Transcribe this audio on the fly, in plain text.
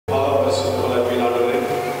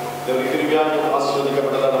மெய்யாயும்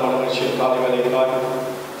ஆசீர்வதிக்கப்பட்டதான மனமகிழ்ச்சியின் காலை வேலைக்காய்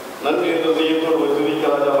நன்றி இருதயத்தோடு துதிக்க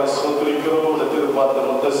ராஜாவை சோதரிக்கிறோம். திருப்பார்த்த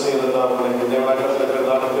முத்தசீர்ந்தார் தேவனாக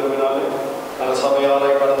திருவினாலே அந்த சபையாரை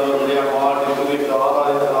கடந்த முடியாம ஆடி துதிக்க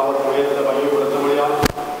ஆராய்ந்த நாமத்தை உயர்த்த மையப்படுத்த முடியாது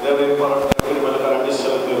தேவனுக்கு நன்றி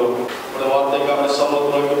செலுத்துகிறோம். வார்த்தைக்கான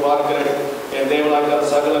சமூகத்தை நோக்கி பார்க்கிறேன். என் தேவனாக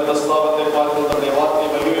சகல பிரஸ்தாபத்தை பார்த்து தன்னுடைய வார்த்தையை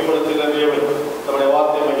மகிமைப்படுத்துகிற தேவன் தன்னுடைய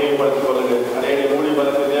வார்த்தையை மகிமைப்படுத்திக் கொள்ளுங்கள். அனைவரை மூடி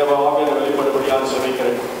வளர்ந்து தேவ ஆவியை வெளிப்படும்படியாக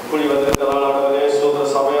சொல்லிக்கிறேன். கூடி வந்திருக்கிற நாளானவரே சோதர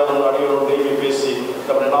சபையாளர் அடிகளோடு தெய்வீ பேசி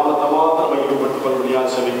தன்னுடைய நாமத்தை மாத்திரம் மகிமைப்படுத்திக் கொள்ளும்படியாக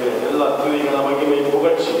சொல்லிக்கிறேன். எல்லா துதிகள மகிமை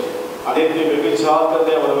புகழ்ச்சி அனைத்தையும் வெகு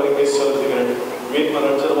சார்ந்ததை அவர் வரைக்கை செலுத்துகிறேன். மீட்பர்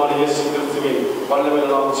ரட்சகருமான இயேசு கிறிஸ்துவின்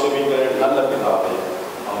வல்லமையில் நாம் செபிக்கிறேன். நல்ல பிதாவே,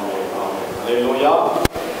 ஆமென் ஆமென். அல்லேலூயா.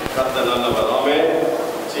 கர்த்தர் நல்லவர். ஆமென்.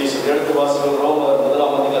 ஜீசஸ் எடுத்து வாசிக்கும் ரோமர்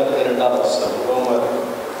 1:2 ரோமர்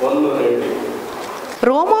 1:2.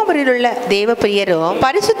 ரோமாபுரியில் உள்ள தேவப்பிரியரும்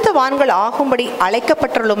பரிசுத்தவான்கள் ஆகும்படி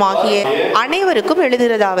அழைக்கப்பட்டுள்ளமாகிய அனைவருக்கும்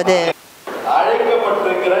எழுதுகிறதாவது,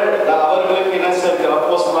 அழைக்கப்பட்டிருக்கிற அவர்களுக்கு என்ன சேர்க்கிற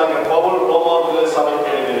அப்போஸ்தலனாகிய பவுல் ரோமாபுரியில் சபைக்கு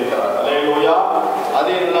எழுதியிருக்கிறார். அல்லேலூயா.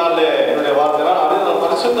 அதே நாள்ல என்னுடைய வார்த்தை அது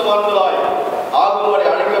பரிசுத்தவான்களாய் ஆகும்படி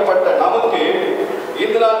அழைக்கப்பட்ட நமக்கு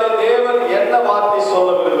இந்த நாளில் தேவன் என்ன வார்த்தை சொல்ல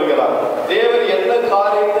விரும்புகிறார், தேவன் என்ன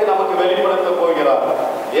காரியத்தை நமக்கு வெளிப்படுத்த போகிறார்,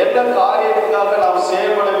 என்ன காரியத்துக்காக நாம்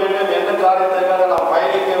செயல்பட வேண்டும், என்ன காரியத்துக்காக நாம்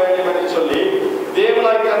பயணிக்க வேண்டும் என்று சொல்லி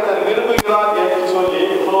தேவனாய் கர்த்தர் விரும்புகிறார் என்று சொல்லி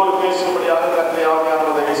உங்களோடு பேசும்படியாக கர்த்தர்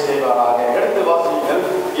ஆவியானவர் உதவி செய்வாராக. எடுத்து வாசியுங்கள்.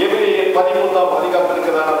 எபிரேயர் 13:14.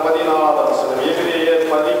 14. எபிரேயர்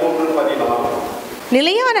 13:14.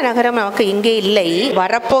 நிலையான நகரம் நமக்கு இங்கே இல்லை,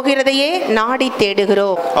 வரப்போகிறதையே நாடி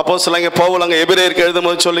தேடுகிறோம். அப்போஸ்தலனாகிய பவுல் அங்கே எபிரேயருக்கு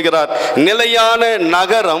எழுதும்போது சொல்லுகிறார், நிலையான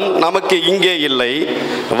நகரம் நமக்கு இங்கே இல்லை,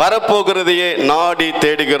 வரப்போகிறதையே நாடி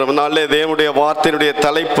தேடுகிறோம். நாளே தேவனுடைய வார்த்தையினுடைய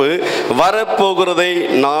தலைப்பு வரப்போகிறதை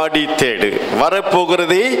நாடி தேடு.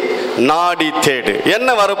 வரப்போகிறதை நாடி தேடு. என்ன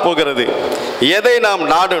வரப்போகிறது, எதை நாம்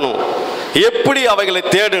நாடணும், எப்படி அவைகளை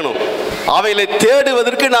தேடணும், அவைகளை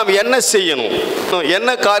தேடுவதற்கு நாம் என்ன செய்யணும், என்ன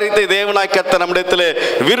காரியத்தை தேவனாய் கர்த்தர் நம்மிடத்தில்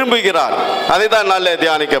விரும்புகிறார், அதை தான் நாளை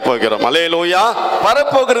தியானிக்க போகிறோம். அல்லேலூயா.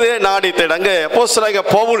 வரப்போகிறதே நாடி தேடு. அங்கே அப்போஸ்தலனாகிய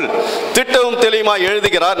பவுல் திட்டமும் தெளிவாக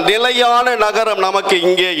எழுதுகிறார், நிலையான நகரம் நமக்கு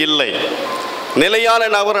இங்கே இல்லை. நிலையான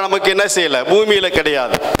நகரம் நமக்கு என்ன செய்யல, பூமியில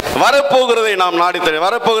கிடையாது. வரப்போகிறதை நாம் நாடி தேட.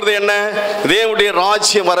 வரப்போகிறது என்ன, தேவனுடைய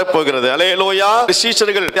ராஜ்யம் வரப்போகிறது. அல்லேலூயா.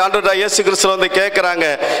 சீஷர்கள் ஆண்டவராகிய இயேசு கிறிஸ்து வந்து கேட்கிறாங்க,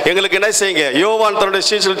 எங்களுக்கு என்ன செய்யுங்க, யோவான் தன்னுடைய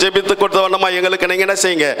சீஷர்கள் ஜெபித்து கொடுத்த வண்ணமா எங்களுக்கு நீங்க என்ன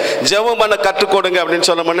செய்யுங்க, ஜெபம் பண்ண கற்றுக் கொடுங்க அப்படின்னு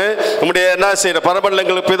சொல்லணும்னு நம்முடைய என்ன செய்யற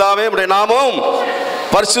பரமண்டலங்களுக்கு பிதாவே நம்முடைய நாமம்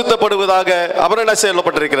பரிசுத்தப்படுவதாக அப்புறம் என்ன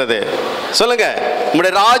சொல்லப்பட்டிருக்கிறது சொல்லுங்க,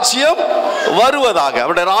 நம்முடைய ராஜ்யம் வருவதாக.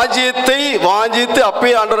 அவருடைய ராஜ்யத்தை வாஞ்சித்து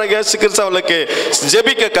அப்பயே ஆண்டவராகிய இயேசு கிறிஸ்து அவர்களுக்கு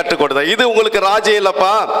ஜெபிக்க கற்றுக் கொடுத்தார். இது உங்களுக்கு ராஜ்யம்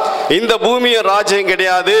இல்லப்பா, இந்த பூமிய ராஜ்யம்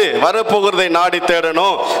கிடையாது, வரப்போகிறதை நாடி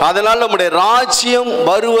தேடணும், அதனால நம்முடைய ராஜ்யம்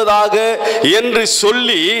வருவதாக என்று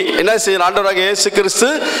சொல்லி என்ன செய்ய ஆண்டவராகிய இயேசு கிறிஸ்து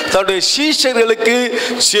தன்னுடைய சீஷர்களுக்கு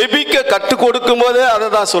ஜெபிக்க கற்றுக் கொடுக்கும் போதே அதை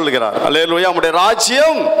தான் சொல்லுகிறார். அல்லேலூயா. நம்முடைய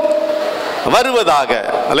ராஜ்யம் வருவதாக.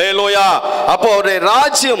 அல்லேலூயா. அப்போ அவருடைய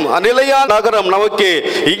ராஜ்யம் நிலையான நகரம் நமக்கு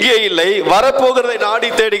இங்கே இல்லை, வரப்போகிறதை நாடி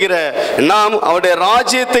தேடுகிற நாம் அவருடைய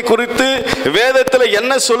ராஜ்யத்தை குறித்து வேதத்தில்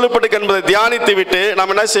என்ன சொல்லப்பட்டு என்பதை தியானித்து விட்டு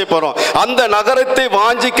நாம் என்ன செய்ய போறோம், அந்த நகரத்தை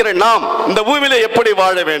வாஞ்சிக்கிற நாம் இந்த பூமியில எப்படி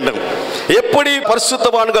வாழ வேண்டும், எப்படி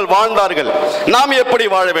பரிசுத்தவான்கள் வாழ்ந்தார்கள், நாம் எப்படி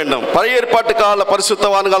வாழ வேண்டும். பழைய ஏற்பாட்டு கால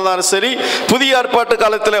பரிசுத்தவான்களான சரி, புதிய ஏற்பாட்டு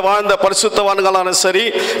காலத்தில் வாழ்ந்த பரிசுத்தவான்களான சரி,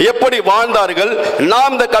 எப்படி வாழ்ந்தார்கள்,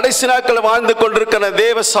 நாம் இந்த கடைசி நாட்கள் வாழ்ந்து கொண்டிருக்கிற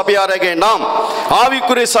தேவ சபையாராகிய நாம்,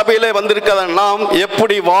 ஆவிக்குரிய சபையிலே வந்திருக்கிற நாம்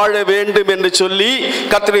எப்படி வாழ வேண்டும் என்று சொல்லி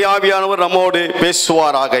கர்த்தருடைய ஆவியானவர் நம்மோடு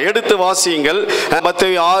பேசுவாராக. எடுத்து வாசியுங்கள்.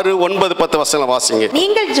 மத்தேயு 6:9-10 வசனம் வாசிங்க.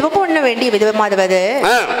 நீங்கள் ஜெபம் பண்ண வேண்டிய விதமாவது,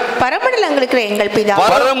 பரமண்டலங்களில் இருக்கிற எங்கள் பிதாவே,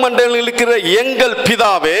 பரமண்டலங்களில் இருக்கிற எங்கள்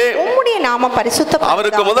பிதாவே, உம்முடைய நாமம் பரிசுத்தப்படுவதாக.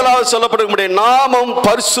 அவருக்கு முதலாவது சொல்லப்படும் உம்முடைய நாமம்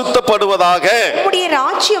பரிசுத்தப்படுவதாக, உம்முடைய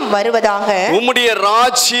ராஜ்யம் வருவதாக, உம்முடைய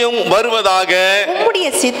ராஜ்யம் வருவதாக, உம்முடைய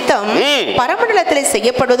சித்தம் பரமண்டலத்திலே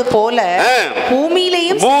செய்யப்படுவது போல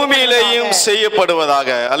பூமியிலேயும் செய்யப்படுவதாக.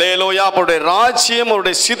 அல்லேலூயா. அவருடைய ராஜ்யம்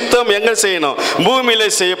அவருடைய சித்தம் எங்க செய்யணும், பூமியிலே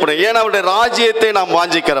செய்யப்படும். ஏன்னா அவருடைய ராஜ்யத்தை நாம்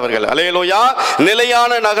வாஞ்சிக்கிறவர்கள். அல்லேலூயா.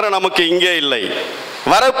 நிலையான நகரம் நமக்கு இங்கே இல்லை,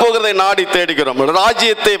 வரப்போகிறதை நாடி தேடுகிறோம்.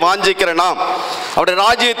 ராஜ்யத்தை வாஞ்சிக்கிற நாம், அவருடைய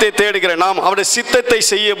ராஜ்யத்தை தேடுகிற நாம், அவருடைய சித்தத்தை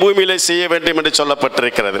செய்ய பூமியிலே செய்ய வேண்டும் என்று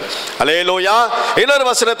சொல்லப்பட்டிருக்கிறது. அல்லேலூயா. இன்னொரு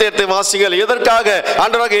வசனத்தை எடுத்து வாசிங்கள். எதற்காக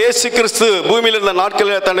ஆண்டவராகிய இயேசு கிறிஸ்து பூமியில் இருந்த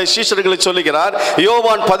நாட்களில் தன்னுடைய சீஷர்களை சொல்லுகிறார்.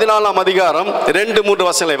 யோவான் 14:2-3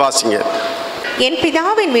 வசனங்களை வாசிங்க. என்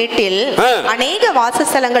பிதாவின் வீட்டில் அநேக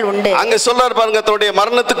வாசஸ்தலங்கள் உண்டு. அங்க சொல்றார் பாருங்க, தன்னுடைய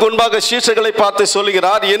மரணத்துக்கு முன்பாக சீஷர்களை பார்த்து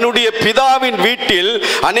சொல்லுகிறார், என்னுடைய பிதாவின் வீட்டில்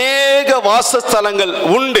அநேக வாசஸ்தலங்கள்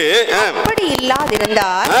உண்டு. அப்படி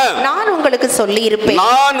இல்லாதிருந்தால் நான் உங்களுக்கு சொல்லி இருப்பேன்.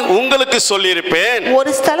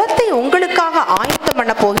 ஒரு ஸ்தலத்தை உங்களுக்காக ஆயத்தம்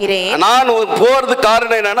பண்ண போகிறேன். நான் போறது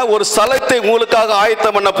காரணம் என்னன்னா, ஒரு ஸ்தலத்தை உங்களுக்காக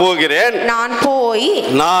ஆயத்தம் பண்ண போகிறேன். நான்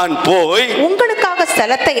போய் உங்களுக்காக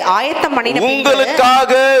ஸ்தலத்தை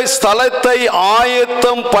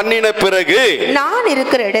ஆயத்தம் பண்ணின பிறகு நான்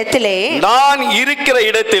இருக்கிற இடத்திலே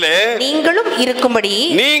நீங்களும் இருக்கும்படி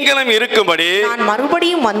நான்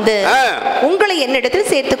மறுபடியும் வந்து உங்களை என்னிடத்தில்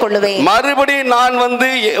சேர்த்துக் கொள்ளுவேன். மறுபடியும் நான் வந்து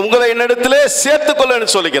உங்களை என்னிடத்தில் சேர்த்துக்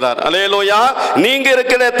கொள்ளுவேன் சொல்லுகிறார். அல்லேலூயா. நீங்க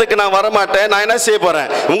இருக்கிற இடத்துக்கு நான் வரமாட்டேன். நான் என்ன செய்ய போறேன்,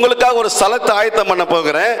 உங்களுக்காக ஒரு ஸ்தலத்தை ஆயத்தம் பண்ண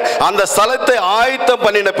போகிறேன். அந்த ஸ்தலத்தை ஆயத்தம்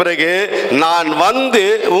பண்ணின பிறகு நான் வந்து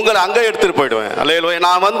உங்களை அங்க எடுத்துட்டு போயிடுவேன். அல்லேலூயா.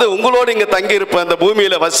 நான் வந்து உங்களோடு இங்க தங்கி இருப்பேன், இந்த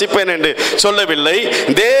பூமியில வசிப்பேன் என்று சொல்லவில்லை.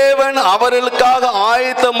 தேவன் அவர்களுக்காக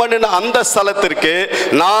ஆயத்தம் பண்ணின அந்த ஸ்தலத்திற்கு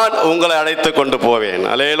நான் உங்களை அழைத்து கொண்டு போவேன்.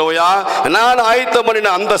 அல்லேலூயா. நான் ஆயத்தம்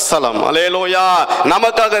பண்ணின அந்த ஸ்தலம், அல்லேலூயா,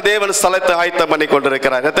 நமக்காக தேவன் ஸ்தலத்தை ஆயத்தம் பண்ணி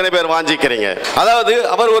கொண்டிருக்கிறார். எத்தனை பேர் வாஞ்சிக்கிறீங்க? அதாவது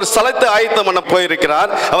அவர் ஒரு ஸ்தலத்தை ஆயத்தம் பண்ண போயிருக்கிறார்.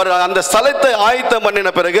 அவர் அந்த ஸ்தலத்தை ஆயத்தம் பண்ணின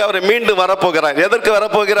பிறகு அவர் மீண்டும் வரப்போகிறார். எதற்கு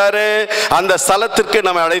வரப்போகிறாரு? அந்த ஸ்தலத்திற்கு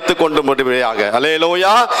நம்ம அழைத்து கொண்டு முடியாக.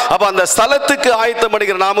 அல்லேலூயா. அப்ப அந்த ஸ்தலத்துக்கு ஆயத்தம்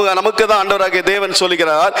பண்ணுகிற நமக்கு தான் ஆண்டவராகிய தேவன்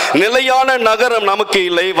சொல்லுகிறார், நிலையான நகரம் நமக்கு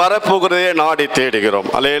இல்லை, வரப்போகிறதே நாடி தேடுகிறோம்.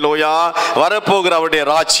 அல்லேலூயா. வரப்போகிற அவருடைய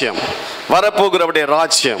ராஜ்யம்.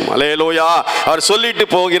 அல்லேலூயா. அவர் சொல்லிட்டு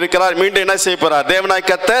போகிறார். மீண்டும் என்ன செய்ய போறார்? தேவனாய்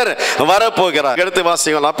கர்த்தர் வரப்போகிறார். எடுத்து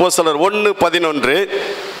வாசிங்கள் அப்போஸ்தலர் 1:11.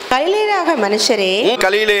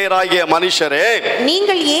 கலிலேயராகிய மனுஷரே,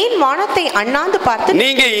 நீங்கள் ஏன் வானத்தை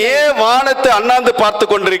அண்ணாந்து பார்த்து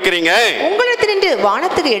கொண்டிருக்கிறீங்க? உங்களிடத்திலிருந்து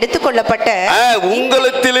வானத்துக்கு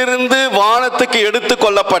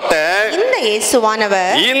எடுத்துக்கொள்ளப்பட்ட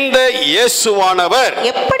இந்த இயேசுவானவர்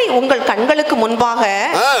எப்படி உங்கள் கண்களுக்கு முன்பாக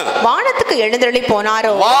வானத்துக்கு எழுந்தருளி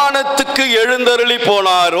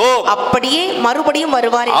போனாரோ அப்படியே மறுபடியும்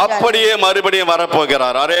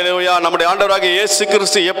வரப்போகிறார். அல்லேலூயா. நம்முடைய ஆண்டவராகிய இயேசு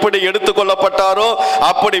கிறிஸ்து எப்படி எடுத்துக்கொள்ளப்பட்டாரோ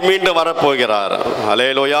அப்படி மீண்டும் வரப்போகிறார்.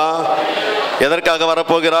 அல்லேலூயா. எதற்காக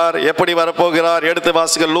வரப்போகிறார்? எப்படி வரப்போகிறார்? எடுத்து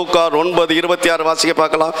வாசிக்க லூக்கா 9:26 வாசிக்க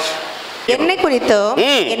பார்க்கலாம். என்னை குறித்தும்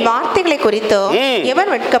என் வார்த்தைகளை குறித்தும் எவன்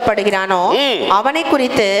வெட்கப்படுகிறானோ அவனை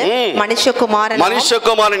குறித்து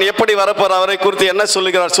மனுஷகுமாரன் எப்படி வரப்போற அவரை குறித்து என்ன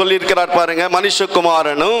சொல்லியிருக்கிறார் பாருங்க.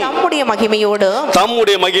 மனுஷகுமாரனும்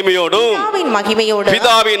தம்முடைய மகிமையோடும்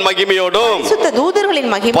பிதாவின் மகிமையோடும்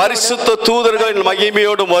பரிசுத்த தூதர்களின்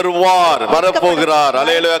மகிமையோடும் வரப்போகிறார்.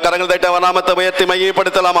 அல்லேலூயா. கரங்கள் தட்டி அவர் நாமத்தை உயர்த்தி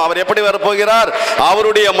மகிமைப்படுத்தலாம். அவர் எப்படி வரப்போகிறார்?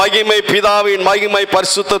 அவருடைய மகிமை, பிதாவின் மகிமை,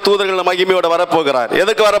 பரிசுத்த தூதர்களின் மகிமையோடு வரப்போகிறார்.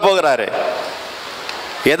 எதுக்கு வரப்போகிறார்?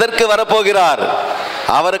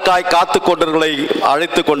 அவருக்காய் காத்து கொண்டவர்களை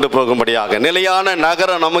அழைத்து கொண்டு போகும்படியாக. நிலையான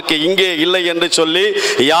நகரம் நமக்கு இங்கே இல்லை என்று சொல்லி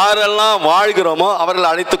யாரெல்லாம் வாழ்கிறோமோ அவர்களை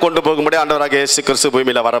அழைத்து கொண்டு போகும்படி ஆண்டவராகிய இயேசு கிறிஸ்து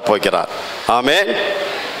பூமியில வரப்போகிறார். ஆமென்.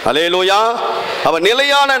 அல்லேலூயா. அவர்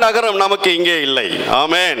நிலையான நகரம் நமக்கு இங்கே இல்லை.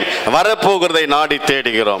 ஆமென். வரப்போகிறதை நாடி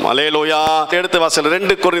தேடுகிறோம். அல்லேலூயா. எடுத்து வாசிங்க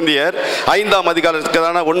 2 கொரிந்தியர்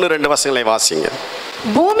 5:1-2 வசனங்களை வாசிங்க.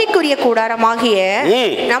 பூமிக்குரிய கூடாரமாகிய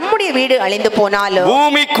நம்முடைய வீடு அழிந்து போனாலும்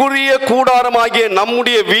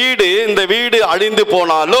இந்த வீடு அழிந்து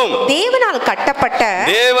போனாலும் தேவனால்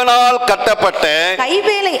கட்டப்பட்ட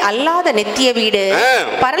கைவேலை அல்லாத நித்திய வீடு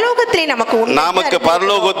பரலோகத்திலே நமக்கு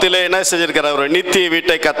பரலோகத்திலே என்ன செஞ்சிருக்கிறார்? ஒரு நித்திய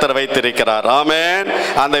வீட்டை கர்த்தர் வைத்திருக்கிறார். ஆமென்.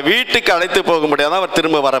 அந்த வீட்டுக்கு அழைத்து போக முடியாது, அவர்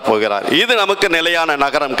திரும்ப வரப்போகிறார். இது நமக்கு நிலையான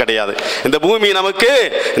நகரம் கிடையாது. இந்த பூமி நமக்கு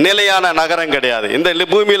நிலையான நகரம் கிடையாது. இந்த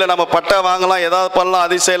பூமியில நம்ம பட்டா வாங்கலாம், ஏதாவது பண்ணலாம்,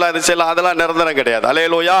 அது செய்யலாம், அதெல்லாம் நிரந்தரம் கிடையாது.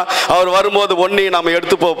 அல்லேலூயா. அவர் வரும்போது ஒன்னையும் நம்ம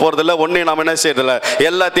எடுத்து போக போறதில்லை, ஒன்னையும் நம்ம என்ன செய்யறதில்லை,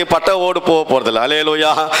 எல்லாத்தையும் பட்டாவோடு போக போறதில்லை.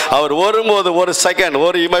 அல்லேலூயா. அவர் வரும்போது ஒரு செகண்ட்,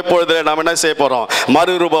 ஒரு இமைப்பொழுதுல நம்ம என்ன செய்ய போறோம்?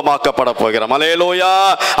 மறுரூபமாக்கப்பட போகிறோம். அல்லேலூயா.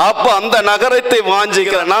 அப்ப அந்த நகரத்தை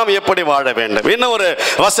வாஞ்சிக்கிற நாம் எப்படி வாழ வேண்டும்? இன்னும் ஒரு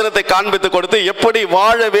வசனத்தை காண்பித்து கொடுத்து எப்படி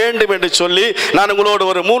வாழ வேண்டும் என்று சொல்லி நான் உங்களோடு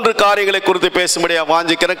ஒரு 3 காரியங்களை குறித்து பேசும்படியா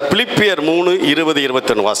வாஞ்சிக்கிறேன். பிலிப்பியர்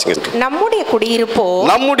 3:20-21 வாசிக்கிறேன். நம்முடைய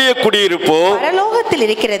குடியிருப்போ பரலோகத்தில்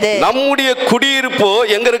இருக்கிறது. நம்முடைய குடியிருப்போ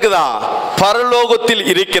எங்க இருக்குதா? பரலோகத்தில்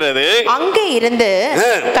இருக்கிறது. அங்கே இருந்து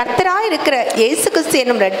கர்த்தராய் இருக்கிற இயேசு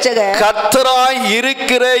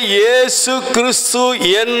கிறிஸ்து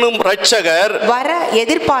என்னும் இரட்சகர் வர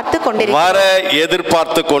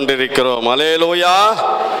எதிர்பார்த்து கொண்டிருக்கிறோம். அல்லேலூயா.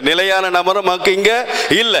 நிலையான நபரும் நமக்கு இங்க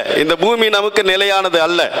இல்ல. இந்த பூமி நமக்கு நிலையானது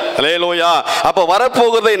அல்ல. அல்லேலூயா. அப்ப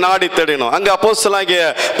வரப்போகிறதை நாடி தேடணும். அங்க அப்போஸ்தலனாகிய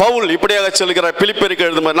பவுல் இப்படியாக சொல்கிறார் பிலிப்பியருக்கு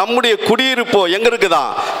எழுதும், நம்முடைய குடியிருப்போ எங்க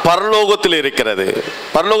இருக்குதான்? பரலோகத்தில் இருக்கிறது.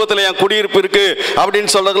 பரலோகத்தில் என் குடியிருப்பு இருக்கு அப்படின்னு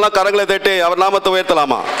சொல்றதுலாம் கரங்களை தட்டி அவர் நாமத்தை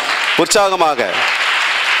உயர்த்தலாமா? உற்சாகமாக.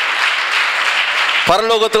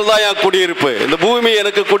 பரலோகத்தில் தான் என் குடியிருப்பு. இந்த பூமி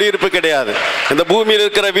எனக்கு குடியிருப்பு கிடையாது. இந்த பூமியில்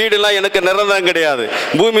இருக்கிற வீடெல்லாம் எனக்கு நிரந்தரம் கிடையாது.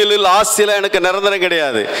 பூமியில் உள்ள ஆஸ்தியெல்லாம் எனக்கு நிரந்தரம்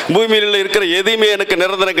கிடையாது. பூமியில் இருக்கிற எதுவுமே எனக்கு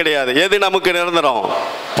நிரந்தரம் கிடையாது. எது நமக்கு நிரந்தரம்?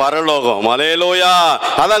 பரலோகம். அல்லேலூயா.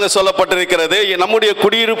 அதாங்க சொல்லப்பட்டிருக்கிறது. நம்முடைய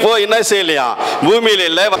குடியிருப்போ என்ன செய்யலையா? பூமியில்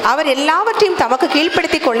இல்லை. அவர் எல்லாவற்றையும் தமக்கு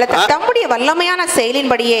கீழ்ப்படுத்திக் கொள்ள தம்முடைய வல்லமையான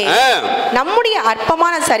செயலின்படியே நம்முடைய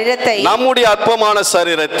அற்பமான சரீரத்தை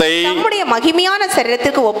நம்முடைய மகிமையான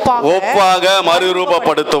சரீரத்திற்கு ஒப்பாக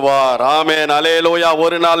மறுரூபப்படுத்துவார். ஆமென். அல்லேலூயா.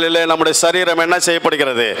 ஒரு நாளிலே நம்முடைய சரீரம் என்ன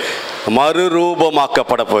செய்யப்படுகிறது?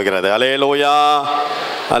 மறுரூபமாக்கப்பட போகிறது. அல்லேலூயா.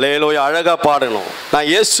 அல்லேலூயா. அழகா பாடணும். நான்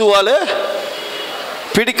இயேசுவால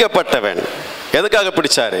பிடிக்கப்பட்டவன். எதுக்காக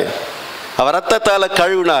பிடிச்சாரு? அவர் ரத்தத்தால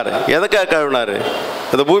கழுவினார். எதுக்காக கழுவினாரு?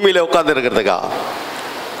 இந்த பூமியில உட்கார்ந்து இருக்கிறதுக்கா?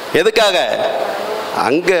 எதுக்காக?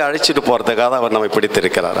 அங்கே அழைச்சிட்டு போகிறதுக்காக அவர் நம்மை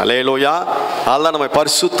பிடித்திருக்கிறார். அல்லேலூயா. அதெல்லாம் நம்மை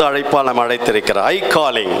பரிசுத்த அழைப்பால் நம்ம அழைத்திருக்கிறார். ஐ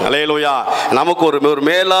காலிங். அல்லேலூயா. நமக்கு ஒரு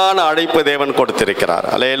மேலான அழைப்பு தேவன் கொடுத்திருக்கிறார்.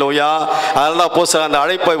 அல்லேலூயா. அதனால அப்போஸ்தலன் அந்த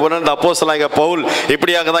அழைப்பை உணர்ந்த அப்போஸ்தலனாகிய பவுல்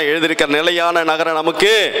இப்படியாக தான் எழுதியிருக்கிற, நிலையான நகரம்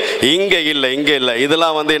நமக்கு இங்கே இல்லை, இங்கே இல்லை.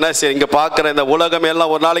 இதெல்லாம் என்ன செய்ய, இங்கே பார்க்குற இந்த உலகம்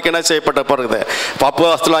எல்லாம் ஒரு நாளைக்கு என்ன செய்யப்பட்ட பிறகு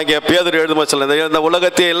அப்போஸ்தலனாகிய பேதுரு எழுதும்போது சொல்லுது, இந்த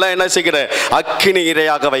உலகத்தை எல்லாம் என்ன செய்கிற அக்கினி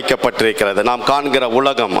இரையாக வைக்கப்பட்டிருக்கிறது. நாம் காண்கிற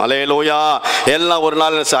உலகம் அல்லேலூயா எல்லாம் ஒரு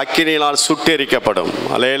நாள் அக்கினியினால் சுட்டெரிக்கப்படும்.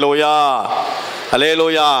 அல்லேலூயா.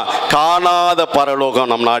 அல்லேலூயா. காணாத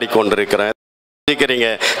பரலோகம் நாம் நாடிக்கொண்டிருக்கிறோம்.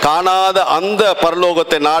 காணாத அந்த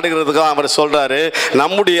பரலோகத்தை நாடுகிறதுக்கு அவர் சொல்றாரு,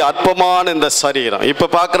 நம்முடைய அற்பமான இந்த சரீரம்,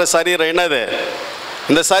 இப்ப பார்க்கிற சரீரம் என்னது?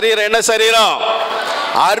 இந்த சரீரம் என்ன சரீரம்?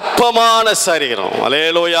 அற்பமான சரீரம்.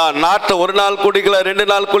 அல்லேலூயா. நாற்ற ஒரு நாள் குளிக்கல, 2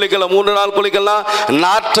 நாள் குளிக்கல, 3 நாள் குளிக்கலாம்.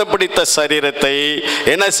 நாற்ற பிடித்த சரீரத்தை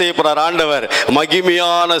என்ன செய்ய போறார் ஆண்டவர்?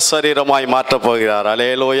 மகிமையான சரீரமாய் மாற்றப் போகிறார்.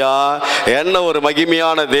 அல்லேலூயா. என்ன ஒரு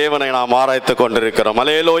மகிமையான தேவனை நாம் ஆராய்த்து கொண்டிருக்கிறோம்.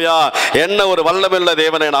 அல்லேலூயா. என்ன ஒரு வல்லமையுள்ள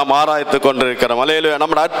தேவனை நாம் ஆராய்த்து கொண்டிருக்கிறோம். அல்லேலூயா.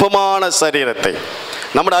 நம்முடைய அற்பமான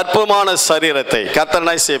சரீரத்தை கர்த்தர்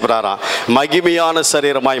என்ன செய்யறாரா? மகிமையான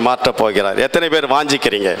சரீரமாய் மாற்றப் போகிறார். எத்தனை பேர்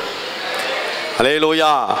வாஞ்சிக்கிறீங்க?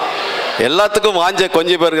 அல்லேலூயா. எல்லாத்துக்கும் வாஞ்ச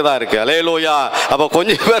கொஞ்சம் பேருக்கு தான் இருக்கு. அல்லேலூயா. அப்போ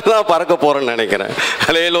கொஞ்சம் பேர் தான் பறக்க போறேன்னு நினைக்கிறேன்.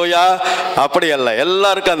 அல்லேலூயா. அப்படி அல்ல,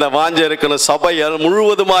 எல்லாருக்கும் அந்த வாஞ்ச இருக்கணும். சபை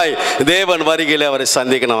முழுவதுமாய் தேவன் வருகையிலே அவரை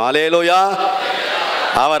சந்திக்கணும். அல்லேலூயா.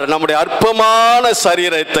 அவர் நம்முடைய அற்பமான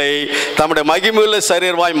சரீரத்தை தம்முடைய மகிமையுள்ள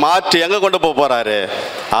சரீரமாய் மாற்றி எங்க கொண்டு போக போறாரு?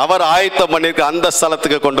 அவர் ஆயத்தம் பண்ணிருக்க அந்த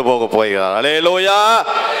ஸ்தலத்துக்கு கொண்டு போக போகிறார். அல்லேலூயா.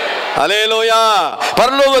 அல்லேலூயா.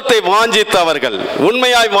 பரலோகத்தை வாஞ்சித்தவர்கள்,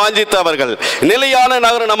 உண்மையாய் வாஞ்சித்தவர்கள், நிலையான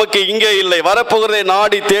நகரம் நமக்கு இங்கே இல்லை, வரப்போகிறதை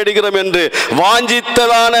நாடி தேடுகிறோம் என்று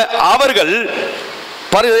வாஞ்சித்ததான அவர்கள்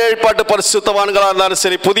ஏற்பாட்டு பரிசுத்தவான்களாக இருந்தாலும்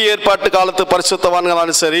சரி, புதிய ஏற்பாட்டு காலத்து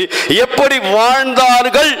பரிசுத்தவான்களாலும் சரி, எப்படி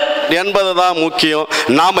வாழ்ந்தார்கள் என்பதுதான் முக்கியம்.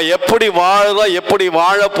 நாம எப்படி வாழ்றோம், எப்படி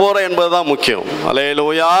வாழ போறோம் என்பதுதான் முக்கியம்.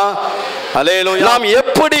 அல்லேலூயா. அல்லேலூயா. நாம்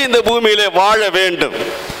எப்படி இந்த பூமியிலே வாழ வேண்டும்?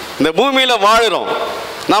 இந்த பூமியில வாழுறோம்,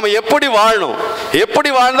 நாம எப்படி வாழணும்? எப்படி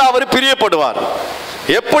வாழ்ந்தா அவர் பிரியப்படுவார்?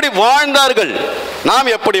 எப்படி வாழ்ந்தார்கள்? நாம்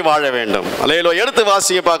எப்படி வாழ வேண்டும்? அல்லேலூயா. எடுத்து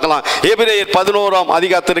வாசிக்க பார்க்கலாம். எபிரேயர் 11ஆம்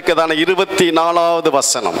அதிகாரத்திற்கான 24வது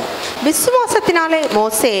வசனம். விசுவாசத்தினாலே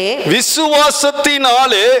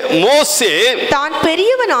மோசே தான்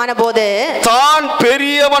பெரியவன் ஆனபோது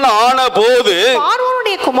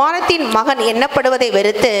பார்வோனுடைய குமாரத்தின் மகன் எண்ணப்படுவதை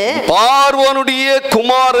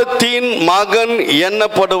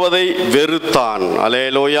வெறுத்தான்.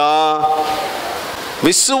 அல்லேலூயா.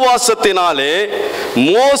 விசுவாசத்தினாலே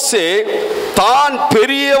மோசே தான்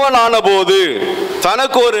பெரியவன் ஆனபோது,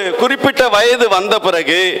 தனக்கு ஒரு குறிப்பிட்ட வயது வந்த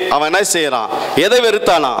பிறகு அவன் என்ன செய்யறான்? எதை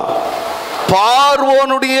வெறுத்தானா?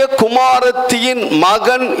 பார்வோனுடைய குமாரத்தியின்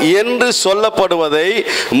மகன் என்று சொல்லப்படுவதை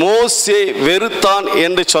மோசே வெறுத்தான்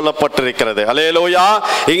என்று சொல்லப்பட்டிருக்கிறது. அல்லேலூயா.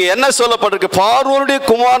 இங்க என்ன சொல்லப்பட்டிருக்கு? பார்வோனுடைய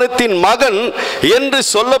குமாரத்தின் மகன் என்று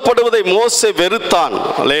சொல்லப்படுவதை மோசே வெறுத்தான்.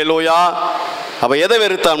 அல்லேலூயா. அப்ப எதை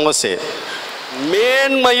வெறுத்தான் மோசே?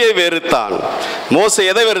 மேன்மையை வெறுத்தான். மோசே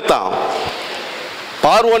எதை வெறுத்தான்?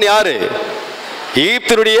 பார்வோன் யாரு?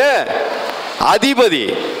 எகிப்தினுடைய அதிபதி.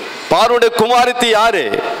 பார்வோனுடைய குமாரத்தி யாரு?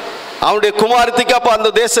 அவனுடைய குமாரத்திக்கு அப்ப அந்த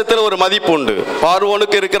தேசத்தில் ஒரு மதிப்பு உண்டு.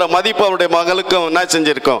 பார்வோனுக்கு இருக்கிற மதிப்பு அவனுடைய மகளுக்கும் என்ன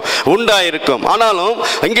செஞ்சிருக்கும்? உண்டாயிருக்கும். ஆனாலும்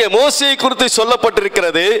இங்கே மோசேயை குறித்து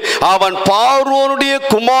சொல்லப்பட்டிருக்கிறது, அவன் பார்வோனுடைய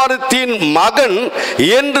குமாரத்தின் மகன்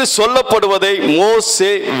என்று சொல்லப்படுவதை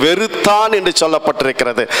மோசே வெறுத்தான் என்று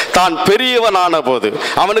சொல்லப்பட்டிருக்கிறது. தான் பெரியவனான போது,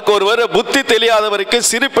 அவனுக்கு ஒரு புத்தி தெரியாத வரைக்கும்,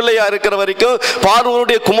 சிறு பிள்ளையா இருக்கிற வரைக்கும்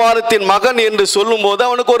பார்வோனுடைய குமாரத்தின் மகன் என்று சொல்லும் போது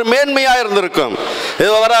அவனுக்கு ஒரு மேன்மையா இருந்திருக்கும்.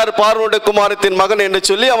 வராரு பார்வோனுடைய குமாரத்தின் மகன் என்று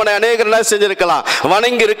சொல்லி அவனை அநேகர் என்ன செஞ்சிருக்கலாம்,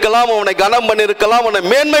 வணங்கி இருக்கலாம், அவனை கனம் பண்ணி இருக்கலாம், அவனை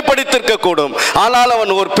மேன்மைப்படுத்திருக்க கூடும். ஆனால்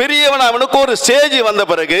அவன் ஒரு பெரியவன், அவனுக்கு ஒரு ஸ்டேஜ் வந்த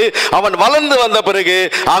பிறகு, அவன் வளர்ந்து வந்த பிறகு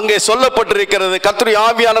அங்கே சொல்லப்பட்டிருக்கிறது, கர்த்தருடைய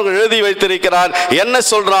ஆவியானவர் எழுதி வைத்திருக்கிறார். என்ன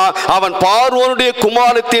சொல்றான்? அவன் பார்வோனுடைய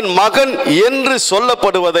குமாரத்தின் மகன் என்று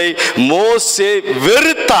சொல்லப்படுவதை மோசே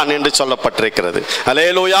வெறுத்தான் என்று சொல்லப்பட்டிருக்கிறது.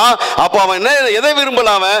 அல்லேலூயா. அப்ப அவன் எதை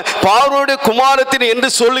விரும்பலாம? பார்வோனுடைய குமாரத்தின் என்று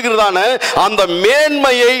சொல்லுகிறதான அந்த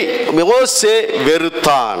மேன்மையை மோசே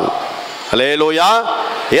வெறுத்தான். அல்லேலூயா.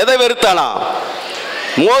 எதை வெறுத்தானா?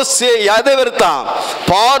 மோசே எதை வெறுத்தான்?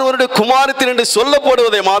 பார்வோனுடைய குமாரத்தின் என்று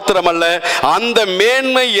சொல்லப்படுவதை மாத்திரமல்ல, அந்த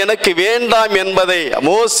மேன்மை எனக்கு வேண்டாம் என்பதை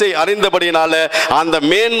மோசே அறிந்தபடினால அந்த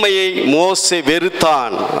மேன்மையை மோசே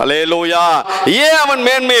வெறுத்தான். அல்லேலூயா. ஏன் அவன்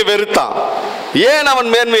மேன்மையை வெறுத்தான்? ஏன் அவன்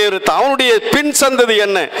மேன்மையை வெறுத்தான்? அவனுடைய பின் சந்ததி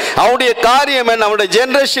என்ன, அவனுடைய காரியம் என்ன, அவனுடைய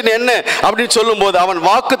ஜெனரேஷன் என்ன அப்படின்னு சொல்லும் போது அவன்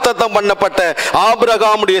வாக்குத்தத்தம் பண்ணப்பட்ட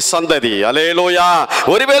ஆபிரகாமுடைய சந்ததி. அல்லேலூயா.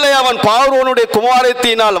 ஒருவேளை அவன் பார்வோனுடைய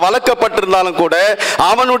குமாரத்தினால் வளர்க்கப்பட்டிருந்தாலும் கூட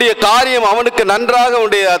அவனுடைய காரியம் அவனுக்கு நன்றாக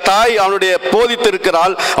அவனுடைய தாய் அவனுடைய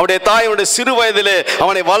போதித்திருக்கிறாள். அவனுடைய தாய் அவனுடைய சிறு வயதிலே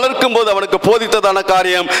அவனை வளர்க்கும் போது அவனுக்கு போதித்ததான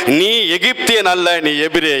காரியம், நீ எகிப்தியன் அல்ல, நீ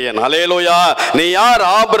எபிரேயன். அல்லேலூயா. நீ யார்?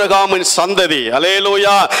 ஆபிரகாமின் சந்ததி.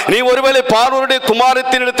 அல்லேலூயா. நீ ஒருவேளை பார்வோனுடைய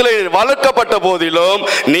குமாரத்தினிடத்தில் வளர்க்கப்பட்ட போதிலும்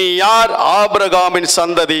நீ யார்? ஆபிரகாமின்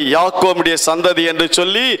சந்ததி, யாக்கோபுடைய சந்ததி என்று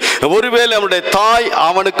சொல்லி ஒருவேளை அவனுடைய தாய்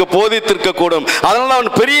அவனுக்கு போதித்திருக்க கூடும். அதனால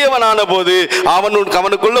அவன் பெரியவனான போது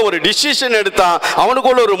அவனுக்குள்ள ஒரு டிசிஷன் எடுத்தான்,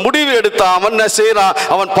 அவனுக்குள்ள ஒரு முடிவு எடுத்தான். அவன் என்ன செய்யறான்?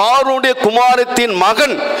 அவன் பார்வோனுடைய குமாரத்தின்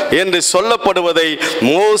மகன் என்று சொல்லப்படுவதை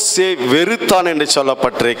மோசே வெறுத்தான் என்று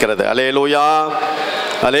சொல்லப்பட்டிருக்கிறது. அல்லேலூயா.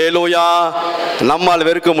 அல்லேலூயா. நம்மால்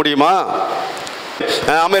வெறுக்க முடியுமா?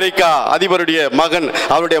 அமெரிக்கா அதிபருடைய மகன்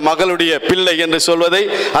அவருடைய மகளுடைய பிள்ளை என்று சொல்வதை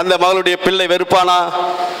அந்த மகளுடைய பிள்ளை வெறுப்பானா?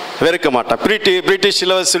 வெறுக்க மாட்டான். பிரிட்டிஷ்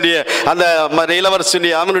இளவரசுடைய அந்த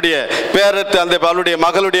இளவரசுடைய அவனுடைய பேரத்து அந்த அவளுடைய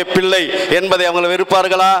மகளுடைய பிள்ளை என்பதை அவங்க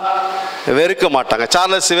வெறுப்பார்களா? வெறுக்க மாட்டாங்க.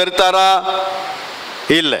 சார்லஸ் வெறுத்தாரா?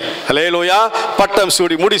 இல்லை. அல்லேலூயா. பட்டம்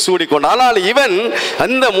சூடி முடி சூடி கொண்டு. ஆனால் இவன்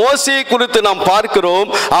அந்த மோசேயை குறித்து நாம் பார்க்கிறோம்,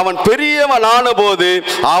 அவன் பெரியவன் ஆன போது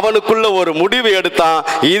அவனுக்குள்ள ஒரு முடிவு எடுத்தான்,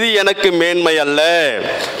 இது எனக்கு மேன்மை அல்ல,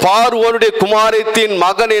 பார்வோனுடைய குமாரத்தின்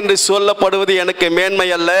மகன் என்று சொல்லப்படுவது எனக்கு மேன்மை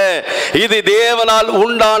அல்ல, இது தேவனால்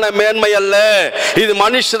உண்டான மேன்மை அல்ல, இது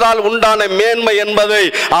மனுஷரால் உண்டான மேன்மை என்பதை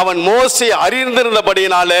அவன் மோசே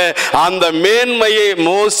அறிந்திருந்தபடினாலே அந்த மேன்மையை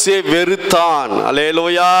மோசே வெறுத்தான்.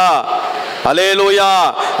 அல்லேலூயா. அல்லேலூயா.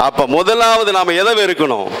 அப்ப முதலாவது நாம எதை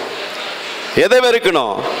வெறுக்கணும்? எதை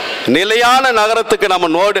வெறுக்கணும்? நிலையான நகரத்துக்கு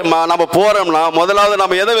நம்ம போறோம்னா முதலாவது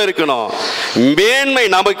நம்ம எதை வெறுக்கணும்? மேன்மை.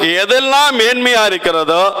 நமக்கு எதெல்லாம் மேன்மையா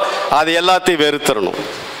இருக்கிறதோ அது எல்லாத்தையும் வெறுத்துறணும்.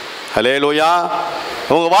 அல்லேலூயா.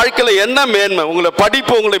 உங்க வாழ்க்கையில என்ன மேன்மை? உங்களுடைய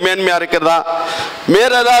படிப்பு உங்களுக்கு மேன்மையா இருக்கிறதா?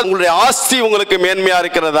 வேற ஏதாவது உங்களுடைய ஆஸ்தி உங்களுக்கு மேன்மையா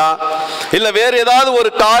இருக்கிறதா? இல்ல வேற ஏதாவது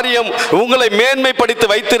ஒரு காரியம் உங்களை மேன்மைப்படுத்தி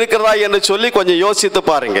வைத்திருக்கிறதா என்று சொல்லி கொஞ்சம் யோசித்து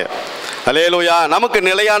பாருங்க. அல்லேலூயா. நமக்கு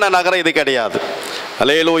நிலையான நகரம் இது கிடையாது.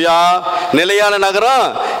 அல்லேலூயா. நிலையான நகரம்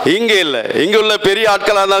இங்க இல்ல. இங்க உள்ள பெரிய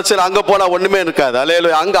ஆட்களா இருந்தாலும் சரி, அங்க போனா ஒண்ணுமே இருக்காது.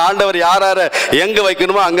 அல்லேலூயா. அங்க ஆண்டவர் யார எங்க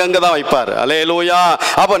வைக்கணுமோ அங்கதான் வைப்பார். அல்லேலூயா.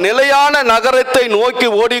 அப்ப நிலையான நகரத்தை நோக்கி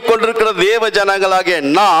ஓடிக்கொண்டிருக்கிற தேவ ஜனங்களாகிய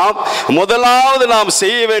நாம் முதலாவது நாம்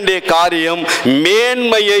செய்ய வேண்டிய காரியம்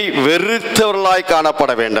மேன்மையை வெறுத்தவர்களாய்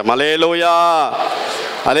காணப்பட வேண்டும். அல்லேலூயா.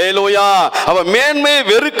 அல்லேலூயா. அவ மேன்மையை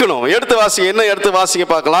வெறுக்கணும். எடுத்து வாசிங்க. என்ன எடுத்து வாசிங்க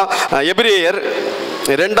பார்க்கலாம். எபிரேயர்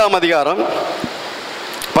 2ஆம் அதிகாரம்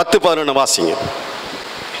 10-11 வாசிங்க.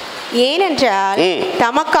 ஏனென்றால்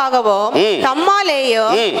தமக்காகவும் தம்மாலேயோ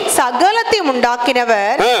சகலத்தையும்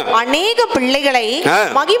உண்டாக்கினவர் அநேக பிள்ளைகளை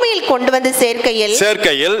மகிமையில் கொண்டு வந்து சேர்க்கையில்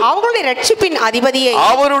அவருடைய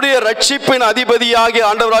ரட்சிப்பின் அதிபதியாகிய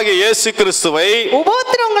ஆண்டவராகிய இயேசு கிறிஸ்துவை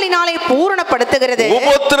உபத்திரவங்களினாலே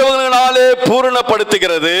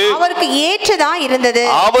பூரணப்படுத்துகிறது. அவருக்கு ஏற்றதா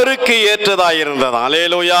இருந்தது.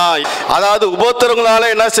 அல்லேலூயா. அதாவது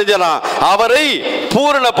உபத்திரவங்களால என்ன செஞ்சாராம்? அவரை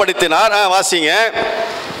பூரணப்படுத்தினார். வாசிங்க.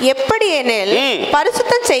 எப்படி எனில்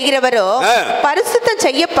பரிசுத்தம் செய்கிறவரோ பரிசுத்தம்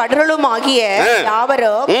செய்யப்படுறலும் ஆகிய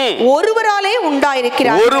யாவரோ ஒருவராலே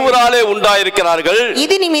உண்டாயிருக்கிறார்கள்.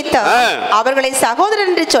 இது நிமித்தம் அவர்களை சகோதரர்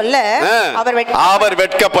என்று சொல்ல அவர்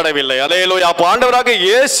வெட்கப்படவில்லை. அல்லேலூயா. அப்ப ஆண்டவராக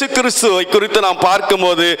இயேசு கிறிஸ்துவை குறித்து நாம்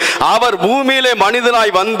பார்க்கும்போது அவர் பூமியிலே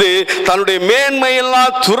மனிதனாய் வந்து தன்னுடைய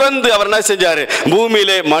மேன்மையெல்லாம் துறந்து அவர் என்ன செஞ்சாரு?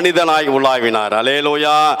 பூமியிலே மனிதனாய் உலாவினார்.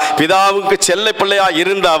 அல்லேலூயா. பிதாவுக்கு செல்ல பிள்ளையாய்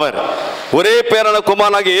இருந்த அவர் ஒரே பேரான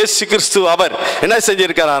குமாரனாகிய இயேசு கிறிஸ்து அவர் என்ன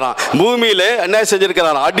செஞ்சிருக்கிறாராம், பூமியில என்ன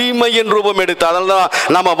செஞ்சிருக்கிறாராம், அடிமையின் ரூபம் எடுத்து. அதனால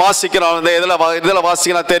நம்ம வாசிக்கிறோம், இதுல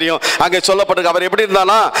வாசிக்கலாம் தெரியும், அங்கே சொல்லப்பட்டிருக்கு அவர் எப்படி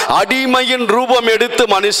இருந்தானா, அடிமையின் ரூபம் எடுத்து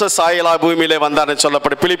மனுஷ சாயலா பூமியிலே வந்தார்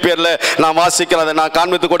சொல்லப்பட்டு. பிலிப்பியர்ல நான் வாசிக்கிறேன், நான்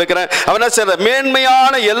காண்பித்து கொடுக்கிறேன். அவர் என்ன செய்யற,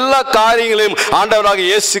 மேன்மையான எல்லா காரியங்களையும் ஆண்டவராக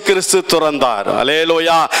இயேசு கிறிஸ்து துறந்தார்.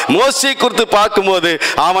 அல்லேலூயா. மோசே குறித்து பார்க்கும்போது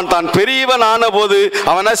அவன் தான் பெரியவன் ஆன போது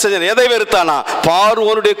அவன் என்ன செஞ்சான், எதை வெறுத்தானா,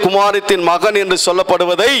 பார்வோனுடைய குமாரத்தின் மகன் என்று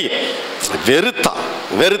சொல்லப்படுவதை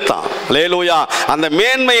வெறுத்தான். அல்லேலூயா. அந்த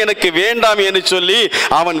மேன்மை எனக்கு வேண்டாம் என்று சொல்லி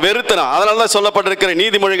அவன் வெறுத்தான். அதனால சொல்லப்பட்டிருக்கிற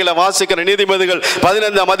நீதிமொழிகளை வாசிக்கிற நீதிமொழிகள்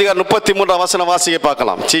 15ஆம் அதிகாரம் 33ஆம் வசனம் வாசிக்க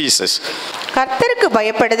பார்க்கலாம். ஜீசஸ். கர்த்தருக்கு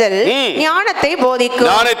பயப்படுதல் ஞானத்தை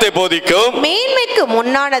போதிக்கும். மேன்மைக்கு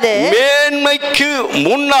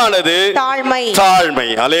முன்னானது தாழ்மை.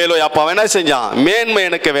 அல்லேலூயா. அப்ப அவன் என்ன செஞ்சான், மேன்மை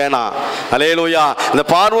எனக்கு வேணாம். அல்லேலூயா. இந்த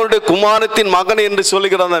பார்வோனுடைய குமாரத்தின் மகன் என்று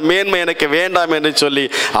சொல்லுகிற அந்த மேன்மை எனக்கு வேண்டாம் என்று சொல்லி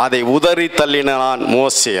அதை உதறி தள்ளினான்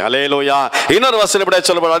மோசே. அல்லேலூயா. இன்னொரு வசனம் இப்படி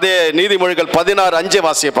சொல்லப்படும், அதே நீதிமொழிகள் 16:5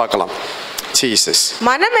 வாசிக்க பார்க்கலாம். ஜீசஸ்.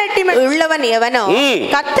 மனமேட்டிமை உள்ளவன் எவனோ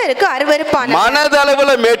கர்த்தருக்கு அருவருப்பானவன்.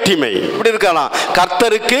 மனதளவுல மேட்டிமை இப்படி இருக்கானா,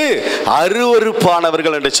 கர்த்தருக்கு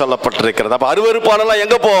அருவருப்பானவர்கள் என்று சொல்லப்பட்டிருக்கிறது. அப்ப அருவருப்பானவங்க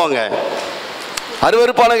எங்க போவாங்க,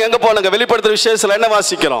 வெளிப்படுத்துற விசேஷத்துல என்ன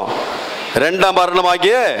வாசிக்கிறோம், இரண்டாம்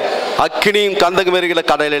மரணமாகிய அக்கினியும் கந்தகம் எரிகிற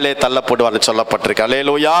கடலிலே தள்ளப்படுவார் சொல்லப்பட்டிருக்கு.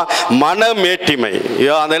 அல்லேலூயா. மனமேட்டிமை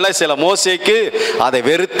அதெல்லாம் சில மோசேக்கு அதை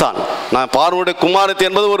வெறுத்தான். நான் பார்வோனுடைய குமாரத்தி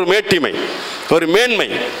என்பது ஒரு மேட்டிமை, ஒரு மேன்மை.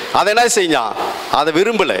 அதை என்ன செஞ்சான், அதை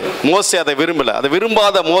விரும்பல மோசே, அதை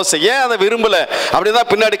விரும்பாத மோசே ஏன் அதை விரும்பல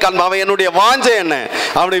அப்படிதான் பின்னாடி காண்பா. அவன் என்னுடைய வாஞ்சை என்ன,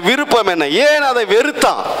 அவனுடைய விருப்பம் என்ன, ஏன் அதை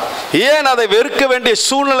வெறுத்தான், ஏன் அதை வெறுக்க வேண்டிய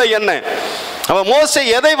சூழ்நிலை என்ன. அவன் மோசே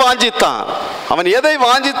எதை வாஞ்சித்தான், அவன் எதை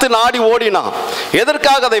வாஞ்சித்து நாடி ஓடினான்,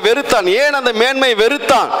 எதற்காக அதை வெறுத்தான், ஏன் அந்த மேன்மை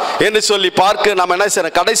வெறுத்தான் என்று சொல்லி பார்க்க நம்ம என்ன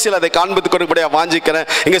செய்யறோம், கடைசியில் அதை காண்பித்து கொடுக்க வாஞ்சிக்கிறேன்.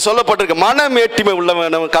 இங்க சொல்லப்பட்டிருக்கு மனமேட்டிமை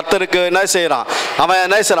உள்ளவன் கர்த்தருக்கு என்ன செய்யறான், அவன்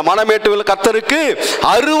என்ன செய்யறான், மனமேட்டிமை கர்த்தருக்கு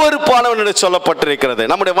அருவருப்பானவன் என்று சொல்லப்பட்டிருக்கிறது.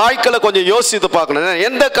 நம்முடைய வாழ்க்கையில கொஞ்சம் யோசித்து பார்க்கணும்,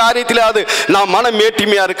 எந்த காரியத்திலாவது நாம்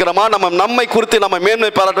மனமேட்டிமையா இருக்கிறோமா, நம்மை குறித்து நம்ம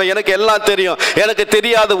மேன்மை பாராட்டுவோம், எனக்கு எல்லாம் தெரியும், எனக்கு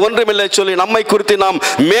தெரியாது ஒன்றுமில்லை சொல்லி நம்மை குறித்து நாம்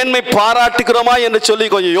மேன்மை பாராட்டுகிறோம் என்று சொல்லி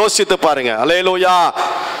கொஞ்சம் யோசித்து பாருங்க. அல்லேலூயா.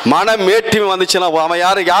 மன மேட்டிமை வந்துச்சுன்னா அவன்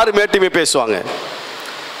யாரு மேட்டிமை பேசுவாங்க,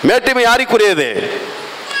 மேட்டிமை யாருக்குரியது.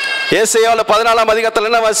 ஏசாயாவில் 14ஆம் அதிகாரத்தில்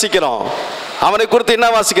என்ன வாசிக்கிறோம், அவனை குறித்து என்ன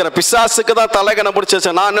வாசிக்கிறேன், பிசாசுக்கு தான் தலைகனை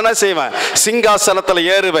பிடிச்ச நான் என்ன செய்வேன், சிங்காசனத்தில்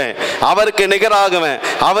ஏறுவேன், அவருக்கு நிகராகுவேன்,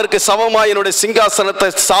 அவருக்கு சமமாய் என்னுடைய சிங்காசனத்தை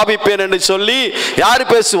ஸ்தாபிப்பேன் என்று சொல்லி யாரு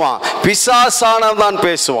பேசுவான், பிசாசானவன்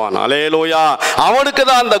பேசுவான். அல்லேலூயா. அவனுக்கு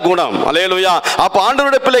தான் அந்த குணம். அல்லேலூயா. அப்ப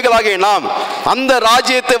ஆண்டவருடைய பிள்ளைகளாகிய நாம் அந்த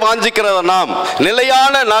ராஜ்யத்தை வாஞ்சிக்கிறத, நாம்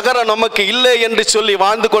நிலையான நகரம் நமக்கு இல்லை என்று சொல்லி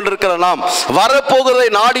வாழ்ந்து கொண்டிருக்கிற நாம், வரப்போகிறதை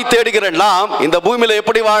நாடி தேடுகிற நாம் இந்த பூமியில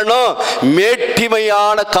எப்படி வாழணும்,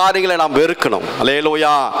 மேட்டிமையான காரியங்களை நாம் வெறுக்கணும்.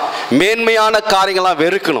 அல்லேலூயா. மேன்மையான காரியங்களை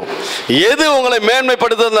வெறுக்கணும். எது உங்களை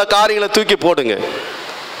மேன்மைப்படுத்த அந்த காரியங்களை தூக்கி போடுங்க.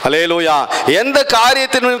 அல்லேலூயா. எந்த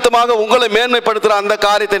காரியத்தின் நிமித்தமாக உங்களை மேன்மைப்படுத்துற அந்த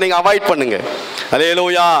காரியத்தை நீங்க அவாய்ட் பண்ணுங்க.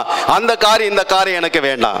 அல்லேலூயா. அந்த காரியம் இந்த காரியம் எனக்கு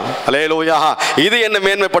வேண்டாம். அல்லேலூயா. இது என்ன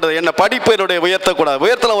மேன்மைப்படுது, என்ன படிப்பு என்னுடைய உயர்த்தக்கூடாது.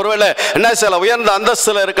 உயர்த்தலாம், ஒருவேளை என்ன செய்யலாம், உயர்ந்த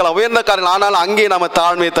அந்தஸ்துல இருக்கலாம், உயர்ந்த காரியம், ஆனால் அங்கே நம்ம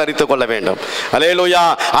தாழ்மையை தரித்து கொள்ள வேண்டும். அல்லேலூயா.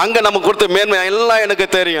 அங்க நம்ம கொடுத்த மேன்மை எல்லாம் எனக்கு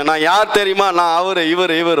தெரியும், நான் யார் தெரியுமா, நான் அவரு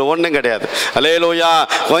இவர் ஒன்றும் கிடையாது. அல்லேலூயா.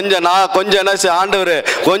 நான் கொஞ்சம் என்ன செய்ய, ஆண்டவர்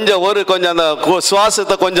கொஞ்சம் அந்த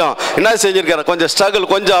சுவாசத்தை கொஞ்சம் என்ன செஞ்சிருக்காரு, கொஞ்சம்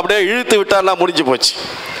ஸ்ட்ரகிள், கொஞ்சம் அப்படியே இழுத்து விட்டார்னா முடிஞ்சு போச்சு.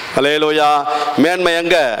 அல்லேலூயா. மேன்மை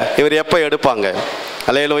எங்க, இவர் எப்ப எடுப்பாங்க.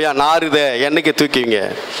 அல்லேலூயா. நாறுதே என்னைக்கு தூக்கிங்க,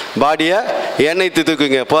 பாடியை எண்ணெய்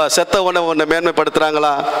தூக்குங்க. இப்போ செத்த உன்னை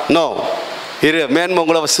மேன்மைப்படுத்துறாங்களா, நோ. மேன்மை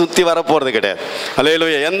உங்களை சுற்றி வர போகிறது கிடையாது.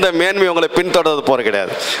 அல்லேலூயா. எந்த மேன்மை உங்களை பின்தொடர்றது போகிறது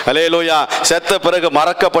கிடையாது. அல்லேலூயா. செத்த பிறகு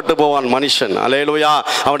மறக்கப்பட்டு போவான் மனுஷன். அல்லேலூயா.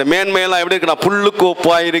 அவனுடைய மேன்மையெல்லாம் எப்படி இருக்குன்னா புல்லுக்கு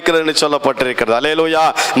ஒப்பாய் இருக்கிறதுன்னு சொல்லப்பட்டிருக்கிறது. அல்லேலூயா.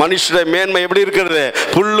 மனுஷனுடைய மேன்மை எப்படி இருக்கிறது,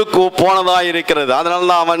 புல்லுக்கு போனதாக இருக்கிறது. அதனால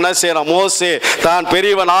தான் அவன் என்ன செய்யறான், மோசே தான்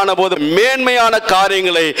பெரியவன் ஆன போது மேன்மையான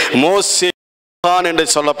காரியங்களை மோசே என்று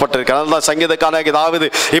சொல்லப்பட்டிருக்கிறது. சங்கீதக்காரனாகிய தாவீது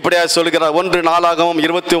இப்படியா சொல்கிறார். 1 நாளாகமம்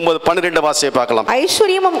 29:12 வாசியை பார்க்கலாம்.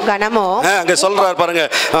 ஐஸ்வரியமும் கனமும் அங்க சொல்றார் பாருங்க,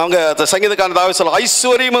 அவங்க சங்கீதக்காரன் தாவீது சொல்ல,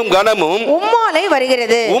 ஐஸ்வரியமும் கனமும் உம்மாலே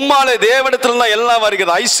வருகிறது. உம்மாலே தேவனிடத்தில் தான் எல்லாம்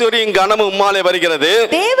வருகிறது. ஐஸ்வரியம் கனமும் உம்மாலே வருகிறது.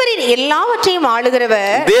 தேவரீர் எல்லாவற்றையும்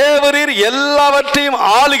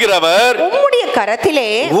ஆளுகிறவர் உம்முடைய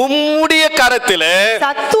கரத்திலே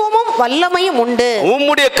சத்துவமும் வல்லமையும் உண்டு.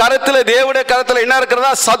 உம்முடைய கரத்திலே, தேவனுடைய கரத்திலே என்ன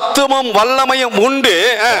இருக்கிறதா, சத்துவமும் வல்லமையும் உண்டு.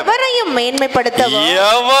 எவரையும் மேன்மைப்படுத்தவும்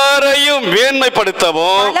எவரையும்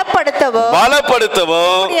மேன்மைப்படுத்தவும்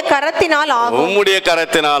பலப்படுத்தவும் உம்முடைய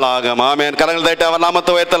கரத்தினால் ஆகும். ஆமென். கரங்கள் தட்டி அவர்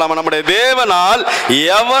நாமத்தை உயர்த்தலாம். நம்முடைய தேவனால்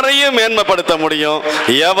எவரையும் மேன்மைப்படுத்த முடியும்,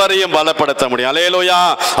 எவரையும் பலப்படுத்த முடியும். அல்லேலூயா.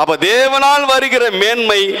 அப்ப தேவனால் வருகிற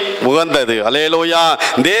மேன்மை உகந்தது. அல்லேலூயா.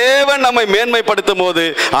 தேவன் நம்மை மேன்மைப்படுத்தும் போது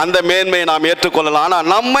அந்த மேன்மையை நாம் ஏற்றுக்கொள்ளலாம். ஆனால்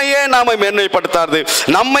நம்மையே நாம மேன்மைப்படுத்தாது,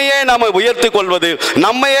 நம்மையே நாம உயர்த்தி கொள்வது,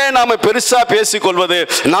 நம்மையே நாம பெருசா பேசிக் கொள்வது,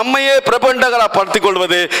 நம்மையே பிரபண்டகரப்படுத்திக்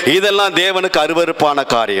கொள்வது, இதெல்லாம் தேவனுக்கு அருவருப்பான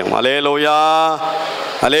காரியம். அல்லேலூயா,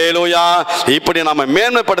 அல்லேலூயா. இப்படி நாம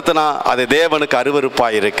மேன்மைப்படுத்தினா அது தேவனுக்கு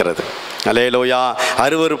அருவருப்பாய் இருக்கிறது. அல்லேலூயா.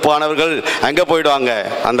 அருவருப்பானவர்கள் அங்க போயிடுவாங்க,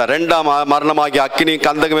 அந்த இரண்டாம் மரணமாகி அக்கினி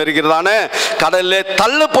கந்தகம் எரிகிறதான கடலிலே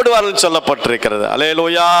தள்ளப்படுவார்கள் சொல்லப்பட்டிருக்கிறது.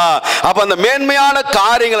 அல்லேலூயா. அப்ப அந்த மேன்மையான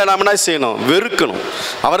காரியங்களை நாம் என்ன செய்யணும்? வெறுக்கணும்.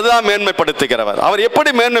 அவர் தான் மேன்மைப்படுத்துகிறவர். அவர்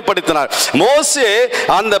எப்படி மேன்மைப்படுத்தினார்? மோசே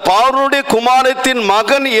அந்த பார்வோனுடைய குமாரத்தின்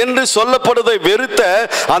மகன் என்று சொல்லப்படுவதை வெறுத்த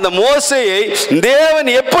அந்த மோசேயை தேவன்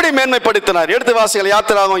எப்படி மேன்மைப்படுத்தினார்? எடுத்து வாசிகள்.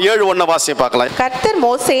 யாத்திராகமம் 7:1 வாசி பார்க்கலாம். கர்த்தர்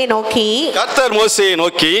மோசேயை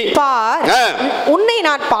நோக்கி பார், உன்னை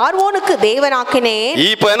நான் பார்வோனுக்கு தேவனாக்கினேன்.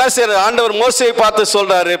 இப்போ என்ன செய்யற? ஆண்டவர் மோசேயை பார்த்து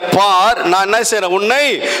சொல்றாரு, பார், நான் என்ன செய்யறேன்? உன்னை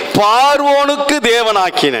பார்வோனுக்கு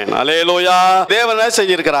தேவனாக்கினேன். அல்லேலூயா. தேவன் என்ன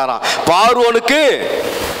செஞ்சிருக்கிறாராம்? பார்வோனுக்கு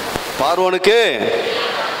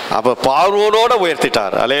அப்ப பார்வோனோட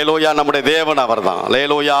உயர்த்திட்டார். அல்லேலூயா. நம்முடைய தேவன் அவர் தான்.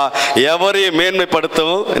 அல்லேலூயா. எவரையும்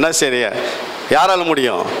மேன்மைப்படுத்தவும் என்ன செய்ய யாரால்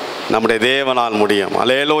முடியும்? நம்முடைய தேவனால் முடியும்.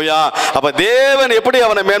 அல்லேலூயா. அப்ப தேவன் எப்படி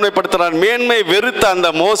அவனை மேன்மைப்படுத்துறார்? மேன்மை வெறுத்த அந்த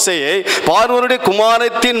மோசேயை, பார்வோனுடைய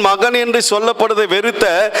குமாரத்தின் மகன் என்று சொல்லப்படுவதை வெறுத்த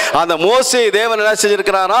அந்த மோசேயை தேவன் என்ன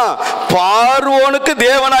செஞ்சிருக்கிறாரா? பார்வோனுக்கு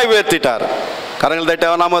தேவனாய் உயர்த்திட்டார். கரங்கள் தட்டி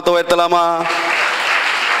அவன் நாமத்தை உயர்த்தலாமா?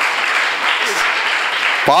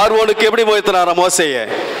 பார்வோனுக்கு எப்படி உயர்த்தினாரா? மோசேயை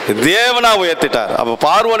தேவனா உயர்த்திட்டார். அப்ப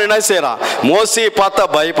பார்வோன் என்ன செய்யறான்? மோசையை பார்த்தா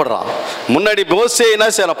பயப்படுறான். முன்னாடி மோசே என்ன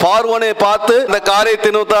செய்யறான்? பார்வோனை பார்த்து இந்த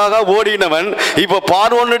காரியத்தினூடாக ஓடினவன் இப்ப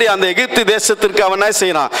பார்வோனுடைய அந்த எகிப்து தேசத்திற்கு அவன் என்ன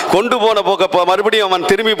செய்யறான்? கொண்டு போன போக மறுபடியும் அவன்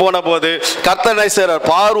திரும்பி போன போது கர்த்தர் என்ன செய்யறார்?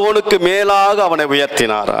 பார்வோனுக்கு மேலாக அவனை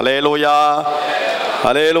உயர்த்தினார். அல்லேலூயா,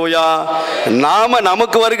 அல்லேலூயா.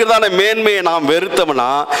 நமக்கு வருகிறதான மேன்மையை நாம் வெறுத்தோம்னா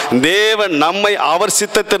தேவன் நம்மை அவர்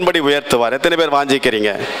சித்தத்தின்படி உயர்த்துவார். எத்தனை பேர்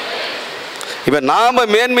வாஞ்சிக்கிறீங்க? இப்ப நாம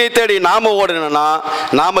மேன்மையை தேடி நாம ஓடணும்னா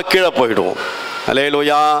நாம கீழே போயிடுவோம்.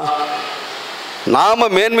 அல்லேலூயா. நாம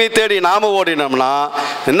மேன்மையை தேடி நாம ஓடினோம்னா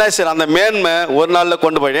என்ன செய்யணும்? அந்த மேன்மை ஒரு நாள்ல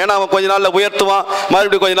கொண்டு போயிடும். ஏன்னா அவன் கொஞ்ச நாள்ல உயர்த்துவான்,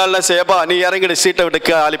 மறுபடியும் கொஞ்ச நாள்ல செய்யப்பா நீ இறங்கிடு, சீட்டை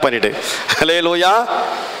விட்டு ஆளி பண்ணிடு. அல்லேலூயா.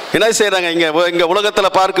 என்ன செய்யறாங்க? இங்க உலகத்துல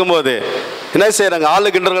பார்க்கும்போது என்ன செய்யறாங்க?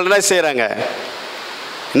 ஆளுகின்றவர்கள் என்ன செய்யறாங்க?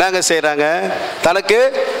 என்னங்க செய்யறாங்க? தனக்கு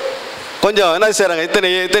கொஞ்சம் என்ன செய்யறாங்க?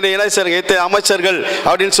 இத்தனை என்ன செய்யறாங்க? இத்தனை அமைச்சர்கள்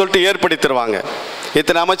அப்படின்னு சொல்லிட்டு ஏற்படுத்திடுவாங்க.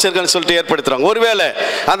 இத்தனை அமைச்சர்கள் சொல்லிட்டு ஏற்படுத்துறாங்க. ஒருவேளை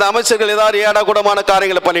அந்த அமைச்சர்கள் ஏதாவது ஏடா கூடமான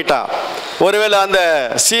காரியங்களை பண்ணிட்டா, ஒருவேளை அந்த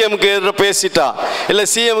சிஎம்க்கு பேசிட்டா, இல்லை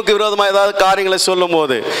சிஎம்க்கு விரோதமாக ஏதாவது காரியங்களை சொல்லும்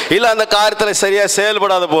போது, இல்லை அந்த காரியத்தில் சரியாக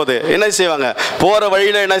செயல்படாத போது என்ன செய்வாங்க? போகிற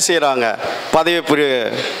வழியில் என்ன செய்கிறாங்க? பதவி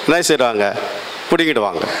என்ன செய்கிறாங்க?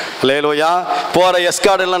 பிடிங்கிடுவாங்க. அல்லேலூயா. போகிற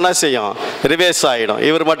எஸ்கார்டெல்லாம் என்ன செய்யும்? ரிவேஸ் ஆகிடும்.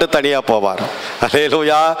 இவர் மட்டும் தனியாக போவார்.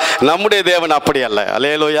 அல்லேலூயா. நம்முடைய தேவன் அப்படி அல்ல.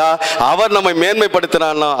 அல்லேலூயா. அவர் நம்மை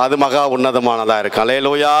மேன்மைப்படுத்தினாலும் அது மகா உன்னதமானதாக இருக்கும்.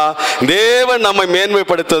 அல்லேலூயா. தேவன் நம்மை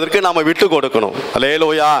மேன்மைப்படுத்துவதற்கு நாம் விட்டு கொடுக்கணும்.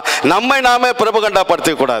 அல்லேலூயா. நம்மை நாமே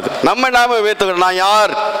பிரபகண்டாப்படுத்த கூடாது. நம்மை நாமே உயர்த்தக்கூடாது. நான்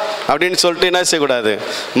யார் அப்படின்னு சொல்லிட்டு என்ன செய்யக்கூடாது?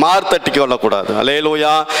 மார்த்தட்டி கொள்ளக்கூடாது.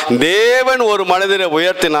 அல்லேலூயா. தேவன் ஒரு மனிதரை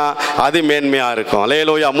உயர்த்தினா அது மேன்மையாக இருக்கும்.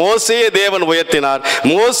 அல்லேலூயா. மோசேயை தேவன் உயர்த்தினார்.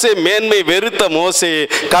 மோசே மேன்மை வெறுத்த மோசே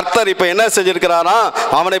கர்த்தர் இப்ப என்ன செஞ்சிருக்கிறாரா?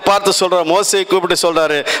 அவனை பார்த்து சொல்ற, மோசேயை கூப்பிட்டு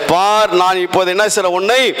சொல்றாரு, பார், நான் இப்போது என்ன செய்ற?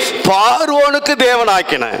 உன்னை பார்வோனுக்கு தேவன்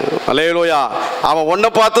ஆக்கினேன். அல்லேலூயா. அவன் உன்னை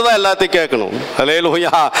பார்த்து தான் எல்லாத்தையும் கேட்கணும்.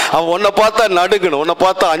 அல்லேலூயா. அவன் உன்னை பார்த்தா நடுக்கணும், உன்னை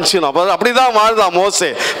பார்த்தா அஞ்சிக்கணும். அப்படிதான் வாழ்ந்தான் மோசே.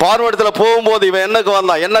 பார்வோனிடத்துல போகும்போது இவன் என்னக்கு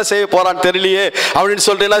வந்தான், என்ன செய்ய போறான்னு தெரியலையே அப்படின்னு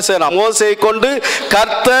சொல்லிட்டு என்ன செய்யறான்? மோசேயை கொண்டு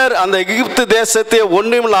கர்த்தர் அந்த எகிப்து தேசத்தை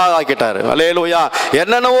ஒன்றுமில்ல ஆக்கிட்டாரு. அல்லேலூயா.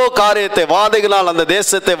 என்னென்னவோ காரியத்தை வாதைகள் அந்த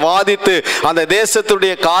தேசத்தை வாதித்து அந்த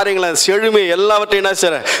தேசத்துடைய காரியங்களை செழுமை எல்லாவற்றையும் என்ன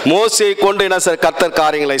செய்ய மோசேயை கொண்டு என்ன செய்ய கர்த்தர்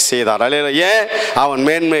காரியங்களை செய்தார். ஏன்? அவன்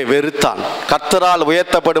மேன்மை வெறுத்தான். கர்த்தரால்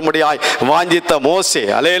உயர்த்தப்படும்படியாய் வாஞ்சித்த மோசே.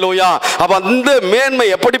 அல்லேலூயா. அப்ப அந்த மேன்மை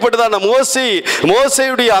எப்படிப்பட்டதான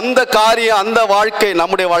மோசேயுடைய அந்த காரியம், அந்த வாழ்க்கை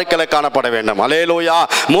நம்முடைய வாழ்க்கையில காணப்பட வேண்டும். அல்லேலூயா.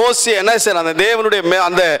 மோசே என்ன செய்ய அந்த தேவனுடைய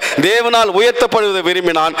அந்த தேவனால் உயர்த்தப்படுவதை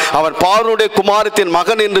விரும்பினான். அவன் பார்வோனுடைய குமாரத்தின்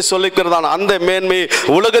மகன் என்று சொல்லிக்கிறதான் அந்த மேன்மை,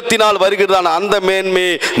 உலகத்தினால் வருகிறதான அந்த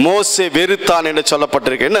மேன்மையை மோசே வெறுத்தான் என்று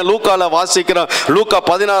சொல்லப்பட்டிருக்கு. என்ன லூக்கால வாசிக்கிறோம். லூக்கா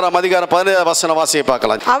 16 அதிகாரம் 17 வசன வாசியை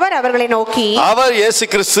பார்க்கலாம். அவர் அவர்களை நோக்கி, அவர் இயேசு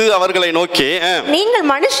கிறிஸ்து அவர்களை நோக்கி, நீங்கள்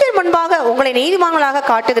மனுஷர் முன்பாக உங்களை நீதிமான்களாக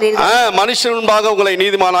காட்டுகிறீர்கள். மனுஷர் முன்பாக உங்களை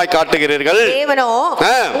நீதிமானாய் காட்டுகிறீர்கள். தேவனோ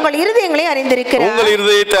உங்கள் இருதயங்களை அறிந்திருக்கிறார். உங்கள்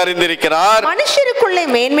இருதயத்தை அறிந்திருக்கிறார். மனுஷருக்குள்ளே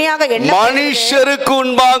மேன்மையாக மனுஷருக்கு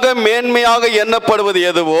முன்பாக மேன்மையாக எண்ணப்படுவது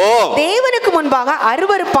எதுவோ தேவனுக்கு முன்பாக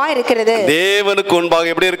அருவருப்பா இருக்கிறது. தேவனுக்கு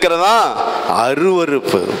முன்பாக எப்படி இருக்கிறதா?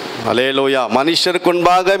 அருவருப்பு. அல்லேலூயா. மனுஷருக்கு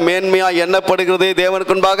முன்பாக மேன்மையா எண்ணப்படுகிறது,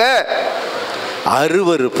 தேவனுக்கு முன்பாக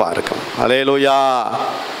அருவருப்பா இருக்கும். அல்லேலூயா,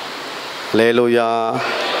 அல்லேலூயா.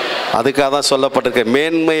 அதுக்காக தான் சொல்லப்பட்டிருக்க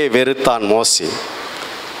மேன்மையை வெறுத்தான் மோசே.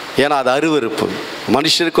 ஏன்னா அது அருவருப்பு.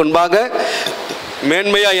 மனுஷருக்கு முன்பாக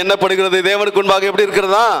மேன்மையா எண்ணப்படுகிறது, தேவனுக்கு முன்பாக எப்படி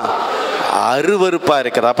இருக்கிறதா? அருவருப்பா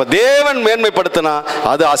இருக்கிறது. அப்ப தேவன் மேன்மைப்படுத்தினா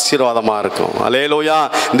அது ஆசீர்வாதமா இருக்கும். அல்லேலூயா.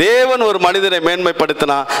 தேவன் ஒரு மனிதனை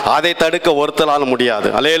மேன்மைப்படுத்தினா அதை தடுக்க ஒருத்தரால முடியாது.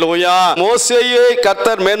 அல்லேலூயா. மோசேயை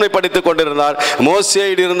கர்த்தர் மேன்மைப்படுத்திக் கொண்டிருந்தார்.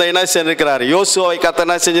 மோசேயில் இருந்த என்ன செஞ்சிருக்கிறார்? யோசுவாவை கர்த்தர்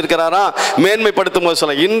என்ன செஞ்சிருக்கிறாரா? மேன்மைப்படுத்தும் போது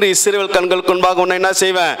சொல்ல, இன்று இஸ்ரவேல் கண்களுக்கு முன்பாக உன்னை என்ன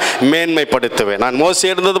செய்வேன்? மேன்மைப்படுத்துவேன். நான்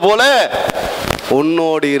மோசே இருந்தது போல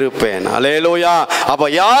உன்னோடு இருப்பேன். அல்லேலூயா. அப்ப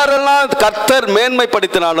யாரெல்லாம் கர்த்தர்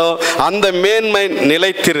மேன்மைப்படுத்தினாலோ அந்த மேன்மை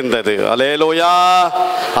நிலைத்திருந்தது. அல்லேலூயா.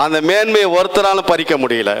 அந்த மேன்மையை ஒருத்தராலும் பறிக்க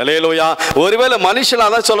முடியல. அல்லேலூயா. ஒருவேளை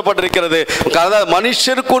மனுஷனால தான் சொல்லப்பட்டிருக்கிறது,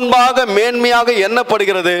 மனுஷருக்கு முன்பாக மேன்மையாக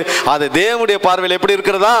எண்ணப்படுகிறது, அது தேவனுடைய பார்வையில் எப்படி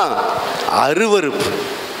இருக்கிறதா? அருவருப்பு.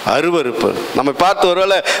 அருவருப்பு. நம்ம பார்த்து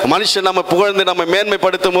ஒருவேளை மனுஷன் நம்ம புகழ்ந்து நம்ம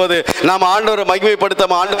மேன்மைப்படுத்தும் போது, நாம் ஆண்டவரை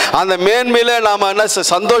மகிமைப்படுத்தாம அந்த மேன்மையில நாம என்ன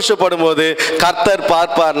சந்தோஷப்படும் போது கர்த்தர்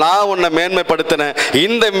பார்ப்பார், நான் உன்னை மேன்மைப்படுத்தினேன்,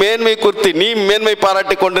 இந்த மேன்மை குறித்து நீ மேன்மை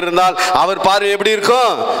பாராட்டி கொண்டிருந்தால் அவர் பார்வை எப்படி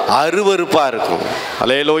இருக்கும்? அருவருப்பா இருக்கும்.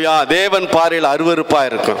 அல்லேலூயா. தேவன் பார்வையில் அருவருப்பா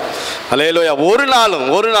இருக்கும். அல்லேலூயா. ஒரு நாளும்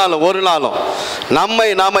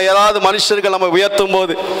நாம ஏதாவது மனுஷர்கள் நம்ம உயர்த்தும்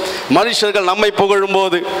போது, மனுஷர்கள் நம்மை புகழும்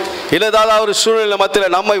போது, இல்லை ஏதாவது ஒரு சூழ்நிலை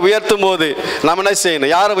மத்தியில் நம்மை உயர்த்தும் போது நம்ம என்ன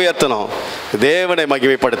செய்யணும்? யாரை உயர்த்தணும்? தேவனை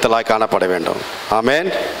மகிமைப்படுத்தலாய் காணப்பட வேண்டும். ஆமென்.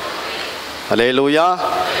 அல்லேலூயா.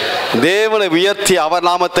 தேவனை உயர்த்தி அவர்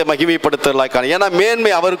நாமத்தை மகிமைப்படுத்தலாய் காண. ஏன்னா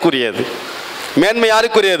மேன்மை அவருக்குரியது. மேன்மை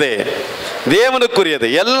யாருக்குரியது? தேவனுக்குரியது.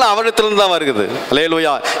 எல்லாம் அவரிடத்திலிருந்து தான் வருகிறது.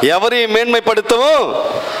 அல்லேலூயா. எவரையும் மேன்மைப்படுத்தவும்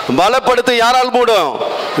பலப்படுத்த யாரால் முடியும்?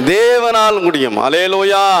 தேவனால் முடியும்.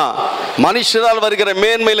 அல்லேலூயா. மனுஷரால் வருகிற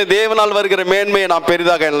மேன்மையில தேவனால் வருகிற மேன்மையை நாம்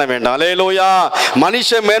பெரிதாக எண்ண வேண்டாம். அல்லேலூயா.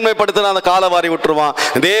 மனுஷன் மேன்மைப்படுத்தினா அந்த காலவாரி விட்டுருவான்.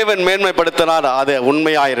 தேவன் மேன்மைப்படுத்தினார் அது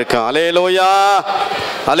உண்மையா இருக்கும். அல்லேலூயா,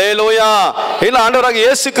 அல்லேலூயா. இல்ல ஆண்டவராக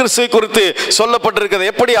இயேசு கிறிஸ்துவை குறித்து சொல்லப்பட்டிருக்கிறது.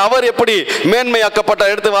 எப்படி அவர் எப்படி மேன்மையாக்கப்பட்ட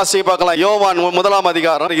எடுத்து வாசிக்க பார்க்கலாம். யோவான் 1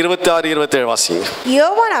 அதிகாரம் 26-27 வாசிங்க.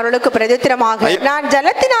 யோவான் அவர்களுக்கு பிரதித்திரமாக, நான்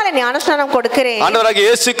ஜலத்தினாலே ஞானஸ்நானம் கொடுக்கிறேன். ஆண்டவராக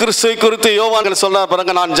இயேசு கிறிஸ்துவை குறித்து யோவான் சொல்றார்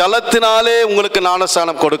பாருங்க, நான் ஜலத்தினாலே உங்களுக்கு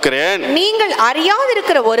ஞானஸ்நானம் கொடுக்கிறேன். நீங்கள்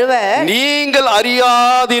அறியாதிருக்கிற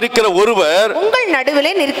ஒருவர் உங்கள்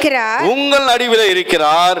நடுவிலே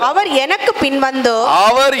நிற்கிறார். அவர் எனக்கு பின்வந்தோ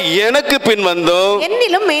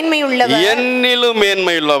என்னிலும்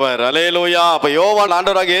மேன்மையுள்ளவர். அல்லேலூயா. அப்ப யோவான்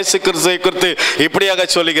ஆண்டவராக இயேசு கிறிஸ்துவை குறித்து இப்படியாக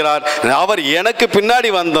சொல்லுகிறார், அவர் எனக்கு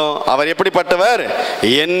பின்னாடி வந்தோம், அவர் எப்படிப்பட்டவர்?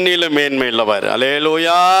 என்னிலும் மேன்மையுள்ளவர்.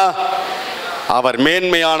 அல்லேலூயா. அவர்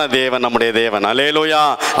மேன்மையான தேவன், நம்முடைய தேவன். அல்லேலூயா.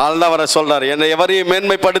 அதனால அவரை சொல்றார், என்னை எவரையும்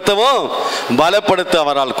மேன்மைப்படுத்தவும் பலப்படுத்த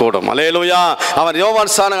அவரால் கூடும். அல்லேலூயா. அவர்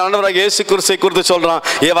யோவான் ஸ்நானகன் ஆண்டவராக இயேசு கிறிஸ்துவை குறித்து சொல்றான்,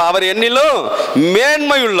 அவர் என்னிலும்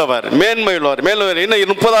மேன்மையுள்ளவர். இன்னும்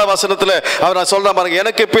 30வது வசனத்துல அவர் சொல்றான் பாருங்க,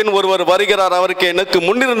 எனக்கு பின் ஒருவர் வருகிறார், அவருக்கு எனக்கு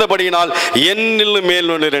முன்னிருந்தபடியினால் என்னிலும்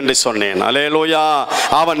மேலுள்ளவர் என்று சொன்னேன். அல்லேலூயா.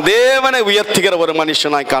 அவன் தேவனை உயர்த்துகிற ஒரு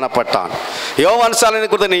மனுஷனாய் காணப்பட்டான். யோவான் ஸ்நானகனை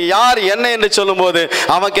குறித்து நீ யார் என்ன என்று சொல்லும் போது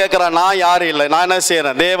அவன் கேட்கிறான், நான் யாரு இல்லை, நான் என்ன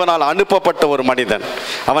செய்யறேன்? தேவனால் அனுப்பப்பட்ட ஒரு மனிதன்.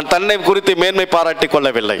 அவன் தன்னை குறித்து மேன்மை பாராட்டி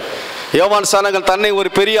கொள்ளவில்லை. யோவான் ஸ்நானகன் தன்னை ஒரு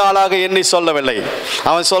பெரிய ஆளாக எண்ணி சொல்லவில்லை.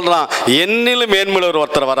 அவன் சொல்றான், என்னிலும் மேன்மையுள்ள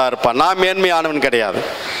ஒருத்தர் வரா இருப்பான், நான் மேன்மையானவன் கிடையாது,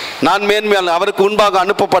 நான் மேன்மையான அவருக்கு முன்பாக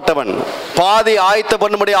அனுப்பப்பட்டவன், பாதி ஆயத்த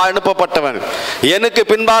பண்ணும்படி அனுப்பப்பட்டவன், எனக்கு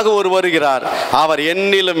பின்பாக ஒரு வருகிறார், அவர்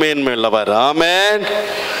என்னிலும் மேன்மையுள்ளவர். ஆமென்.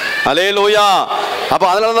 அல்லேலூயா. அப்ப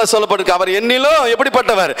அதனாலதான் சொல்லப்பட்டிருக்கு, அவர் என்னிலும்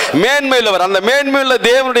எப்படிப்பட்டவர்? மேன்மையுள்ளவர். அந்த மேன்மையுள்ள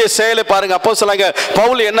தேவனுடைய செயலை பாருங்க. அப்போ சொன்னாங்க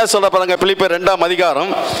பவுல் என்ன சொல்ற பாருங்க, பிலிப்பியர் 2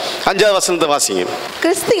 அதிகாரம் 5வது வசனத்தை வாசிங்க.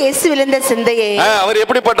 கிறிஸ்து இயேசுவில் இருந்த சிந்தையை, அவர்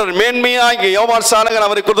எப்படிப்பட்டவர்? மேன்மையாகி யோவான் ஸ்நானகன்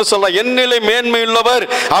அவரை குறித்து சொல்ற, என்னிலே மேன்மையுள்ளவர்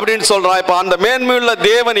அப்படின்னு சொல்றான். இப்ப அந்த மேன்மையுள்ள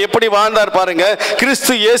தேவன் எப்படி வாழ்ந்தார் பாருங்க.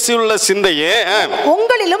 கிறிஸ்து இயேசுவில் உள்ள சிந்தையே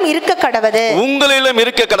உங்களிலும் இருக்க கடவது.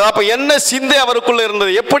 அப்ப என்ன சிந்தை அவருக்குள்ள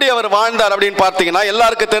இருந்தது, எப்படி அவர் வாழ்ந்தார் அப்படின்னு பார்த்தீங்கன்னா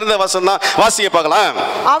எல்லாருக்கும் தெரிந்த வசனம் தான். வாசிக்க பார்க்கலாம்.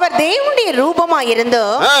 அவர் தேவனுடைய ரூபமாய் இருந்து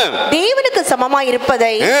தேவனுக்கு சமமாய்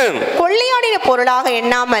இருப்பதை கொள்ளையாடின பொருளாக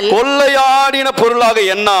எண்ணாமல்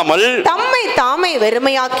இல்லாமல் தம்மை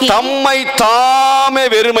தாமே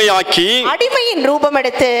வெறுமையாக்கி அடிமையின் ரூபம்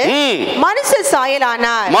எடுத்து மனுஷ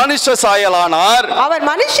சாயலானார். அவர்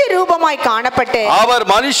மனுஷ ரூபமாய்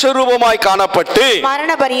காணப்பட்டு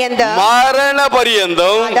மரண பரியந்தம்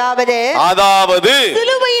அதாவது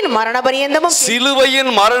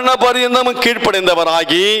சிலுவையின் மரண பரியந்தமும்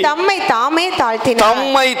கீழ்ப்படைந்தவராகி தம்மை தாமே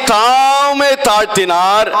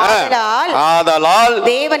தாழ்த்தினார். ஆதலால்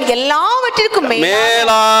தேவன் எல்லாவற்றிற்கும்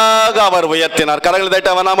மேலாக அவர் உயர்த்தினார். கரங்களை தட்டி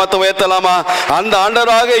அவர் நாமத்தை உயர்த்தலாமா? அந்த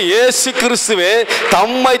ஆண்டவராக இயேசு கிறிஸ்துவே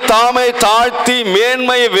தம்மை தாமே தாழ்த்தி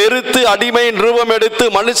மேன்மையை வெறுத்து அடிமையின் ரூபம் எடுத்து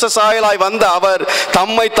மனுஷ சாயலாய் வந்த அவர்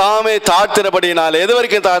தம்மை தாமே தாழ்த்தினபடினால் எது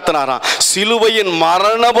வரைக்கும் தாழ்த்தினாராம்? சிலுவையின்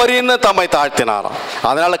மரண பரியந்தம் தம்மை தாழ்த்தினாராம்.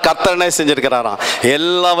 அதனால கர்த்தர் என்ன செஞ்சிருக்கிறாராம்?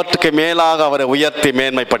 எல்லாவற்றுக்கும் மேலாக அவரை உயர்த்தி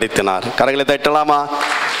மேன்மைப்படுத்தினார். கரங்களை தட்டலாமா?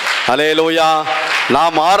 அல்லேலூயா.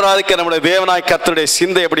 நாம் ஆராதிக்க நம்முடைய தேவனாய் கர்த்தருடைய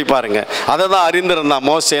சிந்தை எப்படி பாருங்க. அதை தான் அறிந்திருந்தான்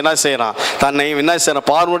மோசே. என்ன செய்யறான்? தன்னை என்ன செய்யறான்?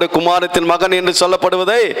 பார்வோனுடைய குமாரத்தின் மகன் என்று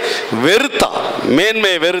சொல்லப்படுவதை வெறுத்தான்.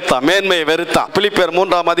 மேன்மையை வெறுத்தான். பிலிப்பியர்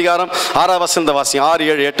 3ஆம் அதிகாரம் 6ஆம் வசனத்தை வாசியம். 6,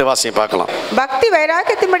 7, 8 வாசியம் பார்க்கலாம். பக்தி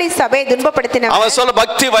வைராக்கியத்தின்படி சபையை துன்பப்படுத்தினவன். அவன் சொல்ல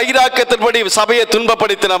பக்தி வைராக்கியத்தின்படி சபையை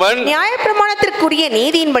துன்பப்படுத்தினவன் நியாயப்பிரமாணத்திற்குரிய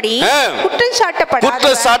நீதியின்படி குற்றம்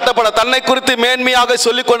சாட்டப்பட தன்னை குறித்து மேன்மையாக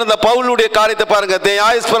சொல்லிக் கொண்டிருந்த பவுலுடைய காரியத்தை பாருங்க.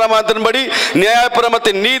 நியாயப்பிரமாணத்தின்படி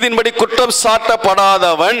நீதியின்படி குற்றம்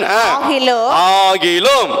சாட்டப்படாதவன்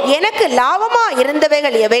ஆகிலும் எனக்கு லாபமா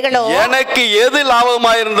இருந்தவைகள் எவைகளோ, எனக்கு எது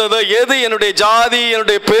லாபமா இருந்ததோ, எது என்னுடைய ஜாதி,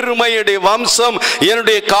 என்னுடைய பெருமை, என்னுடைய வம்சம்,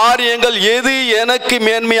 என்னுடைய காரியங்கள் எது எனக்கு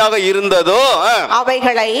மேன்மையாக இருந்ததோ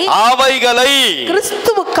அவைகளை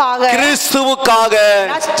கிறிஸ்துவுக்காக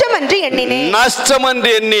நஷ்டம்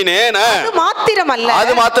என்று எண்ணினேன்.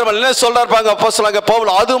 அது மாத்திரமல்ல சொல்றாங்க அப்போஸ்தலனாகிய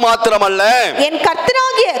பவுல். அது மாத்திரமல்ல என்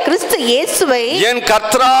கர்த்தராகிய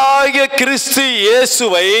கிறிஸ்து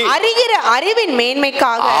இயேசுவை அறிகிற அறிவின்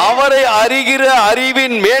மேன்மைக்காக, அவரை அறிகிற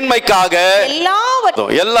அறிவின் மேன்மைக்காக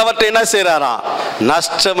எல்லாவற்றையும் என்ன செய்யறாராம்?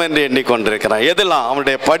 நஷ்டம் என்று எண்ணிக்கொண்டிருக்கிறான். எதெல்லாம்?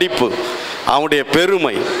 அவனுடைய படிப்பு, அவனுடைய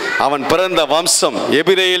பெருமை, அவன் பிறந்த வம்சம்,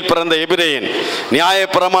 எபிரேயில் பிறந்த எபிரேயன், நியாய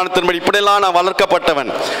பிரமாணத்தின்படி இப்படியெல்லாம் நான்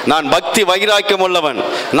வளர்க்கப்பட்டவன், நான் பக்தி வைராக்கியம் உள்ளவன்,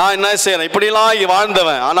 நான் என்ன செய்யறேன்? இப்படிலாம்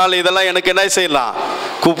வாழ்ந்தவன். ஆனால் இதெல்லாம் எனக்கு என்ன செய்யலாம்?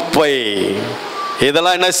 குப்பை.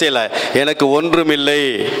 இதெல்லாம் என்ன செய்யல? எனக்கு ஒன்றுமில்லை.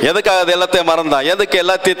 எதுக்காக அது எல்லாத்தையும் மறந்தான்? எதுக்கு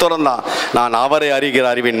எல்லாத்தையும் திறந்தான்? நான் அவரை அறிகிற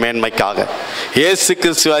அறிவின் மேன்மைக்காக, இயேசு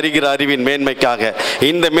கிறிஸ்து அறிகிற அறிவின் மேன்மைக்காக.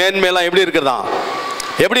 இந்த மேன்மையெல்லாம் எப்படி இருக்குதா?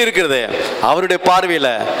 எப்படி இருக்கிறது? அவருடைய பார்வையில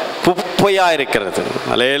குப்பையா இருக்கிறது.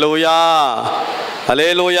 அல்லேலூயா,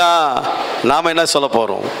 அல்லேலூயா. நாம என்ன சொல்ல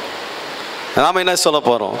போறோம்?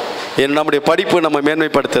 நம்முடைய படிப்பு நம்ம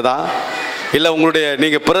மேன்மைப்படுத்துதா? இல்லை உங்களுடைய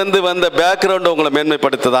நீங்கள் பிறந்து வந்த பேக்ரவுண்டு உங்களை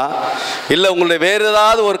மேன்மைப்படுத்துதா? இல்லை உங்களுடைய வேறு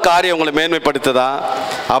ஏதாவது ஒரு காரியம் உங்களை மேன்மைப்படுத்துதா?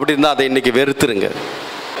 அப்படி இருந்தால் அதை இன்னைக்கு வெறுத்துருங்க.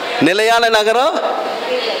 நிலையான நகரம்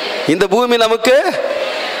இந்த பூமி நமக்கு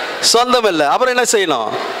சொந்தம் இல்லை. அப்புறம் என்ன செய்யணும்?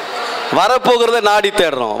 வரப்போகிறத நாடி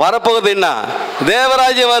தேடுறோம். வரப்போகிறது என்ன?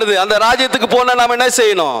 தேவராஜ்யம் வருது. அந்த ராஜ்யத்துக்கு போனால் நாம் என்ன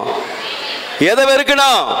செய்யணும்? எதை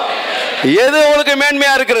வெறுக்கணும்? எது உங்களுக்கு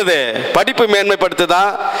மேன்மையா இருக்கிறது? படிப்பு மேன்மைப்படுத்துதா?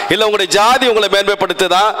 இல்ல உங்களுடைய ஜாதி உங்களை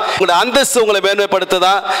மேன்மைப்படுத்துதா? உங்களுடைய அந்தஸ்து உங்களை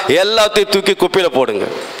மேன்மைப்படுத்துதா? எல்லாத்தையும் தூக்கி குப்பையில போடுங்க.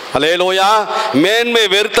 அல்லேலூயா. மேன்மை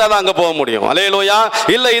வெறுத்தாதான் அங்க போக முடியும். அல்லேலூயா.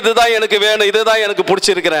 இல்ல இதுதான் எனக்கு வேணும், இதுதான் எனக்கு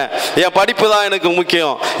பிடிச்சிருக்கிறேன், என் படிப்பு தான் எனக்கு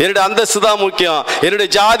முக்கியம், என்னுடைய அந்தஸ்து தான் முக்கியம், என்னுடைய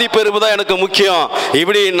ஜாதி பெருமை தான் எனக்கு முக்கியம்,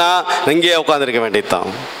 இப்படின்னா இங்கே உட்கார்ந்திருக்க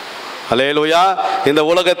வேண்டியதுதான். அல்லேலூயா. இந்த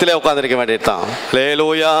உலகத்திலே உட்கார்ந்திருக்க வேண்டியதுதான்.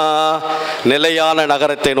 அல்லேலூயா. நிலையான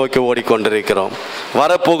நகரத்தை நோக்கி ஓடிக்கொண்டிருக்கிறோம்.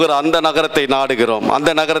 வரப்போகிற அந்த நகரத்தை நாடுகிறோம். அந்த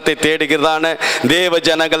நகரத்தை தேடுகிறதான தேவ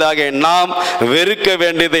ஜனங்களாக நாம் வெறுக்க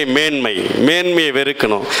வேண்டியதை மேன்மையை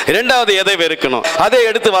வெறுக்கணும். இரண்டாவது எதை வெறுக்கணும்? அதை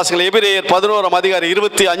எடுத்து வாசிங்க. எபிரேயர் 11ஆம் அதிகாரம்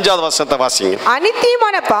 25ஆவது வசனத்தை வாசிங்க.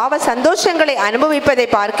 அநித்தியமான பாவ சந்தோஷங்களை அனுபவிப்பதை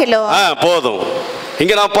பார்க்கிறோம். போதும்.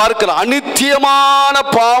 இங்க நாம் பார்க்கிறோம் அநித்தியமான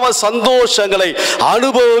பாவ சந்தோஷங்களை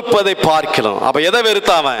அனுபவிப்பதை பார்க்கிறோம். அப்ப எதை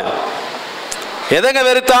வெறுத்தாவன்? எதங்க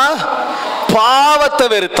வெறுத்தான்? பாவத்தை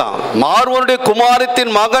வெறுத்தான். பார்வோனுடைய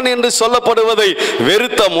குமாரத்தின் மகன் என்று சொல்லப்படுவதை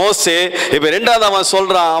வெறுத்த மோசே இப்ப இரண்டாவது அவன்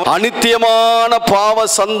சொல்றான், அநித்தியமான பாவ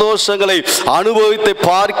சந்தோஷங்களை அனுபவித்தை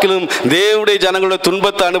பார்க்கலும் தேவனுடைய ஜனங்களுடைய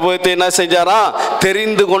துன்பத்தை அனுபவித்தை என்ன செஞ்சாரா?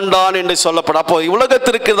 தெரிந்து கொண்டான் என்று சொல்லப்படும். அப்போ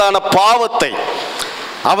உலகத்திற்குதான பாவத்தை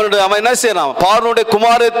அவன் என்ன செய்யறான்? பார்வோனுடைய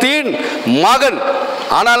குமாரத்தின் மகன்.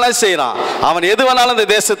 ஆனால் என்ன செய்யறான்? அவன் எது வேணாலும் இந்த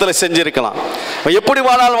தேசத்துல செஞ்சிருக்கலாம், எப்படி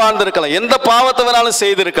வேணாலும் வாழ்ந்திருக்கலாம், எந்த பாவத்தை வேணாலும்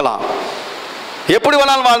செய்திருக்கலாம், எப்படி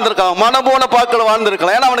வேணாலும் வாழ்ந்திருக்கலாம், மனபோன பாக்கள்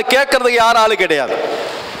வாழ்ந்திருக்கலாம். ஏன்னா அவனை கேட்கறதுக்கு யாரும் ஆளு கிடையாது.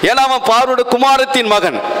 ஏன்னா அவன் பார்வோனுடைய குமாரத்தின்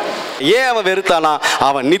மகன். ஏன் அவன் வெறுத்தானா?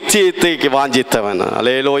 அவன் நித்தியத்தை வாஞ்சித்தவன்.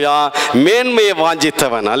 அல்லேலூயா. மேன்மையை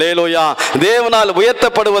வாஞ்சித்தவன். அல்லேலூயா. தேவனால்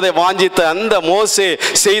உயர்த்தப்படுவதை வாஞ்சித்த அந்த மோசே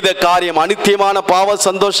செய்த காரியம் அநித்தியமான பாவ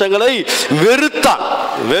சந்தோஷங்களை வெறுத்தான்.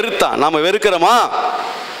 நாம வெறுக்கிறோமா?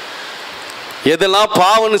 எதெல்லாம்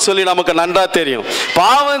பாவம்னு சொல்லி நமக்கு நன்றா தெரியும்.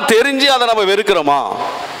 பாவம் தெரிஞ்சு அதை நம்ம வெறுக்கிறோமா?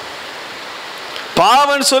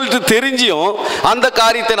 பாவம்னு சொல்லிட்டு தெரிஞ்சியும் அந்த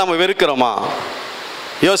காரியத்தை நம்ம வெறுக்கிறோமா?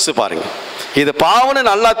 யோசிச்சு பாருங்க. இது பாவம்னு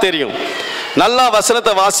நல்லா தெரியும், நல்லா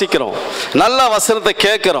வசனத்தை வாசிக்கிறோம், நல்லா வசனத்தை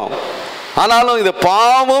கேட்கிறோம். ஆனாலும் இது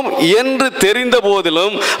பாவம் என்று தெரிந்த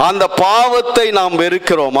போதிலும் அந்த பாவத்தை நாம்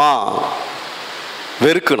வெறுக்கிறோமா?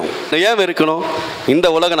 வெறுக்கணும். ஏன் வெறுக்கணும்? இந்த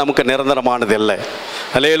உலகம் நமக்கு நிரந்தரமானது இல்லை.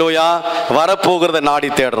 அல்லேலூயா. வரப்போகிறத நாடி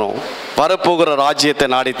தேடுறோம், வரப்போகிற ராஜ்யத்தை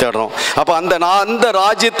நாடி தேடுறோம். அப்போ அந்த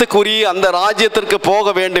ராஜ்யத்துக்குரிய அந்த ராஜ்யத்திற்கு போக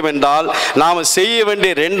வேண்டும் என்றால் நாம் செய்ய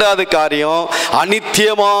வேண்டிய ரெண்டாவது காரியம்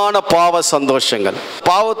அநித்தியமான பாவ சந்தோஷங்கள்.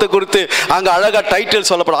 பாவத்தை குறித்து அங்கே அழகாக டைட்டில்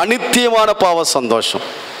சொல்லப்படும், அநித்தியமான பாவ சந்தோஷம்.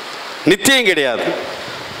 நித்தியம் கிடையாது.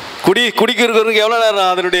 குடிக்கிறவருக்கு எவ்வளோ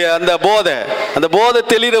நேரம் அதனுடைய அந்த போதை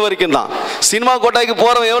தெளிகிற வரைக்கும் தான். சினிமா கோட்டைக்கு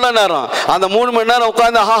போகிறவங்க எவ்வளோ நேரம்? அந்த 3 மணி நேரம்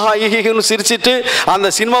உட்காந்து ஹாஹா ஈஹின்னு சிரிச்சிட்டு அந்த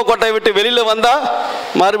சினிமா கோட்டையை விட்டு வெளியில் வந்தால்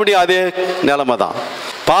மறுபடியும் அதே நிலைமை தான்.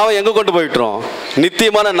 பாவம் எங்கே கொண்டு போய் விட்டுரும்?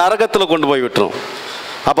 நித்தியமான நரகத்தில் கொண்டு போய் விட்டுரும்.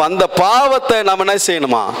 அப்போ அந்த பாவத்தை நம்ம என்ன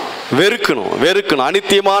செய்யணுமா? வெறுக்கணும்.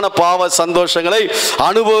 அநித்தியமான பாவ சந்தோஷங்களை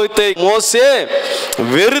அனுபவித்த மோசே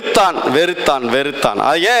வெறுத்தான்.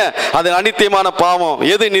 அது ஏன்? அது அநித்தியமான பாவம்.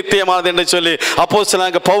 எது நித்தியமானது என்று சொல்லி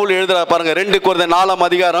அப்போஸ்தலனாகிய பவுல் எழுதுறார் பாருங்க. 2 கொரிந்தியர் 4ஆம்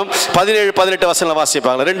அதிகாரம் 17-18 வசனம்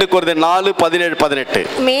வாசிப்பாங்க. 2 கொரிந்தியர் 4:17-18.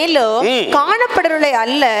 மேலும்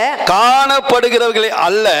காணப்படுகிறவர்களை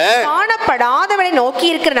அல்ல காணப்படாதவரை நோக்கி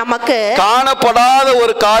இருக்கிற நமக்கு, காணப்படாத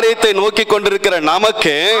ஒரு காரியத்தை நோக்கி கொண்டிருக்கிற நமக்கு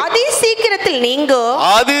அதி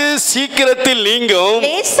சீக்கிரத்தில் நீங்கும்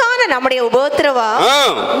லேசான நம்முடைய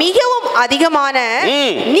உபத்திரவம் மிகவும் அதிகமான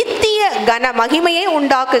நித்திய கன மகிமையை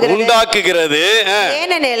உண்டாக்குகிறது.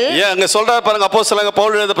 ஏனெனில் அங்க சொல்றாரு பாருங்க, அப்போஸ்தலனாகிய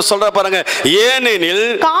பவுல் சொல்றாரு பாருங்க, ஏனெனில்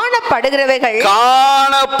காணப்படுகிறவைகள்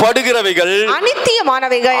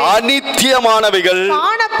அநித்தியமானவைகள்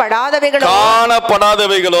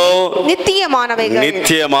காணப்படாதவைகளோ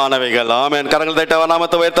நித்தியமானவைகள். ஆமென். கரங்கள் தட்ட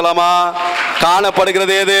நாமத்தை உயர்த்தலாமா?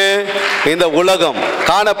 காணப்படுகிறது எது? இந்த உலகம்.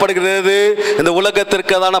 காணப்படுகிறது இந்த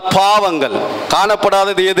உலகத்திற்கான பாவங்கள்.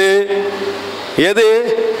 காணப்படாதது எது?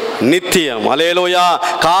 நித்தியம். அல்லேலூயா.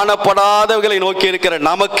 காணப்படாதவைகளை நோக்கி இருக்கிற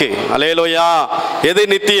நமக்கு அல்லேலூயா எது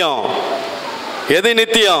நித்தியம்?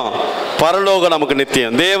 பரலோகம் நமக்கு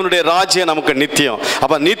நித்தியம். தேவனுடைய ராஜ்யம் நமக்கு நித்தியம்.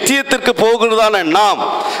 அப்ப நித்தியத்திற்கு போகிறதான நாம்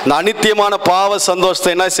இந்த அநித்தியமான பாவ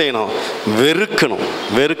சந்தோஷத்தை என்ன செய்யணும்? வெறுக்கணும்.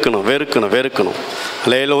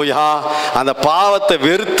 அல்லேலூயா. அந்த பாவத்தை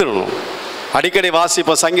வெறுத்துடணும். அடிக்கடி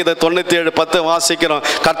வாசிப்போம். சங்கீதம் 97:10 வாசிக்கிறோம்.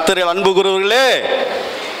 கர்த்தரில் அன்பு கூறுவர்களே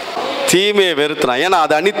தீமையை வெறுத்தான். ஏன்னா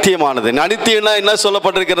அது அநித்தியமானது. அநித்தியம்னா என்ன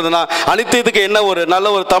சொல்லப்பட்டிருக்கிறதுனா, அநித்தியத்துக்கு என்ன ஒரு நல்ல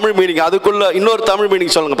ஒரு தமிழ் மீனிங், அதுக்குள்ள இன்னொரு தமிழ்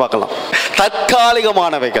மீனிங் சொல்லுங்க பார்க்கலாம்.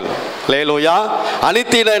 தற்காலிகமானவைகள். அல்லேலூயா.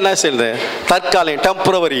 அநித்தியம் என்ன செய்யுது? தற்காலிகம்,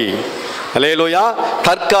 டெம்பரவரி. அல்லேலூயா.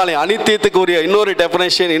 தற்காலிகம். அநித்தியத்துக்கு உரிய இன்னொரு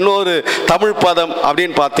டெஃபினேஷன், இன்னொரு தமிழ் பதம்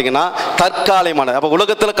அப்படின்னு பார்த்தீங்கன்னா தற்காலிகமானது. அப்போ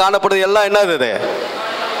உலகத்தில் காணப்படுறது எல்லாம் என்னது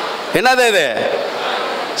இது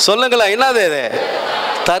சொல்லுங்களா? என்னது இது?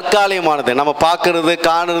 தற்காலிகமானது. நம்ம பார்க்கறது,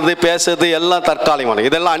 காணுறது, பேசுறது எல்லாம் தற்காலிகமானது.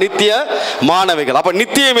 இதெல்லாம் அநித்தியமானவைகள். அப்ப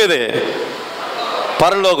நித்தியம் எது?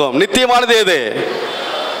 பரலோகம். நித்தியமானது எது?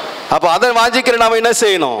 அப்ப அதை வாஞ்சிக்கிற நாம என்ன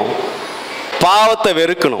செய்யணும்? பாவத்தை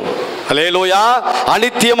வெறுக்கணும். அல்லேலூயா.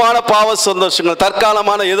 அநித்தியமான பாவ சந்தோஷங்கள்,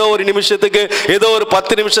 தற்காலமான ஏதோ ஒரு நிமிஷத்துக்கு ஏதோ ஒரு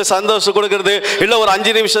 10 நிமிஷம் சந்தோஷம் கொடுக்கிறது, இல்லை ஒரு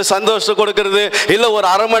 5 நிமிஷம் சந்தோஷம் கொடுக்கிறது, இல்லை ஒரு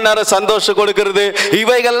அரை மணி நேரம் சந்தோஷம் கொடுக்கிறது,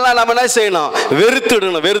 இவைகள்லாம் நம்ம என்ன செய்யணும்?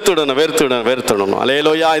 வெறுத்துடணும்.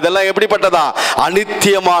 அல்லேலூயா. இதெல்லாம் எப்படிப்பட்டதா?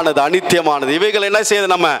 அநித்தியமானது. இவைகள் என்ன செய்யுது?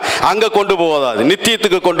 நம்ம அங்க கொண்டு போகாது,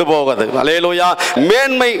 நித்தியத்துக்கு கொண்டு போகாது. அல்லேலூயா.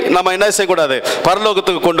 மேன்மை நம்ம என்ன செய்யக்கூடாது?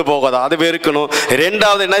 பரலோகத்துக்கு கொண்டு போகாது. அது வெறுக்கணும்.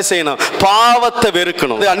 இரண்டாவது என்ன செய்யணும்? பாவத்தை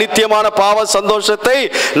வெறுக்கணும். அநித்தியமான பாவ சந்தோஷத்தை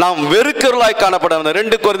நாம் வெறுக்கிறவர்களாய் காணப்படும்.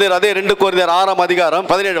 2 கொரிந்தியர் 6ஆம் அதிகாரம்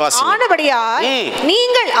 17 வாசி. ஆனபடியால்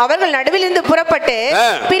நீங்கள் அவர்கள் நடுவிலிருந்து புறப்பட்டு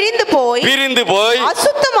பிரிந்து போய்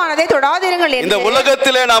அசுத்தமானதை தொடாதீர்கள். இந்த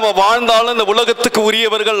உலகத்திலே நாம வாழ்ந்தாலும் இந்த உலகத்துக்கு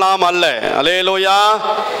உரியவர்கள் நாம் அல்ல. அல்லேலூயா.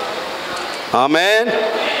 ஆமென்.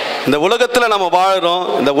 இந்த உலகத்துல நம்ம வாழ்றோம்,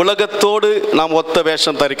 இந்த உலகத்தோடு நாம் ஒத்த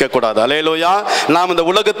வேஷம் தரிக்க கூடாது. அல்லேலூயா. நாம் இந்த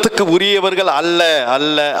உலகத்துக்கு உரியவர்கள் அல்ல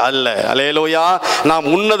அல்ல அல்ல. அல்லேலூயா. நாம்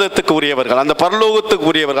உன்னதத்துக்கு உரியவர்கள், அந்த பரலோகத்துக்கு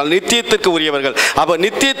உரியவர்கள், நித்தியத்துக்கு உரியவர்கள். அப்ப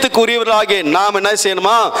நித்தியத்துக்கு உரியவர்களாகிய நாம் என்ன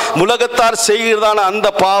செய்யணுமா? உலகத்தார் செய்கிறதான அந்த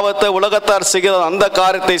பாவத்தை, உலகத்தார் செய்கிற அந்த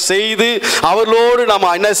காரியத்தை செய்து அவர்களோடு நாம்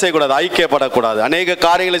என்ன செய்யக்கூடாது? ஐக்கியப்படக்கூடாது. அநேக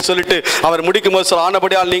காரியங்களை சொல்லிட்டு அவர் முடிக்கும் போது சொல்ல,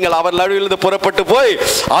 ஆனபடியால் நீங்கள் அவர் நடுவிலிருந்து புறப்பட்டு போய்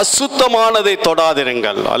அசுத்தமானதை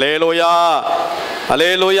தொடாதிருங்கள். அல்லேலூயா,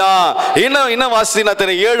 அல்லேலூயா. இன்னும் வாசினா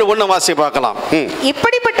தெரியும். 7:1 வாசி பார்க்கலாம்.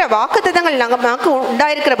 இப்படிப்பட்ட வாக்குத்தத்தங்கள் நமக்கு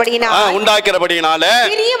உண்டாயிருக்கிறபடியினால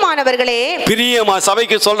பிரியமானவர்களே, பிரியமா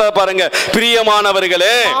சபைக்கு சொல்ற பாருங்க,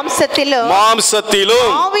 பிரியமானவர்களே, மாம்சத்திலும்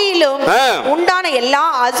ஆவியிலும் உண்டான எல்லா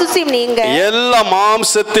அசுசியும் நீங்க, எல்லா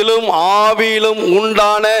மாம்சத்திலும் ஆவியிலும்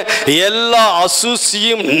உண்டான எல்லா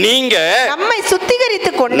அசுசியும் நீங்க நம்மை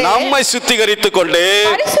சுத்திகரித்துக் கொண்டு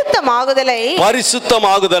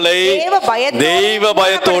பரிசுத்தமாகுதலை தெய்வ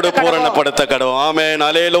பயத்தோடு பூரணப்படுத்த கடவும். ஆமென்.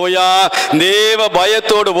 அல்லேலூயா. தேவ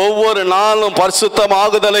பயத்தோடு ஒவ்வொரு நாளும்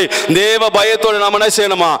பரிசுத்தமாகுதலை தேவ பயத்தோடு நாம் என்ன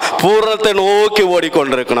செய்யணுமா? பூரணத்தை நோக்கி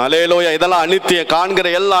ஓடிக்கொண்டிருக்கணும். அல்லேலூயா. இதெல்லாம் அனித்தியம், காண்கிற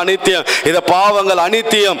எல்லாம் அனித்தியம், இத பாவங்கள்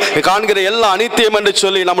அனித்தியம், காண்கிற எல்லாம் அனித்தியம் என்று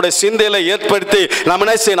சொல்லி நம்முடைய சிந்தையில ஏற்படுத்தி நம்ம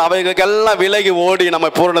என்ன செய்யணும்? அவைகளுக்கெல்லாம் விலகி ஓடி நம்ம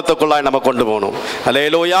பூரணத்துக்குள்ளாய் நம்ம கொண்டு போகணும்.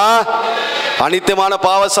 அல்லேலூயா. அனித்தியமான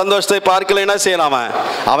பாவ சந்தோஷத்தை பார்க்கல என்ன செய்யலாம்?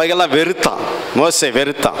 அவைகள்லாம் வெறுத்தான், மோசே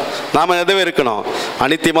வெறுத்தான். நாம எதை வெறுக்கணும்?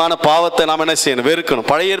 அனித்தியமான பாவத்தை நாம் என்ன செய்யணும்? வெறுக்கணும்.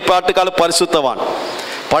 பழைய ஏற்பாட்டு கால பரிசுத்தவான்,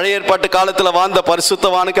 பழைய ஏற்பாட்டு காலத்தில் வாழ்ந்த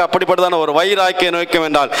பரிசுத்தவானுக்கு அப்படிப்பட்டதான ஒரு வைராக்கியம் நோக்கம்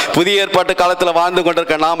என்றால், புதிய ஏற்பாட்டு காலத்தில் வாழ்ந்து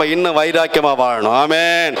கொண்டிருக்க நாம இன்னும் வைராக்கியமா வாழணும்.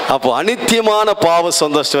 ஆமென். அப்போ அனித்தியமான பாவ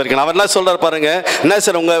சந்தோஷம் இருக்கணும். அவர் என்ன சொல்றாரு பாருங்க, என்ன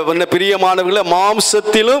சார்? உங்க பிரியமானவர்களே,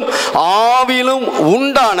 மாம்சத்திலும் ஆவிலும்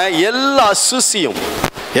உண்டான எல்லா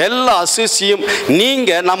அசுசியும்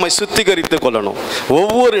நீங்க நம்மை சுத்திகரித்துக் கொள்ளணும்.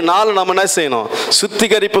 ஒவ்வொரு நாளும் நம்ம என்ன செய்யணும்?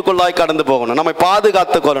 சுத்திகரிப்புக்குள்ளாய் கடந்து போகணும். நம்மை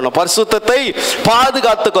பாதுகாத்துக் கொள்ளணும், பரிசுத்தத்தை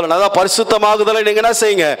பாதுகாத்துக் கொள்ளணும். அதான் பரிசுத்தமாகுதலை நீங்க என்ன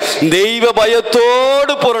செய்யுங்க? தெய்வ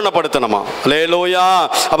பயத்தோடு பூரணப்படுத்தணுமா? அல்லேலூயா.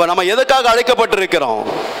 அப்ப நம்ம எதுக்காக அழைக்கப்பட்டிருக்கிறோம்?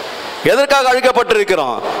 எதற்காக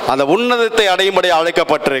அழைக்கப்பட்டிருக்கிறோம்? அந்த உன்னதத்தை அடையும்படி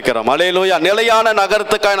அழைக்கப்பட்டிருக்கிறோம். அல்லேலூயா. நிலையான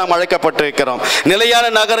நகரத்துக்காக நாம் அழைக்கப்பட்டிருக்கிறோம். நிலையான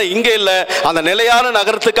நகரம் இங்கே இல்லை, அந்த நிலையான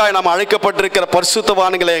நகரத்துக்காக நாம் அழைக்கப்பட்டிருக்கிற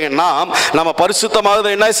பரிசுத்தவான்களே நம்ம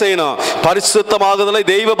பரிசுத்தமாகுதல் என்ன செய்யணும்? பரிசுத்தமாகுதலை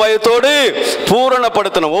தெய்வ பயத்தோடு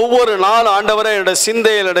பூரணப்படுத்தணும். ஒவ்வொரு நாள் ஆண்டவரே, என்னுடைய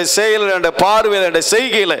சிந்தையில், என்னுடைய செயலில், என்னுடைய பார்வையில், என்னுடைய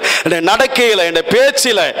செய்கையில், என்னுடைய நடக்கையில், என்னுடைய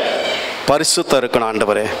பேச்சில் பரிசுத்தம் இருக்கணும்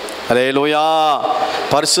ஆண்டவரே. அல்லேலூயா.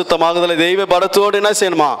 பரிசுத்தமாகுதலை தெய்வ பலத்தோடு என்ன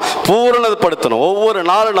செய்யணுமா? பூரணப்படுத்தணும். ஒவ்வொரு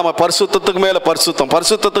நாளும் நம்ம பரிசுத்தத்துக்கு மேல பரிசுத்தம்,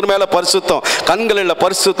 பரிசுத்தத்துக்கு மேல பரிசுத்தம், கண்களில்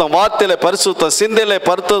பரிசுத்தம், வார்த்தையில பரிசுத்தம், சிந்தையில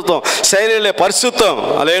பரிசுத்தம், செயலிலே பரிசுத்தம்.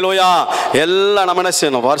 அல்லேலூயா. எல்லாம் நம்ம என்ன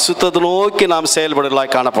செய்யணும்? பரிசுத்தத்தை நோக்கி நாம்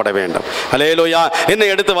செயல்படலாய் காணப்பட வேண்டும். அல்லேலூயா.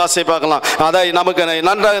 இன்னும் எடுத்து வாசி பார்க்கலாம். அதான் நமக்கு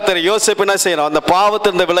நன்றாக தெரியும். யோசேப்பு என்ன செய்யணும்? அந்த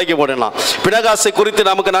பாவத்திலிருந்து விலகி ஓடலாம். பினகாசை குறித்து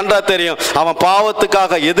நமக்கு நன்றாக தெரியும். அவன்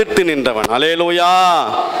பாவத்துக்காக எதிர்த்து நின்றவன். அல்லேலூயா,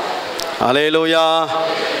 அல்லேலூயா.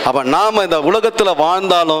 அப்ப நாம இந்த உலகத்தில்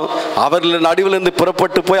வாழ்ந்தாலும் அவர்களின் நடுவிலிருந்து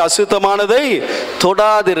புறப்பட்டு போய் அசுத்தமானதை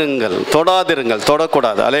தொடாதிருங்கள்,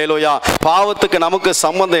 தொடக்கூடாது. அல்லேலூயா. பாவத்துக்கு நமக்கு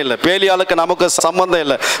சம்பந்தம் இல்லை, பேலியாளுக்கு நமக்கு சம்பந்தம்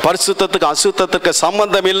இல்லை, பரிசுத்தத்துக்கு அசுத்தத்துக்கு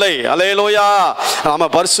சம்பந்தம் இல்லை. அல்லேலூயா. நாம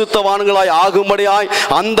பரிசுத்தவான்களாய் ஆகும்படியாய்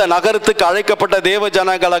அந்த நகரத்துக்கு அழைக்கப்பட்ட தேவ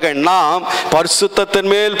ஜனங்களாக நாம் பரிசுத்தத்தின்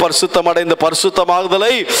மேல் பரிசுத்தம் அடைந்த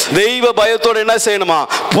பரிசுத்தமாகுதலை தெய்வ பயத்தோடு என்ன செய்யணுமா?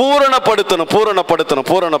 பூரணப்படுத்தணும்.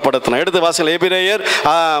 எடுத்து வாசிக்கலாம். எபிரேயர்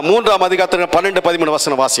 3ஆம் அதிகாரத்தில் 12-13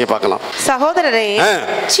 வசனம் வாசிக்க பார்க்கலாம். சகோதரரே,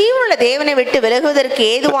 ஜீவனுள்ள தேவனை விட்டு விலகுவதற்கு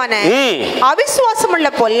ஏதுவான அவிசுவாசமுள்ள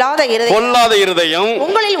பொல்லாத இருதயம்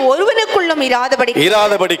உங்களில் ஒருவனுக்குள்ளும்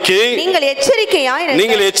இராதபடிக்கு நீங்கள்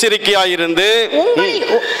எச்சரிக்கையாய் இருந்து உங்களில்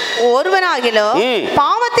ஒருவனாகிலும்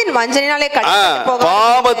பாவத்தின்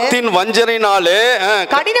வஞ்சனையினாலே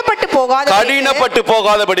கடினப்பட்டு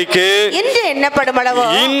போகாதபடிக்கு இன்று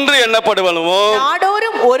எண்ணப்படுவளவோ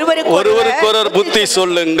நாடோறும் ஒருவருக்கொருவர் புத்தி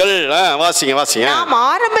சொல்லுங்கள். வாசிங்க. நாம்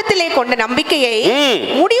ஆரம்பத்திலே கொண்ட நம்பிக்கையை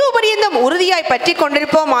முடிவு பரியந்தம் உறுதியாய் பற்றி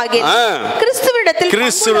கொண்டிருப்போம் ஆகிய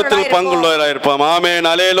கிறிஸ்துவிடத்தில் பங்குள்ளவராய் இருப்போம். ஆமென்.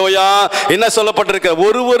 அல்லேலூயா. என்ன சொல்லப்பட்டிருக்க?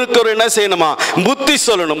 ஒருவருக்கொரு என்ன செய்யணுமா? புத்தி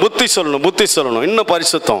சொல்லணும். இன்னும்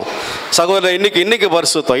பரிசுத்தம் சகோதரர், இன்னைக்கு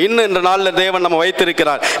பரிசுத்தம். இன்னும் இந்த நாளில் தேவன் நம்ம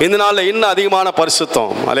வைத்திருக்கிறார். இந்த நாளில் இன்னும் அதிகமான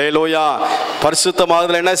பரிசுத்தம். அல்லேலூயா.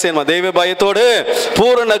 பரிசுத்தமாகுதல் என்ன செய்யணும்? தெய்வ பயத்தோடு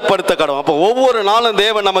பூரணப்படுத்த கடவும். அப்போ ஒவ்வொரு நாளும்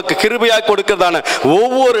தேவன் நமக்கு கிருபையாக கொடுக்கிறதான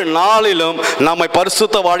ஒவ்வொரு நாளிலும் நம்மை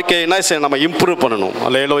பரிசுத்த வாழ்க்கையை என்ன செய்யணும்? நம்ம இம்ப்ரூவ் பண்ணணும்.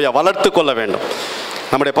 அல்லேலூயா. வளர்த்து கொள்ள வேண்டும்.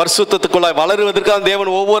 நம்முடைய பரிசுத்தத்துக்குள்ளாய் வளருவதற்காக தேவன்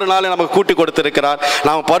ஒவ்வொரு நாளும் நமக்கு கூட்டி கொடுத்திருக்கிறார்.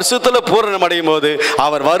 நாம் பரிசுத்தத்தில் பூரணம் அடையும் போது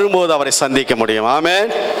அவர் வரும்போது அவரை சந்திக்க முடியும். ஆமென்.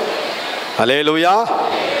 அல்லேலூயா.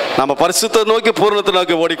 நம்ம பரிசுத்த நோக்கி பூரணத்தை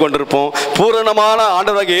நோக்கி ஓடிக்கொண்டிருப்போம். பூரணமான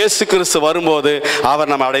ஆண்டவராகிய இயேசு கிறிஸ்து வரும்போது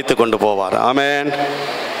அவர் நம்ம அழைத்து கொண்டு போவார். ஆமென்.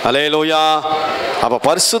 அல்லேலூயா. அப்ப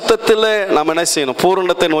பரிசுத்தத்தில் நம்ம என்ன செய்யணும்?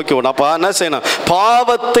 பூரணத்தை நோக்கி விடணும். அப்ப என்ன செய்யணும்?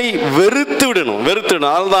 பாவத்தை வெறுத்து விடணும்.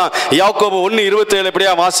 அதுதான் யாக்கோபு 1:27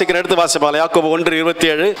 எப்படியா வாசிக்கிற எடுத்து வாசிப்பாங்க. யாக்கோபு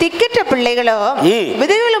 1:27 திக்கற்ற பிள்ளைகளோ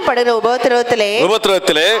விதவிலும் படுகிற உபத்திரவத்திலே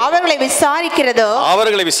அவர்களை விசாரிக்கிறதோ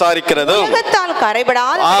உலகத்தால்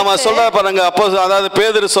கரைபடாத. ஆமா சொல்ற பாருங்க. அப்போ அதாவது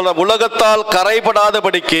பேதுரு சொல்ற உலகத்தால்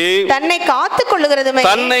கரைபடாதபடிக்கு தன்னை காத்துக்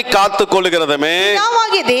கொள்ளுகிறதுமே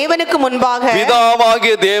பிதாவாகிய தேவனுக்கு முன்பாக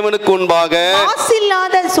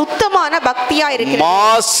மாசில்லாத சுத்தமான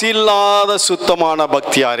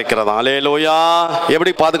பக்தியா இருக்கிறதா. அல்லேலூயா.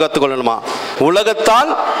 எப்படி பாதுகாத்துக் கொள்ளணுமா?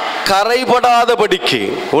 உலகத்தால்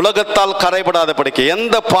கரைபடாதபடிக்கு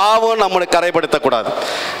எந்த பாவம் நம்மளை கரைப்படுத்தக்கூடாது.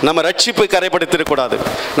 நம்ம ரட்சிப்பை கரைப்படுத்திடக்கூடாது.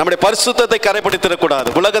 நம்முடைய பரிசுத்தத்தை கரைப்படுத்திடக்கூடாது.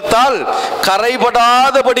 உலகத்தால்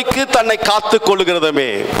கரைபடாதபடிக்கு தன்னை காத்துக் கொள்ளுகிறதுமே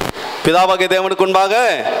பிதாவாகிய தேவனுக்கு முன்பாக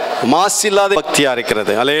மாசில்லாத பக்தியா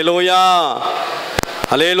இருக்கிறது. அல்லேலூயா.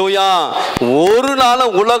 அல்லேலூயா. ஒரு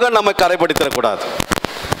நாளும் உலகம் நம்ம கரைப்படுத்திடக்கூடாது.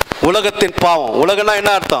 உலகத்தின் பாவம். உலகம்னா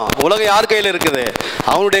என்ன அர்த்தம்? உலகம் யார் கையில் இருக்குது?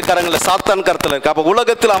 அவனுடைய கரங்களில், சாத்தான் கரத்தில் இருக்கு. அப்போ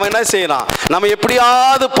உலகத்தில் அவன் என்ன செய்யலாம்? நம்ம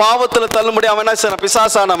எப்படியாவது பாவத்தில் தள்ளும்படி அவன் என்ன செய்யறான்?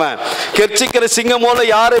 பிசாசானவன் கெர்ச்சிக்கிற சிங்கம் போல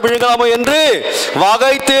யாரை விழுங்கலாமோ என்று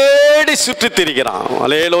வகை தேடி சுற்றி திரிகிறான்.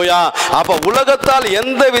 அல்லேலூயா. அப்போ உலகத்தால்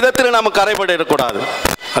எந்த விதத்தில் நம்ம கரைபடக்கூடாது.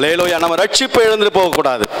 அல்லேலூயா. நம்ம ரட்சிப்பை இழந்து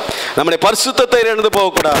போகக்கூடாது. நம்முடைய பரிசுத்தத்தை இழந்து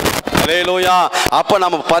போகக்கூடாது. அல்லேலூயா. அப்ப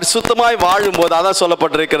நம்ம பரிசுத்தமாய் வாழும்போது அதான்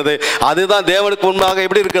சொல்லப்பட்டிருக்கிறது. அதுதான் தேவனுக்கு முன்பாக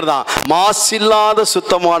எப்படி இருக்கிறதா? மாசில்லாத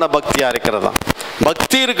சுத்தமான பக்தியா இருக்கிறதா.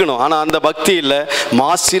 பக்தி இருக்கணும், ஆனா அந்த பக்தி இல்ல,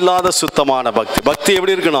 மாசில்லாத சுத்தமான பக்தி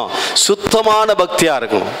எப்படி இருக்கணும்? சுத்தமான பக்தியா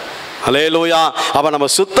இருக்கணும். அல்லேலூயா. அப்ப நம்ம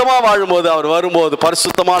சுத்தமா வாழும்போது அவர் வரும்போது,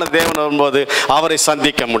 பரிசுத்தமான தேவன் வரும்போது அவரை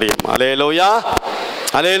சந்திக்க முடியும். அல்லேலூயா.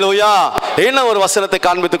 அல்லேலூயா. என்ன ஒரு வசனத்தை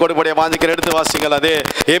காண்பித்து கொடுப்படியா வாசிக்கிற எடுத்து வாசிங்கள். அதே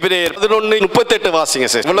எபிரேயர் 11:38 வாசிங்க.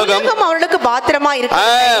 உலகம் அவர்களுக்கு பாத்திரமா இருக்கு.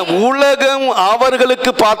 உலகம்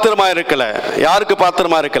அவர்களுக்கு பாத்திரமா இருக்கல. யாருக்கு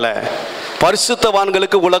பாத்திரமா இருக்கல?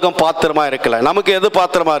 பரிசுத்தவான்களுக்கு உலகம் பாத்திரமா இருக்கல. நமக்கு எது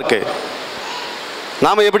பாத்திரமா இருக்கு?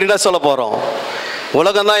 நாம எப்படின்னா சொல்ல போறோம்?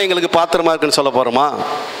 உலகம் தான் எங்களுக்கு பாத்திரமா இருக்குன்னு சொல்ல போறோமா?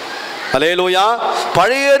 அல்லேலூயா.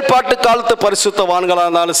 பழைய ஏற்பாட்டு காலத்து பரிசுத்தவான்களா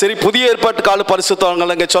இருந்தாலும் சரி, புதிய ஏற்பாட்டு கால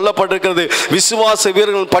பரிசுத்தவான்கள் இங்க சொல்லப்பட்டிருக்கிறது. விசுவாச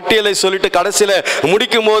வீரர்கள் பட்டியலை சொல்லிட்டு கடைசியில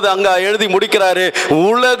முடிக்கும் போது அங்க எழுதி முடிக்கிறாரு,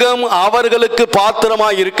 உலகம் அவர்களுக்கு பாத்திரமா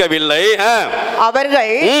இருக்கவில்லை.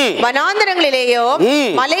 அவர்கள் வனாந்தரங்களிலேயோ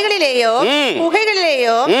மலைகளிலேயோ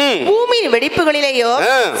குகைகளிலேயோ பூமியின் வெடிப்புகளிலேயோ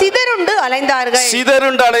சிதறுண்டு அலைந்தார்கள்.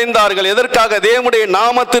 எதற்காக? தேவனுடைய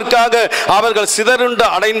நாமத்திற்காக அவர்கள் சிதறுண்டு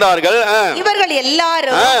அடைந்தார்கள். இவர்கள்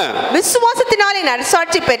எல்லாரும் விசுவாசத்தினாலே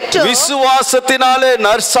நற்சாட்சி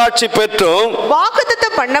பெற்றும்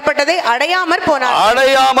வாக்குத்தத்தம் பண்ணப்பட்டதை அடையாமற்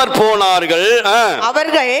போனார்கள்.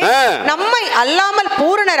 அவர்கள் நம்மை அல்லாமல்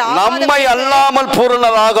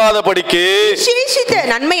பூரணராகாதபடிக்கு விசேஷ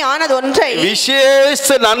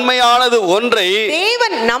நன்மையானது ஒன்றை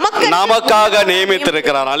தேவன் நமக்காக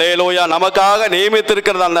நியமித்திருக்கிறார். அல்லேலூயா. நமக்காக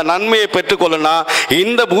நியமித்திருக்கிற அந்த நன்மையை பெற்றுக்கொள்ளணும்.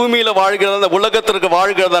 இந்த பூமியில வாழ்கிற அந்த உலகத்திற்கு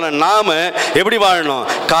வாழ்கிறதான நாம எப்படி வாழணும்?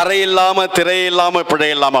 கரை இல்லாம, திரை இல்லாம, பிழை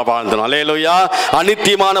இல்லாம வாழ்ந்தோம். அல்லேலூயா.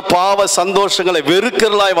 அனித்தியமான பாவ சந்தோஷங்களை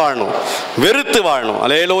வெறுக்கிறலாய் வாழணும், வெறுத்து வாழணும்.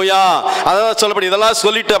 அல்லேலூயா. அதான் சொல்லப்படி. இதெல்லாம்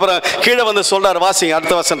சொல்லிட்டு அப்புறம் கீழே வந்து சொல்றார். வாசிங்க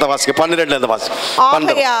அடுத்த வசனத்தை வாசிங்க. 12ல இருந்து வாசிங்க.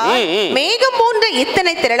 மேகம் போன்ற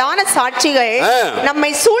இத்தனை திரளான சாட்சிகள்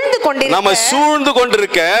நம்மை சூழ்ந்து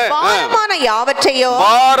கொண்டிருக்க பாரமான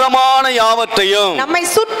யாவற்றையும் நம்மை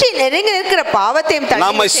சுற்றி நெருங்கி இருக்கிற பாவத்தையும்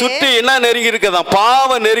நம்மை சுற்றி என்ன நெருங்கி இருக்கிறதா?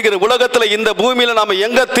 பாவம் நெருங்கிற உலகத்துல இந்த பூமியில நம்ம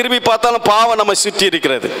எங்க திரும்பி பார்த்தாலும் பாவம் நம்ம சுற்றி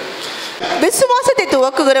இருக்கிறது. விசுவாசத்தை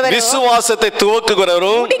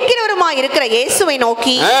துவக்குகிறவரும் முடிக்கிறவருமாய் இருக்கிற இயேசுவை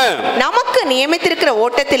நோக்கி நமக்கு நியமித்திருக்கிற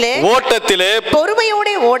ஓட்டத்திலே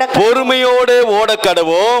பொறுமையோடு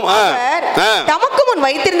ஓடக்கடவோம். தமக்கு முன்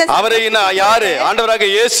வைத்திருந்த அவரை யாரு? ஆண்டவராக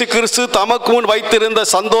இயேசு கிறிஸ்து தமக்கு முன் வைத்திருந்த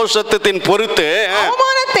சந்தோஷத்தின் பொருட்டு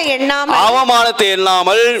அவமானத்தை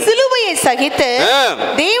எண்ணாமல் சிலுவையை சகித்து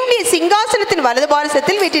தேவனுடைய சிங்காசனத்தின் வலது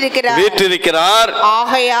பாரசத்தில் வீற்றிருக்கிறார்.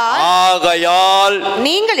 ஆகையால்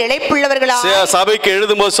நீங்கள் இளைப்புள்ளவர்களாய், சபைக்கு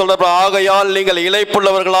எழுதும்போது சொல்ற, ஆகையால் நீங்கள்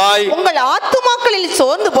இளைப்புள்ளவர்களாய் உங்கள் ஆத்துமாக்களில்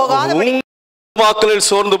சோர்ந்து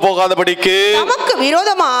போகாதபடிக்கு நமக்கு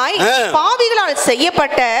விரோதமாய் பாவிகளால்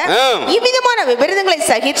செய்யப்பட்ட இவ்விதமான விபரீதங்களை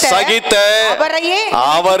சகித்த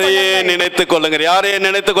அவரையே நினைத்துக் கொள்ளுங்கள். யாரையே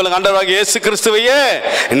நினைத்துக் கொள்ளுங்க? ஆண்டவராகிய இயேசு கிறிஸ்துவையே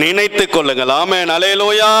நினைத்துக் கொள்ளுங்கள். ஆமென்.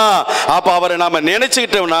 அல்லேலூயா. அப்ப அவரை நாம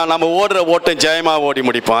நினைச்சுக்கிட்டோம்னா நம்ம ஓடுற ஓட்டம் ஜெயமா ஓடி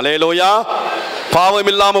முடிப்போம். அல்லேலூயா. பாவம்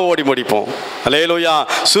இல்லாம ஓடி முடிப்போம். அல்லேலூயா.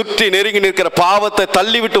 சுற்றி நெருங்கி நிற்கிற பாவத்தை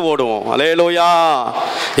தள்ளி விட்டு ஓடுவோம். அல்லேலூயா.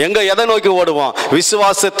 எங்க எதை நோக்கி ஓடுவோம்?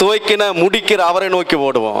 விசுவாச துவைக்கின முடிக்கிற அவரை நோக்கி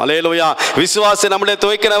ஓடுவோம். அல்லேலூயா. விசுவாச நம்மளை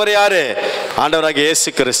துவைக்கிறவர் யாரு? ஆண்டவராகிய இயேசு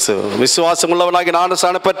கிறிஸ்து. விசுவாசம் உள்ளவனாகி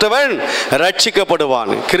ஞானஸ்நானம் பெற்றவன்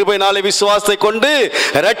ரட்சிக்கப்படுவான். கிருபையினாலே விசுவாசத்தை கொண்டு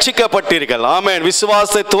ரட்சிக்கப்பட்டீர்கள். ஆமென்.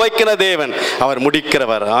 விசுவாசத்தை துவைக்கிற தேவன் அவர்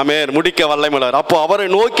முடிக்கிறவர். ஆமென். முடிக்க வல்லமையுள்ளவர். அப்போ அவரை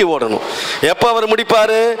நோக்கி ஓடணும். எப்ப அவர்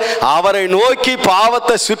முடிப்பாரு? அவரை நோக்கி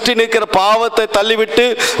பாவத்தை சுற்றி நிற்கிற பாவத்தை தள்ளிவிட்டு,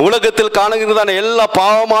 உலகத்தில் காணுகிறதான எல்லா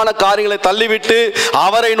பாவமான காரியங்களை தள்ளிவிட்டு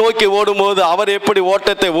அவரை நோக்கி ஓடும்போது அவர் எப்படி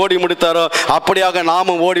ஓட்டத்தை ஓடி முடித்தாரோ அப்படியாக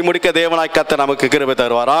நாமும் ஓடி முடிக்க தேவனாய் கர்த்தர் நமக்கு கிருபை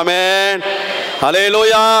தருவார். ஆமென்.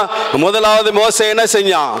 அல்லேலூயா. முதலாவது மோசே என்ன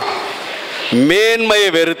செஞ்சான்? மேன்மையை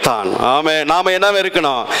வெறுத்தான். ஆமென். நாம என்ன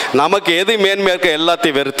வெறுக்கணும்? நமக்கு எது மேன்மையா இருக்க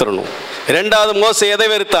எல்லாத்தையும் வெறுத்துடணும். இரண்டாவது மோசே எதை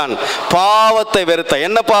வெறுத்தான்? பாவத்தை வெறுத்தான்.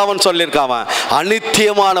 என்ன பாவம் சொல்லியிருக்கான்?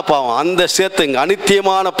 அனித்தியமான பாவம். அந்த சேர்த்துங்க,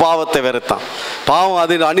 அனித்தியமான பாவத்தை வெறுத்தான். பாவம்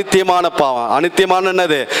அது அனித்தியமான பாவம். அனித்தியமான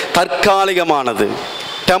என்னது? தற்காலிகமானது,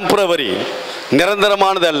 டெம்பரவரி,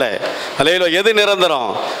 நிரந்தரமானது அல்ல. அல்லேலூயா. எது நிரந்தரம்?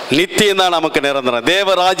 நித்தியம் தான் நமக்கு நிரந்தரம்.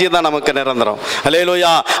 தேவராஜ்யம் தான் நமக்கு நிரந்தரம்.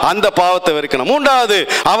 அல்லேலூயா. அந்த பாவத்தை வெறுக்கணும். மூன்றாவது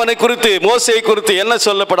அவனை குறித்து, மோசேயை குறித்து என்ன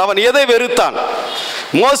சொல்லப்படும்? அவன் எதை வெறுத்தான்?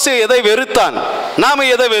 மோசே எதை வெறுத்தான்? நாம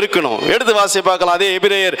எதை வெறுக்கணும்? எடுத்து வாசி பார்க்கலாம். அதே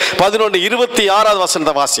எபிரேயர் 11:26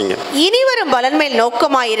 வசனத்தை வாசிங்க. இனி வரும் பலன் மேல்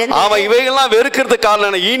நோக்கமாயிருந்து, அவன் இவைகள்லாம் வெறுக்கிறதுக்கு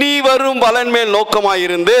காரணம் இனி வரும் பலன் மேல்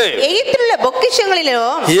நோக்கமாயிருந்து எகிப்திலுள்ள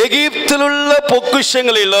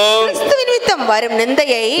பொக்கிஷங்களிலும் கிறிஸ்துவின் நிமித்தம் வரும்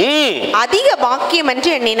நிந்தையை அதிக பாக்கியம் என்று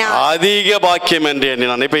எண்ணினான். அதிக பாக்கியம் என்று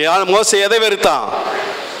எண்ணினான். இப்ப மோசே எதை வெறுத்தான்?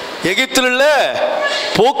 எகிப்தில் உள்ள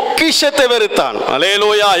பொக்கிஷத்தை வெறுத்தான்.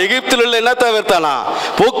 அல்லேலூயா. எகிப்தில் உள்ள என்னத்தை வெறுத்தானா?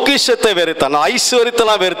 பொக்கிஷத்தை வெறுத்தான்.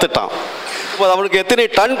 ஐஸ்வர்யத்தெல்லாம் வெறுத்துட்டான். அவனுக்கு எத்தனை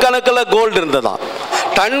டன் கணக்கில் கோல்டு இருந்ததான்?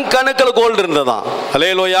 டன் கணக்கில் கோல்டு இருந்ததான்.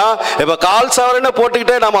 அல்லேலூயா. இப்ப கால் சவரனை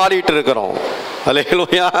போட்டுக்கிட்டே நம்ம ஆடிட்டு இருக்கிறோம்.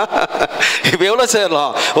 அல்லேலூயா. இப்ப எவ்வளவு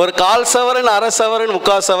சேரலாம்? ஒரு கால் சவரன், அரை சவரன்,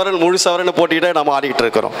 முக்கால் சவரன், முழு சவரனை போட்டுக்கிட்டே நம்ம ஆடிட்டு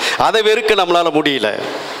இருக்கிறோம். அதை வெறுக்க நம்மளால முடியல.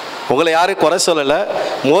 உங்களை யாரும் குறை சொல்லலை,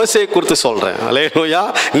 மோசேயை குறித்து சொல்கிறேன். அல்லேலூயா.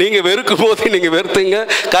 நீங்கள் வெறுக்கும் போது நீங்கள் வெறுத்துங்க,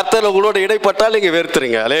 கர்த்தர் உங்களோட இடைப்பட்டால் நீங்கள்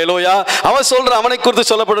வெறுத்துறீங்க. அல்லேலூயா. அவன் சொல்கிறான், அவனை குறித்து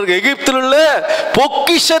சொல்லப்பட்டிருக்கு, எகிப்தில் உள்ள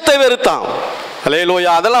பொக்கிஷத்தை வெறுத்தான்.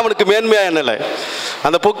 அல்லேலூயா. அதெல்லாம் அவனுக்கு மேன்மையா என்னலை?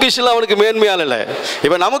 அந்த பொக்கிஷம் அவனுக்கு மேன்மையான இல்லை.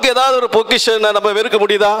 இப்போ நமக்கு ஏதாவது ஒரு பொக்கிஷம் நம்ம வெறுக்க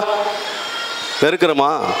முடியுதா?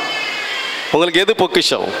 வெறுக்கிறோமா? உங்களுக்கு எது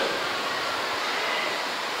பொக்கிஷம்?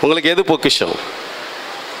 உங்களுக்கு எது பொக்கிஷம்?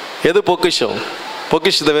 எது பொக்கிஷம்?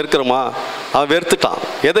 பொக்கிஷத்தை வெறுக்கிறோமா? அவன் வெறுத்துட்டான்.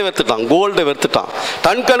 எதை வெறுத்துட்டான்? கோல்டை வெறுத்துட்டான்.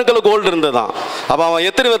 டன் கணக்கில் கோல்டு இருந்ததான். அப்போ அவன்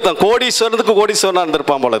எத்தனை வெறுத்தான்? கோடீஸ்வரனுக்கு கோடீஸ்வரனா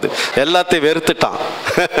இருந்திருப்பான் போலது. எல்லாத்தையும் வெறுத்துட்டான்.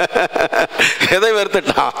 எதை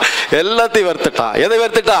வெறுத்துட்டான்? எல்லாத்தையும் வெறுத்துட்டான். எதை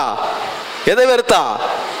வெறுத்துட்டான்? எதை வெறுத்தான்?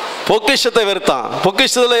 பொக்கிஷத்தை வெறுத்தான்.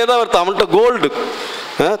 பொக்கிஷத்தில் எதை வெறுத்தான்? அவன்கிட்ட கோல்டு,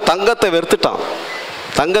 தங்கத்தை வெறுத்துட்டான்.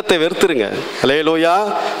 தங்கத்தை வெறுத்துருங்க. அல்லேலூயா.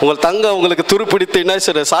 உங்கள் தங்கம் உங்களுக்கு துருப்பிடித்து என்ன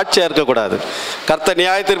சொல்ற சாட்சியாக இருக்கக்கூடாது. கர்த்தர்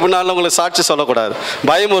நியாயத்தீர்ப்பினாலும் உங்களுக்கு சாட்சி சொல்லக்கூடாது.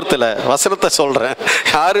 பயமுறுத்தலை, வசனத்தை சொல்கிறேன்.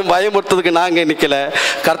 யாரும் பயமுறுத்ததுக்கு நாங்கள் நிற்கல,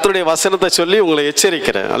 கர்த்தருடைய வசனத்தை சொல்லி உங்களை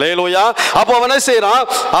எச்சரிக்கிறேன். அல்லேலூயா. அப்போ அவன் என்ன செய்கிறான்?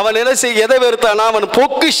 அவன் என்ன செய்ய எதை வெறுத்தானா? அவன்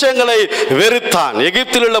பொக்கிஷங்களை வெறுத்தான்.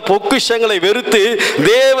 எகிப்தில் உள்ள பொக்கிஷங்களை வெறுத்து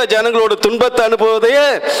தேவ ஜனங்களோட துன்பத்தை அனுப்புவதையே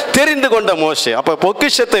தெரிந்து கொண்ட மோசே. அப்போ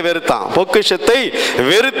பொக்கிஷத்தை வெறுத்தான். பொக்கிஷத்தை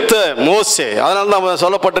வெறுத்த மோசே. அதனால தான்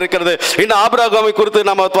சொல்லப்பட்டிருக்கிறது. இன்னும் ஆபிரகாமை குறித்து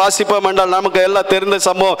நம்ம வாசிப்போம் என்றால் நமக்கு எல்லாம் தெரிந்த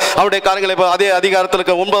சம்பவம். அவருடைய காரியங்களை அதே அதிகாரத்தில்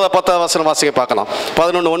 9-10 வசனம் வாசிக்க பார்க்கலாம்.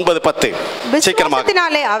 11:9-10.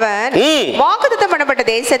 விசுவாசத்தினாலே அவன் வாக்குத்தத்தம்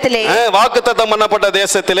பண்ணப்பட்ட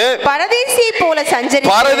தேசத்திலே பரதேசியை போல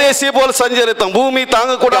சஞ்சரித்தான். பூமி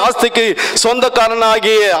தாங்கக்கூடிய ஆஸ்திக்கு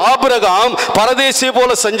சொந்தக்காரனாகிய ஆபிரகாம் பரதேசியை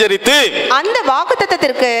போல சஞ்சரித்து அந்த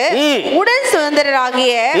வாக்குத்தத்தத்திற்கு உடன்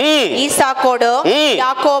சுதந்திரராகிய ஈசாக்கோடும்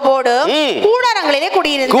யாக்கோபோடும் கூடாரங்களிலே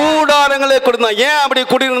கூடாரங்களே குடியிருந்தான். ஏன் அப்படி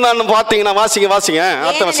குடியிருந்தான்னு பாத்தீங்கன்னா வாசிங்க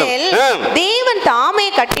அடுத்த வசனம். தேவன்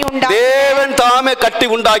தாமே கட்டி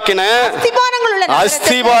உண்டாக்கின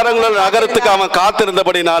அஸ்திபாரங்கள் நகரத்துக்கு அவன்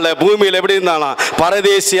காத்திருந்தபடினால பூமியில் எப்படி இருந்தானா?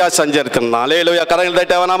 பரதேசியா சஞ்சரித்திருந்தான். அல்லேலூயா. கரங்கள்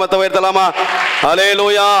தட்டி அவன் நாமத்தை உயர்த்தலாமா?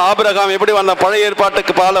 அல்லேலூயா. ஆபிரகாம் எப்படி வந்த? பழைய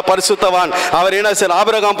ஏற்பாட்டுக்கு பல பரிசுத்தவான். அவர் என்ன சார்?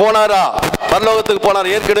 ஆபிரகாம் போனாரா? பரலோகத்துக்கு போனார்.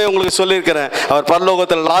 ஏற்கனவே உங்களுக்கு சொல்லியிருக்கிறேன். அவர்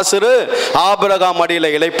பரலோகத்தில் லாசரு ஆபிரகாம் மடியில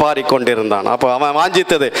இளைப்பாரி கொண்டிருந்தான். அப்போ அவன்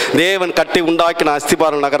வாஞ்சித்தது தேவன் கட்டி உண்டாக்கின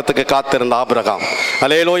அஸ்திபாரம் நகரத்துக்கு காத்திருந்த ஆபிரகாம்.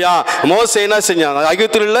 அல்லேலூயா. மோசே என்ன செஞ்சான்?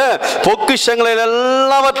 எகிப்தில் உள்ள பொக்கிஷங்களை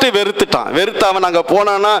எல்லாவற்றையும் வெறுத்துட்டான். வெறுத்து அவன் அங்கே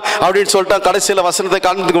போனானா அப்படின்னு சொல்லிட்டான். கடைசியில் வசனத்தை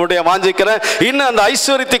காண்பதுக்கு வாஞ்சிக்கிறேன். இன்னும் அந்த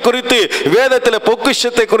ஐஸ்வர்யத்தை குறித்து வேதத்தில்,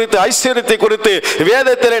 பொக்கிஷத்தை குறித்து, ஐஸ்வர்யத்தை குறித்து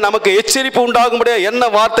வேதத்தில் நமக்கு எச்சரிப்பு உண்டாகும்படியா என்ன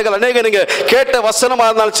வார்த்தைகள் அநேக நீங்க கேட்ட வசனமாக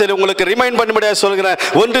இருந்தாலும் சரி உங்களுக்கு ரிமைண்ட் பண்ணும்படியாக சொல்கிறேன்.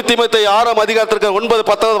 1 தீமோத்தேயு 6ஆம் அதிகாரத்திற்கு 9,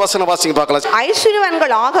 10வது வசனம் வாசிங்க பார்க்கலாம்.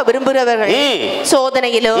 ஐஸ்வர்யவான்கள் ஆக விரும்புகிறவர்கள்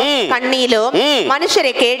சோதனையிலும் கண்ணியிலும்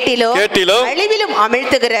மனுஷரை கேட்டிலும் அழிவிலும்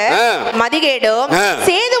அமிழ்த்துகிற மதிகேடும்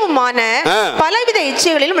சேதமுமான பலவித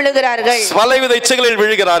இச்சைகளில் விழுகிறார்கள். பலவித இச்சைகளில்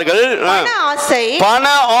விழுகிறார்கள். பண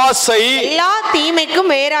ஆசை எல்லா தீமைக்கும்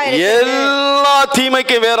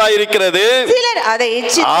வேறாயிருக்கிறது. சிலர் அதை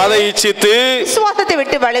இச்சித்து விசுவாசத்தை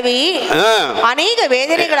விட்டு வழுவி அநேக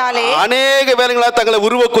வேதனைகளாலே தங்களை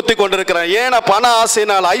உருவ குத்தி கொண்டிருக்கிறார். ஏன்னா பண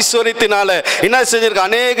ஆசையினால் ஐஸ்வர்யத்தினால என்ன செஞ்சிருக்க,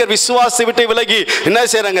 அநேகர் விசுவாசத்தை விட்டு விலகி என்ன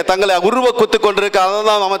செய்யறாங்க, தங்களை உருவ குத்தி கொண்டிருக்க.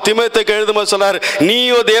 அதான் நம்ம தீமோத்தேயுக்கு எழுதும்போது சொல்றார்,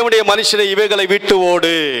 நீயோ தேவனுடைய மனுஷனை இவைகளை விட்டு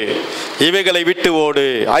ஓடு, இவைகளை விட்டு ஓடு,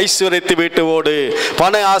 ஐஸ்வர்யத்தை விட்டு ஓடு,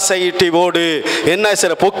 பண ஆசை விட்டு ஓடு, என்ன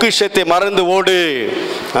செய்ய பொக்கிஷத்தை மறந்து ஓடு.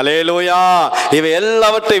 அல்லேலூயா. இவை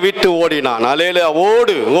எல்லாவற்றை விட்டு ஓடினான். அல்லேலூயா.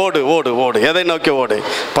 ஓடு ஓடு ஓடு ஓடு. எதை நோக்கி ஓடு?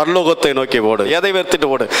 பரலோகத்தை நோக்கி ஓடு. எதை வெறுத்துட்டு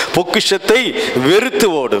ஓடு? பொக்கிஷத்தை வெறுத்து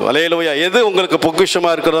ஓடு. அல்லேலூயா. எது உங்களுக்கு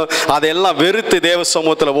பொக்கிஷமா இருக்கிறதோ அதெல்லாம் வெறுத்து தேவ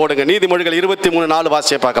சமூகத்தில் ஓடுங்க. நீதிமொழிகள் 23:4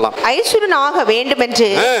 வாசியை பார்க்கலாம். ஐஸ்வர்யனாக வேண்டும் என்று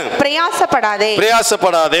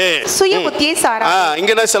பிரயாசப்படாதே, சுய புத்தியை சாரா.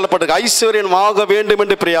 இங்க என்ன சொல்லப்பட்டிருக்கு? ஐஸ்வர்யனாக வேண்டும்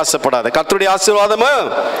என்று பிரயாசப்படாதே. கர்த்தருடைய ஆசீர்வாதமும்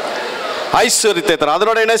ஐஸ்வர்யத்தை தர.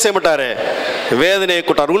 அதனோட என்ன செய்ய மாட்டாரு? வேதனையை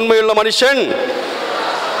கூட்டார். உண்மையுள்ள மனுஷன்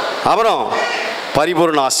அப்புறம்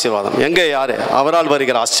பரிபூர்ண ஆசீர்வாதம். எங்க யாரு? அவரால்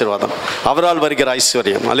வருகிற ஆசீர்வாதம், அவரால் வருகிற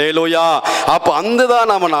ஐஸ்வர்யம். அல்லேலூயா. அப்போ அந்த தான்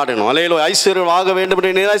நாம நாடணும். அல்லேலூயா. ஐஸ்வர்யம் ஆக வேண்டும்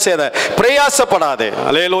என்று என்ன செய்த பிரயாசப்படாதே.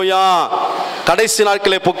 அல்லேலூயா. கடைசி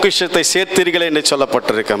நாட்களே பொக்கிஷத்தை சேர்த்தீர்களே என்று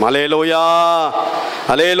சொல்லப்பட்டிருக்கு. அல்லேலூயா.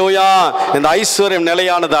 அல்லேலூயா. இந்த ஐஸ்வர்யம்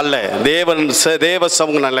நிலையானது அல்ல. தேவ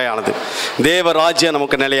சமூகம் நிலையானது. தேவ ராஜ்யம்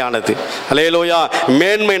நமக்கு நிலையானது. அல்லேலூயா.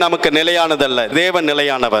 மேன்மை நமக்கு நிலையானது அல்ல. தேவன்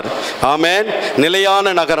நிலையானவர். ஆமென்.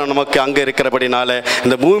 நிலையான நகரம் நமக்கு அங்க இருக்கிறபடினா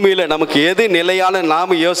இந்த பூமியில நமக்கு எது நிலையான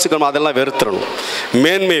நாம யோசிக்கணும் அதெல்லாம் வெறுத்துடணும்.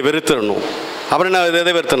 மேன்மையை வெறுத்துடணும். அப்புறம்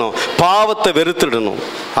எதை வெறுத்தணும்? பாவத்தை வெறுத்துடணும்.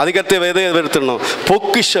 அதுக்கடுத்து எதை வெறுத்துடணும்?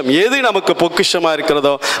 பொக்கிஷம் எது நமக்கு பொக்கிஷமா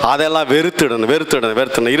இருக்கிறதோ அதெல்லாம் வெறுத்துடணும்.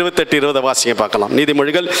 28:20 வாசிங்க பார்க்கலாம்.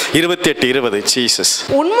 நீதிமொழிகள் 28:20. ஜீசஸ்.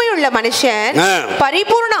 உண்மையுள்ள மனுஷன்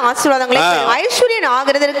பரிபூர்ண ஆசீர்வாதங்களை ஐஸ்வர்யன்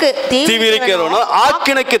ஆகிறதற்கு தீவிரிக்கிறவனோ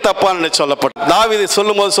ஆக்கினைக்கு தப்பான்னு சொல்லப்பட்ட தாவீது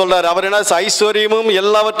சொல்லும் போது சொல்றாரு, அவர் என்ன ஐஸ்வர்யமும்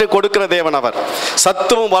எல்லாவற்றையும் கொடுக்கிற தேவன். அவர்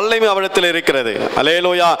சத்துவம் வல்லமையும் அவரிடத்தில் இருக்கிறது.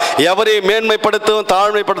 அல்லேலூயா. எவரையும் மேன்மைப்படுத்தவும்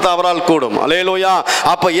தாழ்மைப்படுத்த அவரால் கூடும். அல்லேலூயா.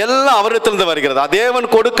 அப்ப எல்லாம் அவரிடத்திலிருந்து வருகிறது. தேவன்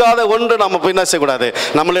கொடுக்காத ஒன்று நம்ம என்ன செய்யக்கூடாது.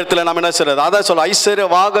 நம்மளிடத்துல நம்ம என்ன செய்யறது? அதான் சொல்ல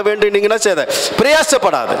ஐஸ்வர்யமாக வேண்டும். நீங்க என்ன செய்ய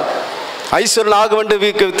பிரயாசப்படாது. ஐஸ்வர்யன் ஆக வேண்டும்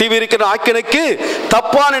தீவிரிக்கிற ஆக்கினைக்கு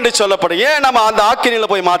தப்பான் என்று சொல்லப்படும். ஏன் நம்ம அந்த ஆக்கினையில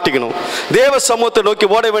போய் மாட்டிக்கணும்? தேவ சமூகத்தை நோக்கி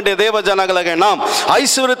ஓட வேண்டிய தேவ ஜனங்களாக நாம்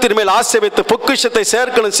ஐஸ்வர்யத்தின் மேல் ஆசை வைத்து பொக்கிஷத்தை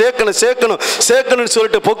சேர்க்கணும்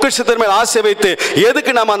சொல்லிட்டு பொக்கிஷத்தின் மேல் ஆசை வைத்து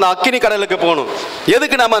எதுக்கு நம்ம அந்த அக்கினி கடலுக்கு போகணும்?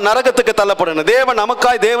 எதுக்கு நம்ம நரகத்துக்கு தள்ளப்படணும்?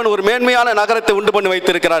 தேவன் ஒரு மேன்மையான நகரத்தை உண்டு பண்ணி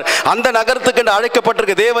வைத்திருக்கிறார். அந்த நகரத்துக்கு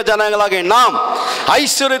அழைக்கப்பட்டிருக்க தேவ ஜனங்களாக நாம்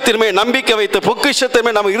ஐஸ்வர்யத்தின் மேல் நம்பிக்கை வைத்து பொக்கிஷத்தின்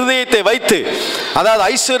மேல் நம்ம இருதயத்தை வைத்து, அதாவது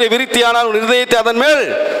ஐஸ்வர்ய விருத்தியான இருதயத்தை அதன் மேல்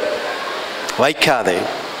வைக்காதே.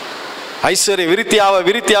 ஐஸ்வர்யம்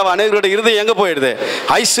விருத்தியாவ அநேகருடைய இருதயம் எங்க போயிடுது?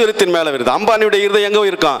 ஐஸ்வர்யத்தின் மேல வருது. அம்பானியுடைய இருதயம் எங்க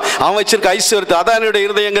இருக்கான்? அவன் வச்சிருக்க ஐஸ்வர்யத்தை. அதானியுடைய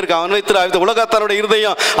இருதயம் எங்க இருக்கு? அவன் வைத்து உலகத்தாருடைய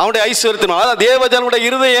இருதயம் அவனுடைய ஐஸ்வர்யத்தின். அதான் தேவஜனுடைய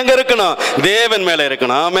இருதயம் எங்க இருக்கணும்? தேவன் மேல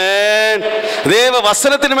இருக்கணும். ஆமென். தேவ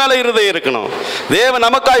வசனத்தின் மேல இருதயம் இருக்கணும். தேவன்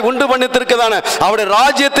நமக்காய் உண்டு பண்ணித்திருக்கதான அவருடைய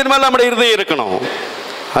ராஜ்யத்தின் மேல நம்முடைய இருதயம் இருக்கணும்.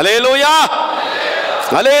 அல்லேலூயா.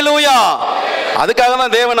 அல்லேலூயா. அதுக்காக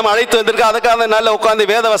தான் தேவன் நம்ம அழைத்து வந்திருக்க. அதுக்காக தான் நல்ல உட்கார்ந்து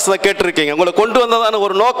வேத வசனத்தை கேட்டிருக்கீங்க. உங்களை கொண்டு வந்ததான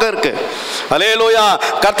ஒரு நோக்கம் இருக்கு. அல்லேலூயா.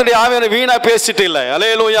 கர்த்தருடைய ஆவியான வீணா பேசிட்டு இல்லை.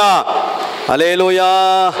 அல்லேலூயா. அல்லேலூயா.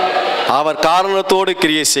 அவர் காரணத்தோடு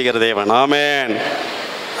கிரியை செய்கிற தேவன். ஆமென்.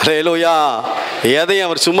 அல்லேலூயா. எதையும்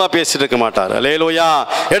அவர் சும்மா பேசிட்டு இருக்க மாட்டார். அல்லேலூயா.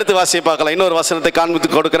 எடுத்து வாசியை பார்க்கலாம். இன்னொரு வசனத்தை காண்பித்து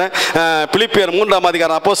கொடுக்கிறேன். பிலிப்பியர் 3ஆம்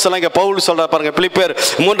அதிகாரம். அப்போஸ்தலன் இங்க பவுல் சொல்ற பாருங்க. பிலிப்பியர்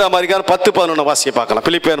 3ஆம் அதிகாரம் 10-11 வாசியை பார்க்கலாம்.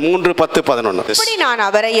 பிலிப்பியர் 3:10-11.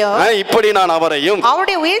 இப்படி நான் அவரையும்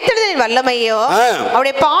அவருடைய உயிர்த்தெழுதலின் வல்லமையோ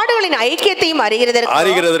அவருடைய பாடுகளின் ஐக்கியத்தையும்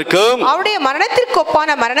அறிகிறதற்கும் அவருடைய மரணத்திற்கு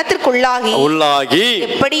ஒப்பான மரணத்திற்குள்ளாகி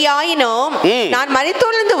எப்படியாயினும் நான்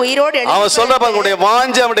மரித்தோரிலிருந்து உயிரோடு அவன் சொல்ற பாருங்க.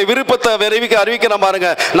 வாஞ்சை அவருடைய விருப்பத்தை அறிவிக்கிறான் பாருங்க.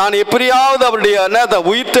 நான் எப்படியாவது அவருடைய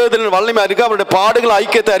உயிர்த்தெழுதலின் வல்லமை அறிக்க அவருடைய பாடுகள்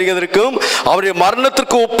ஐக்கியத்தை அறிகிறதற்கும் அவருடைய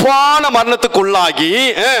மரணத்திற்கு ஒப்பான மரணத்துக்குள்ளாகி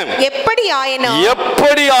எப்படியாயினும்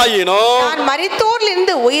நான்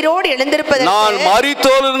மரித்தோரிலிருந்து உயிரோடு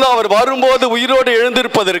எழுந்திருப்பதற்கு அவர் வரும்போது உயிரோடு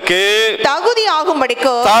எழுந்திருப்பதற்கு தகுதி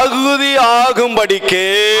ஆகும்படிக்கு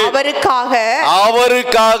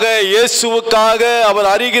அவருக்காக இயேசுவுக்காக அவர்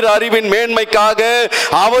அறிகிற அறிவின் மேன்மைக்காக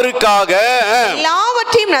அவருக்காக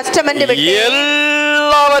எல்லாவற்றையும் நஷ்டம் என்று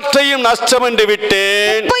எல்லாவற்றையும் நஷ்டம் என்று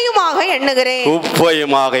விட்டேன், குப்பையுமாக எண்ணுகிறேன்.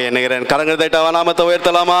 குப்பையுமாக எண்ணுகிறேன். கரங்கள் தட்ட நாமத்தை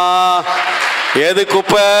உயர்த்தலாமா? எது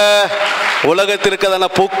குப்பை?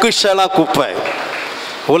 உலகத்திற்கான பொக்கிஷெல்லாம் குப்பை,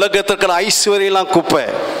 உலகத்திற்கான ஐஸ்வர்யெல்லாம் குப்பை.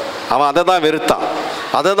 அவன் அதை தான் வெறுத்தான்,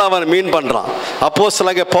 அதை தான் அவன் மீன் பண்ணுறான்.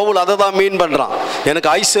 அப்போஸ்தலனாகிய பவுல் அதை தான் மீன் பண்ணுறான். எனக்கு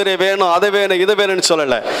ஐஸ்வர்யம் வேணும், அதை வேணும், இதை வேணும்னு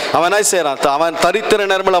சொல்லலை. அவன் என்ன செய்கிறான்? அவன் தரித்திர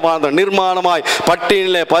நிர்மல வாழ்ந்தான், நிர்மாணமாய்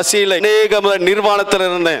பட்டினியில் பசியில் அநேக முறை நிர்வாணத்தில்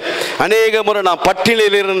இருந்தேன், அநேக முறை நான்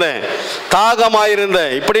பட்டினியில் இருந்தேன்,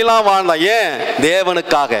 தாகமாயிருந்தேன், இப்படிலாம் வாழ்ந்தான். ஏன்?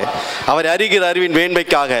 தேவனுக்காக, அவர் அறிகிற அறிவின்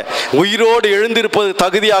மேன்மைக்காக, உயிரோடு எழுந்திருப்பது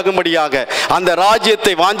தகுதியாகும்படியாக, அந்த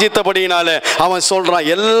ராஜ்யத்தை வாஞ்சித்தபடியினால அவன் சொல்றான்,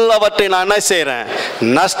 எல்லாவற்றையும் நான் என்ன செய்கிறேன்?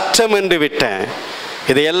 நஷ்டம் என்று விட்டேன்,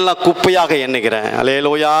 இதையெல்லாம் குப்பையாக எண்ணுகிறேன்.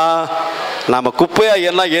 அல்லேலூயா. நம்ம குப்பையா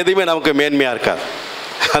எல்லாம் எதுவுமே நமக்கு மேன்மையா இருக்காது.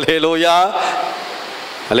 அல்லேலூயா,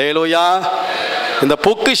 அல்லேலூயா. இந்த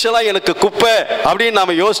பொக்கிஷெல்லாம் எனக்கு குப்பை அப்படின்னு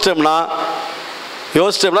நாம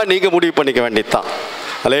யோசிச்சோம்னா நீங்க முடிவு பண்ணிக்க வேண்டியதுதான்.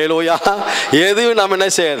 அல்லேலூயா. எதுவும் நம்ம என்ன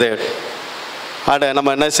செய்யாது,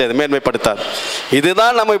 நம்ம என்ன செய்யுது? மேன்மைப்படுத்தாது.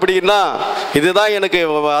 இதுதான் நம்ம இப்படின்னா, இதுதான் எனக்கு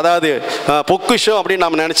அதாவது பொக்கிஷம் அப்படின்னு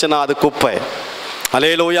நம்ம நினைச்சோன்னா அது குப்பை.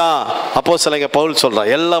 அல்லேலூயா. அப்போஸ்தலனாகிய பவுல் சொல்றார்,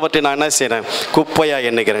 எல்லாவற்றையும் நான் என்ன செய்கிறேன்? குப்பையா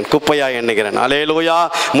எண்ணுகிறேன், குப்பையா எண்ணுகிறேன். அல்லேலூயா.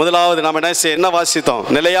 முதலாவது நம்ம என்ன வாசித்தோம்?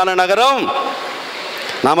 நிலையான நகரம்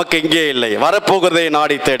நமக்கு இங்கே இல்லை, வரப்போகிறதை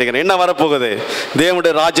நாடி தேடுகிறேன். என்ன வரப்போகுது?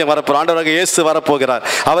 தேவனுடைய ராஜ்யம் வரப்போகுது. ஆண்டவராகிய இயேசு வரப்போகிறார்.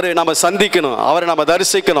 அவரை நம்ம சந்திக்கணும், அவரை நம்ம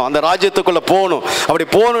தரிசிக்கணும், அந்த ராஜ்யத்துக்குள்ள போகணும். அப்படி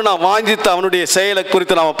போகணும்னா வாஞ்சித்து அவனுடைய செயலை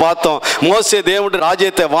குறித்து நம்ம பார்த்தோம். மோசே தேவனுடைய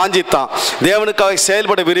ராஜ்யத்தை வாஞ்சித்தான், தேவனுக்காக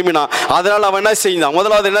செயல்பட விரும்பினான். அதனால் அவன் என்ன செஞ்சான்?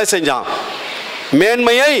 முதலாவது என்ன செஞ்சான்?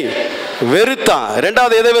 மேன்மையை வெறுத்தான்.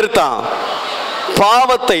 இரண்டாவது எதை வெறுத்தான்?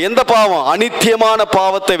 பாவத்தை. எந்த பாவம்? அநித்தியமான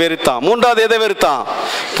பாவத்தை வெறுத்தான். மூன்றாவது எதை வெறுத்தான்?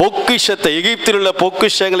 பொக்கிஷத்தை, எகிப்தில் உள்ள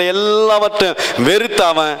பொக்கிஷங்களை எல்லாவற்றையும் வெறுத்த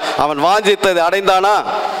அவன் வாஞ்சித்ததை அடைந்தானா?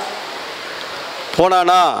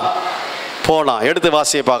 போனானா? போனான். எடுத்து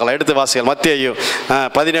வாசியை பார்க்கலாம். எடுத்து வாசிகள். மத்தேயு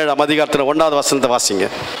 17ஆம் அதிகாரத்தில் 1வது வசனத்தை வாசிங்க.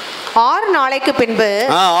 6 நாளைக்கு பின்பு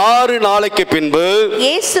 6 நாளைக்கு பின்பு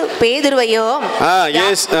இயேசு பேதுருவையும்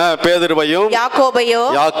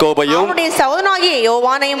யாக்கோபையும் அவருடைய சகோதரனாகிய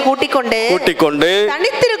யோவானையும் கூட்டிக் கொண்டு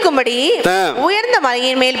தனித்திருக்கும்படி உயர்ந்த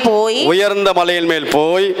மலையின் மேல்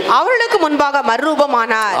போய் அவர்களுக்கு முன்பாக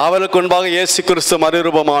மறுரூபமானார். அவர்களுக்கு முன்பாக இயேசு கிறிஸ்து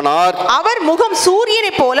மறுரூபமானார். அவர் முகம்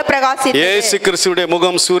சூரியனை போல பிரகாசித்தது. இயேசு கிறிஸ்துவின்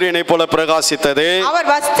முகம் சூரியனை போல பிரகாசித்தது. அவர்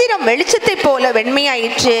வஸ்திரம் வெளிச்சத்தை போல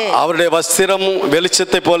வெண்மையாயிற்று. அவருடைய வஸ்திரம்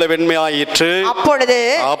வெளிச்சத்தை போல வெண்மையாயிற்று.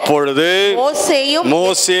 அப்பொழுது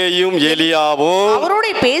மோசேயும் எலியாவும் அவரோட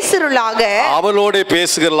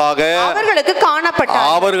பேசுகிறாக அவர்களுக்கு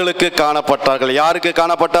காணப்பட்டார்கள். யாருக்கு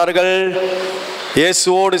காணப்பட்டார்கள்?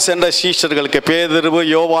 இயேசுவோடு சென்ற சீஷர்களுக்கு, பேதுரு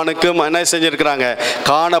யோவானுக்கும் என்ன செஞ்சிருக்கிறாங்க?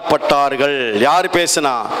 காணப்பட்டார்கள். யார்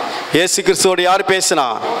பேசினா? இயேசு கிறிஸ்துவோடு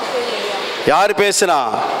யார் பேசினா?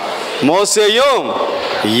 மோசேயும்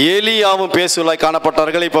எலியாவும் பேசுவதாய்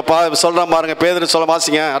காணப்பட்டார்கள். இப்ப சொல்ற பாருங்க, பேதுரு சொல்ல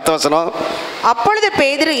வாசிங்க அடுத்த வசனம். அப்பொழுது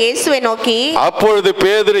பேதுரு இயேசுவை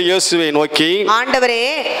நோக்கி ஆண்டவரே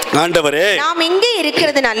நாம் இங்கே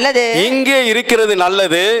இருக்கிறது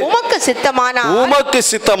நல்லது. உமக்கு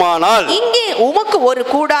சித்தமானால் இங்கே உமக்கு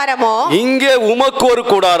ஒரு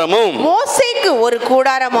கூடாரமும் மோசேக்கு ஒரு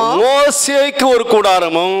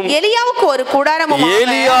கூடாரமும் எலியாவுக்கு ஒரு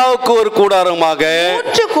கூடாரமாக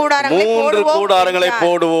 3 கூடாரங்களை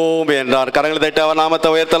போடுவோம் என்றார். கரங்களை தட்டி அவர் நாமத்தை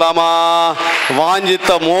உயர்த்தலாமா? வாஞ்சித்த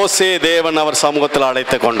மோசே தேவன் அவர் சமூகத்தில்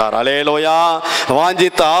அழைத்துக் கொண்டார். அல்லேலூயா.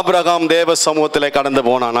 வாஞ்சித்த ஆபிரகாம் தேவ சமூகத்திலே கடந்து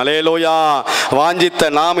போனான். அல்லேலூயா. வாஞ்சித்த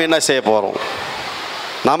நாம் என்ன செய்ய போறோம்?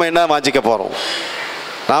 நாம என்ன வாஞ்சிக்க போறோம்?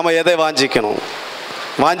 நாம எதை வாஞ்சிக்கணும்?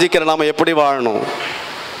 வாஞ்சிக்கிற நாம எப்படி வாழணும்?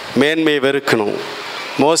 மேன்மையை வெறுக்கணும்.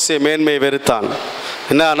 மோசே மேன்மையை வெறுத்தான்.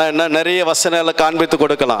 என்ன நிறைய வசனங்களை காண்பித்து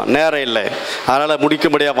கொடுக்கலாம், நேரம் இல்லை, அதனால்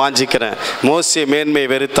முடிக்கும்படியாக வாஞ்சிக்கிறேன். மோசே மேன்மையை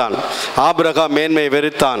வெறுத்தான், ஆபிரகாம் மேன்மையை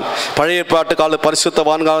வெறுத்தான். பழைய ஏற்பாட்டு கால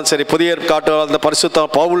பரிசுத்தவான்காலும் சரி, புதிய ஏற்பாட்டு அந்த பரிசுத்த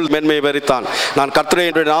பவுல் மேன்மையை வெறுத்தான். நான்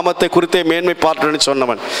கர்த்தருடைய நாமத்தை குறித்தே மேன்மை பாராட்டுன்னு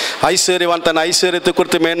சொன்னவன். ஐஸ்வர்யவான் தன் ஐஸ்வர்யத்தை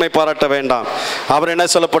குறித்து மேன்மை பாராட்ட வேண்டாம். அவர் என்ன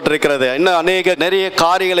சொல்லப்பட்டிருக்கிறது? இன்னும் நிறைய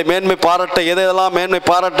காரியங்களை மேன்மை பாராட்ட, எதெல்லாம் மேன்மை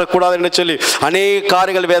பாராட்டக்கூடாது என்று சொல்லி அநேக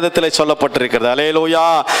காரியங்கள் வேதத்தில் சொல்லப்பட்டிருக்கிறது. அல்லேலூயா.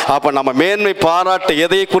 அப்போ நம்ம மேன்மை பாராட்ட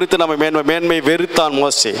எதை குறித்து நம்ம மேன்மை வெறுத்தான்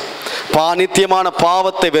மோசே. நித்தியமான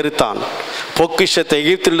பாவத்தை வெறுத்தான். பொக்கிஷத்தை,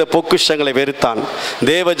 எகிப்திலுள்ள பொக்கிஷங்களை வெறுத்தான்.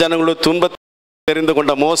 தேவ ஜனங்களோட துன்பத்தை தெரிந்து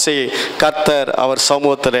கொண்ட மோசேயை கர்த்தர் அவர்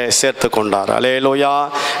சமூகத்திலே சேர்த்து கொண்டார். அல்லேலூயா.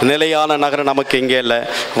 நிலையான நகரம் நமக்கு இங்கே இல்லை,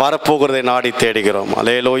 வரப்போகிறதை நாடி தேடுகிறோம்.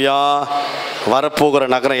 அல்லேலூயா. வரப்போகிற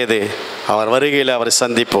நகரம் எது? அவர் வருகையில் அவரை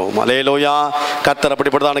சந்திப்போம். அல்லேலூயா. கர்த்தர்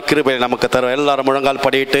அப்படிப்பட்டதான கிருபை நமக்கு தரும். எல்லாரும் முழங்கால்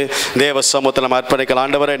படியிட்டு தேவ சமூகத்தில் நம்ம அர்ப்பணிக்கலாம்.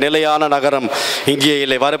 ஆண்டவரே, நிலையான நகரம் இங்கே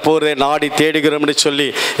இல்லை, வரப்போறதை நாடி தேடுகிறோம்னு சொல்லி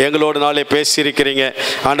எங்களோடு நாளே பேசியிருக்கிறீங்க.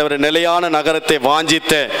 ஆண்டவரே, நிலையான நகரத்தை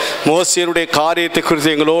வாஞ்சித்த மோசேயுடைய காரியத்தை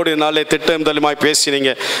குறித்து எங்களோடு நாளே திட்டம் தெளிவாய்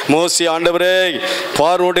பேசினீங்க. மோசே ஆண்டவரே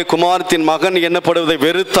பார்வோனுடைய குமாரத்தின் மகன் என்னப்படுவதை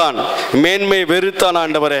வெறுத்தான், மேன்மை வெறுத்தான்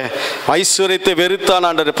ஆண்டவரே, ஐஸ்வர்யத்தை வெறுத்தான்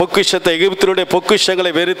ஆண்டவரே, பொக்கிஷத்தை எகிப்தினுடைய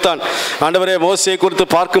பொக்கிஷங்களை வெறுத்தான் ஆண்டவரே. மோசே குறித்து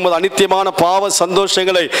பார்க்கும்போது அனித்தியமான பாவ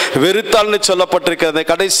சந்தோஷங்களை வெறுத்தான்னு சொல்லப்பட்டிருக்கிறது.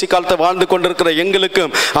 கடைசி காலத்தை வாழ்ந்து கொண்டிருக்கிற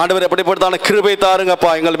எங்களுக்கும் ஆண்டவரே அப்படிப்பட்டதான கிருபை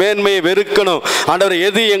தாருங்கப்பா. எங்கள் மேன்மையை வெறுக்கணும் ஆண்டவரே.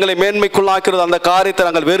 எது எங்களை மேன்மைக்குள்ளாக்குறது அந்த காரியத்தை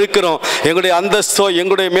நாங்கள் வெறுக்கிறோம். எங்களுடைய அந்தஸ்தோ,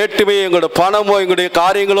 எங்களுடைய மேட்டுமையோ, எங்களுடைய பணமோ, எங்களுடைய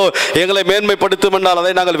காரியங்களோ எங்களை மேன்மைப்படுத்தும் என்றால்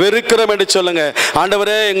அதை நாங்கள் வெறுக்கிறோம் என்று சொல்லுங்க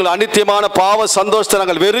ஆண்டவரே. எங்கள் அனித்தியமான பாவ சந்தோஷத்தை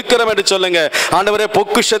நாங்கள் வெறுக்கிறோம் என்று சொல்லுங்க ஆண்டவரே.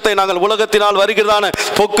 பொக்கிஷத்தை நாங்கள் உலகத்தினால் வருகிறதான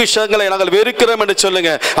பொக்கிஷங்களை நாங்கள் வெறுக்கிறோம் என்று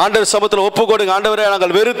சொல்லுங்க ஆண்டவர் சமூகத்தில் ஒப்பு கொடுங்க ஆண்டவரே.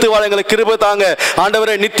 நாங்கள் வெறுத்து வாழ எங்களுக்கு கிருபை தாங்க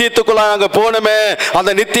ஆண்டவரே. நித்தியத்துக்குள்ள நாங்கள் போகணுமே,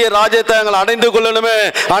 அந்த நித்திய ராஜ்யத்தை நாங்கள் அடைந்து கொள்ளணுமே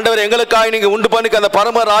ஆண்டவரே. எங்களுக்காக நீங்க உண்டு பண்ணிக்க அந்த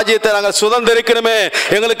பரம ராஜ்யத்தை நாங்கள் சுதந்திரிக்கணுமே,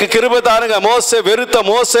 எங்களுக்கு கிருபை தாருங்க. மோசே வெறுத்த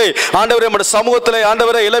மோசே ஆண்டவரே நம்முடைய சமூகத்தில்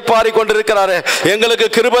ஆண்டவரே இளைப்பாரி கொண்டிருக்கிறாரு. எங்களுக்கு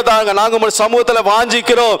கிருபை தாருங்க. நாங்கள் உங்களுடைய சமூகத்தில்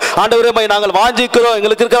வாஞ்சிக்கிறோம் ஆண்டவரே. நாங்கள் வாஞ்சிக்கிறோம்.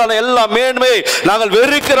 எங்களுக்கு இருக்கிற எல்லா மேன்மை நாங்கள்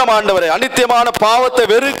வெறுக்கிறோம் ஆண்டவரே. அனித்தியமான பாவத்தை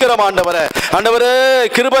வெறுக்கிறோம் ஆண்டவரே. ஆண்டவரே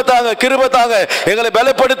கிருபை தாங்க, கிருபை தாங்க. எங்களை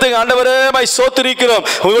பலப்படுத்துங்க ஆண்டவரே. சோத்திரிக்கிறோம்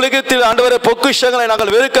உலகத்தில் ஆண்டவரே. பொக்கிஷங்களை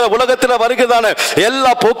நாங்கள் வெறுக்கிற உலகத்தில் வருகிறதான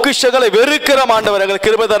எல்லா பொக்கிஷங்களை வெறுக்கிறோம் ஆண்டவரே. எங்களுக்கு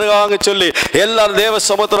கிருபை தருவாங்க சொல்லி எல்லாரும் தேவ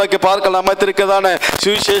சமூகத்தை பார்க்கலாம். அமைத்திருக்கிறதான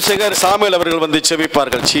சுவிசேஷகர் சாமுவேல் அவர்கள் வந்து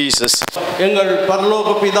செபிப்பார்கள். ஜீசஸ். எங்கள் பரலோக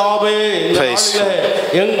பிதாவே,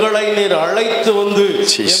 எங்களை நீர் அழைத்து வந்து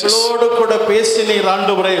எங்களோடு கூட பேசினீர்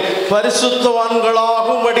ஆண்டவரே.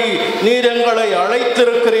 பரிசுத்தவான்களாகும்படி நீர் எங்களை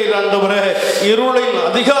அழைத்திருக்கிறீர் ஆண்டவரே. இருளின்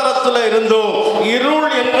அதிகாரத்தில் இருந்தோம், இருள்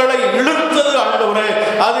எங்களை இழுத்தது ஆண்டவரே.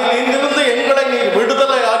 அதில் இங்கிருந்து எங்களை நீர்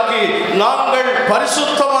விடுதலை ஆக்கி நாங்கள்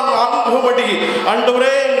பரிசுத்தவான் ஆகும்படி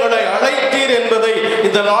ஆண்டவரே எங்களை அழைத்தீர் என்பதை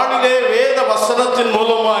இந்த நாளிலே வேத வசனத்தின்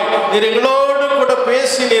மூலமாய் நீர் எங்களோடு கூட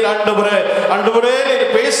பேசினீர் ஆண்டவரே. ஆண்டவரே, நீர்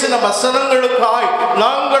பேசின வசனங்களுக்காய்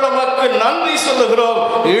நாங்கள் உமக்கு நன்றி சொல்லுகிறோம்.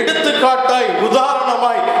 எடுத்துக்காட்டாய்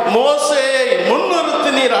உதாரணமாய் மோசேயை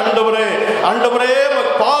முன்னிறுத்தினீர் ஆண்டவரே. ஆண்டவரே,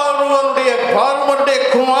 பார்வோனுடைய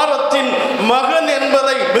குமாரத்தின் மகன்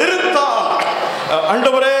என்பதை வெறுத்தான்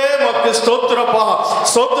ஆண்டவரே. உமக்கு ஸ்தோத்திரப்பா,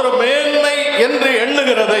 ஸ்தோத்திர. மேன்மை என்று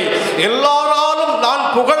எண்ணுகிறதை, எல்லாராலும் நான்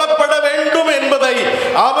புகழப்பட வேண்டும் என்பதை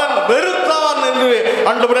அவன் வெறுத்தான் என்று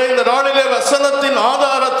ஆண்டவரே இந்த நாளிலே வசனத்தின்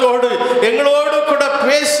ஆதாரத்தோடு எங்களோடு கூட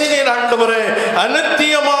பேசினீர் ஆண்டவரே.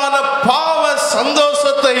 அநித்தியமான பாவ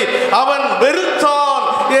சந்தோஷத்தை அவன் வெறுத்தான்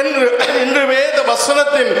என்று வேத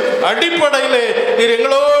வசனத்தின் அடிப்படையிலே நீர்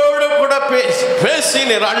எங்களோடு கூட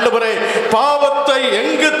பேசினீர் ஆண்டவரே. பாவத்தை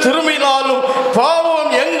எங்கு திரும்பினாலும்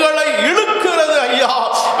பாவம் எங்களை இழுக்கிறது ஐயா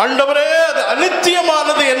ஆண்டவரே. அது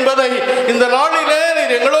அநித்தியமானது என்பதை இந்த நாளிலே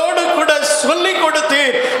நீர் எங்களோடு கூட சொல்லிக்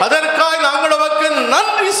கொடுத்தீர். அதற்காக நாங்கள் உமக்கு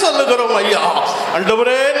நன்றி சொல்லுகிறோம் ஐயா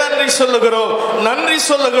ஆண்டவரே. நன்றி சொல்லுகிறோம், நன்றி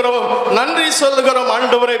சொல்லுகிறோம், நன்றி சொல்லுகிறோம்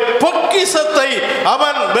ஆண்டவரே. பொக்கிஷத்தை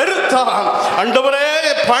அவன் வெறுத்தான் ஆண்டவரே.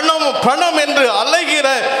 பணம் பணம் என்று அலைகிற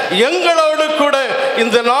எங்களோடு கூட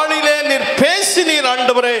இந்த நாளிலே நீர் பேசினீர்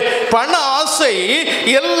ஆண்டவரே. பண ஆசை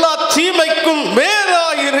எல்லா தீமைக்கும்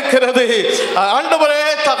வேறாய் இருக்கிறது ஆண்டவரே.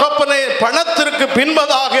 தகப்பனே, பணத்திற்கு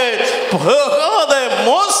பின்பதாக போகாத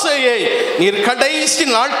மோசேயை நீர் கடைசி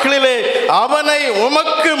நாட்களிலே அவனை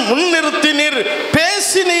உமக்கு முன்னிறுத்தினீர்,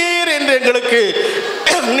 பேசினீர் என்று எங்களுக்கு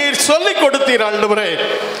நீர் சொல்லிக் கொடுத்தீர் ஆண்டவரே.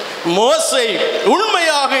 மோசே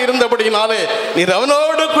உண்மையாக இருந்தபடினாலே நீர்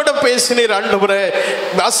அவனோடு கூட பேசினீர் ஆண்டவரே.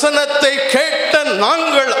 வசனத்தை கேட்ட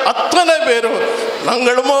நாங்கள் அத்தனை பேரும்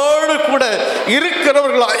நாங்களோடு கூட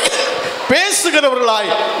இருக்கிறவர்களாய் பேசுகிறவர்களாய்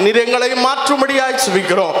நீர் எங்களை மாற்றும்படியாய்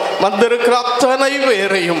சுபிக்கிறோம். வந்திருக்கிற அத்தனை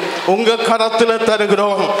பேரையும் உங்க கரத்தில்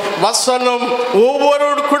தருகிறோம். வசனம் ஒவ்வொரு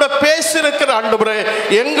கூட பேசியிருக்கிற ஆண்டவரே,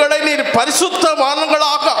 எங்களை நீர்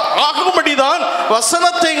பரிசுத்தவான்களாக ஆகும்படிதான்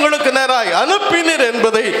வசனத்தை எங்களுக்கு நேராய் அனுப்பினீர்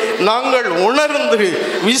என்பதை நாங்கள் உணர்ந்து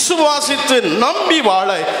விசுவாசித்து நம்பி வாழ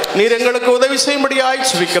நீர் எங்களுக்கு உதவி செய்யும்படியாய்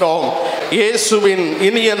சுபிக்கிறோம். இயேசுவின்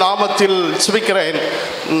இனிய நாமத்தில் சுபிக்கிறேன்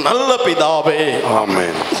நல்ல பிதாவே,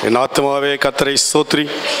 ஆமென். என் ஆத்துமாவே கர்த்தரை ஸ்தோத்திரி,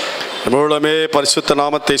 முழுமே பரிசுத்த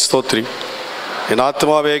நாமத்தை ஸ்தோத்திரி. என்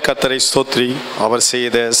ஆத்துமாவே கர்த்தரை ஸ்தோத்திரி, அவர்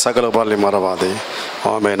செய்த சகல உபகாரங்களையும் மறவாதே.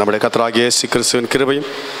 ஆமென். நம்முடைய கர்த்தராகிய இயேசு கிறிஸ்துவின் கிருபையும்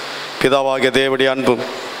பிதாவாகிய தேவனுடைய அன்பும்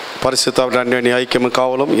பரிசுத்தவான் அன்பின் ஐக்கியமும்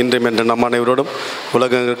காவலும் இன்றும் என்று நம் அனைவரோடும்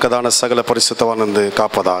உலகம் இருக்கதான சகல பரிசுத்தவான் வந்து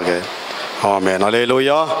காப்பதாக. ஆமென்.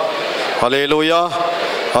 அல்லேலூயா, அல்லேலூயா,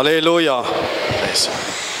 அல்லேலூயா.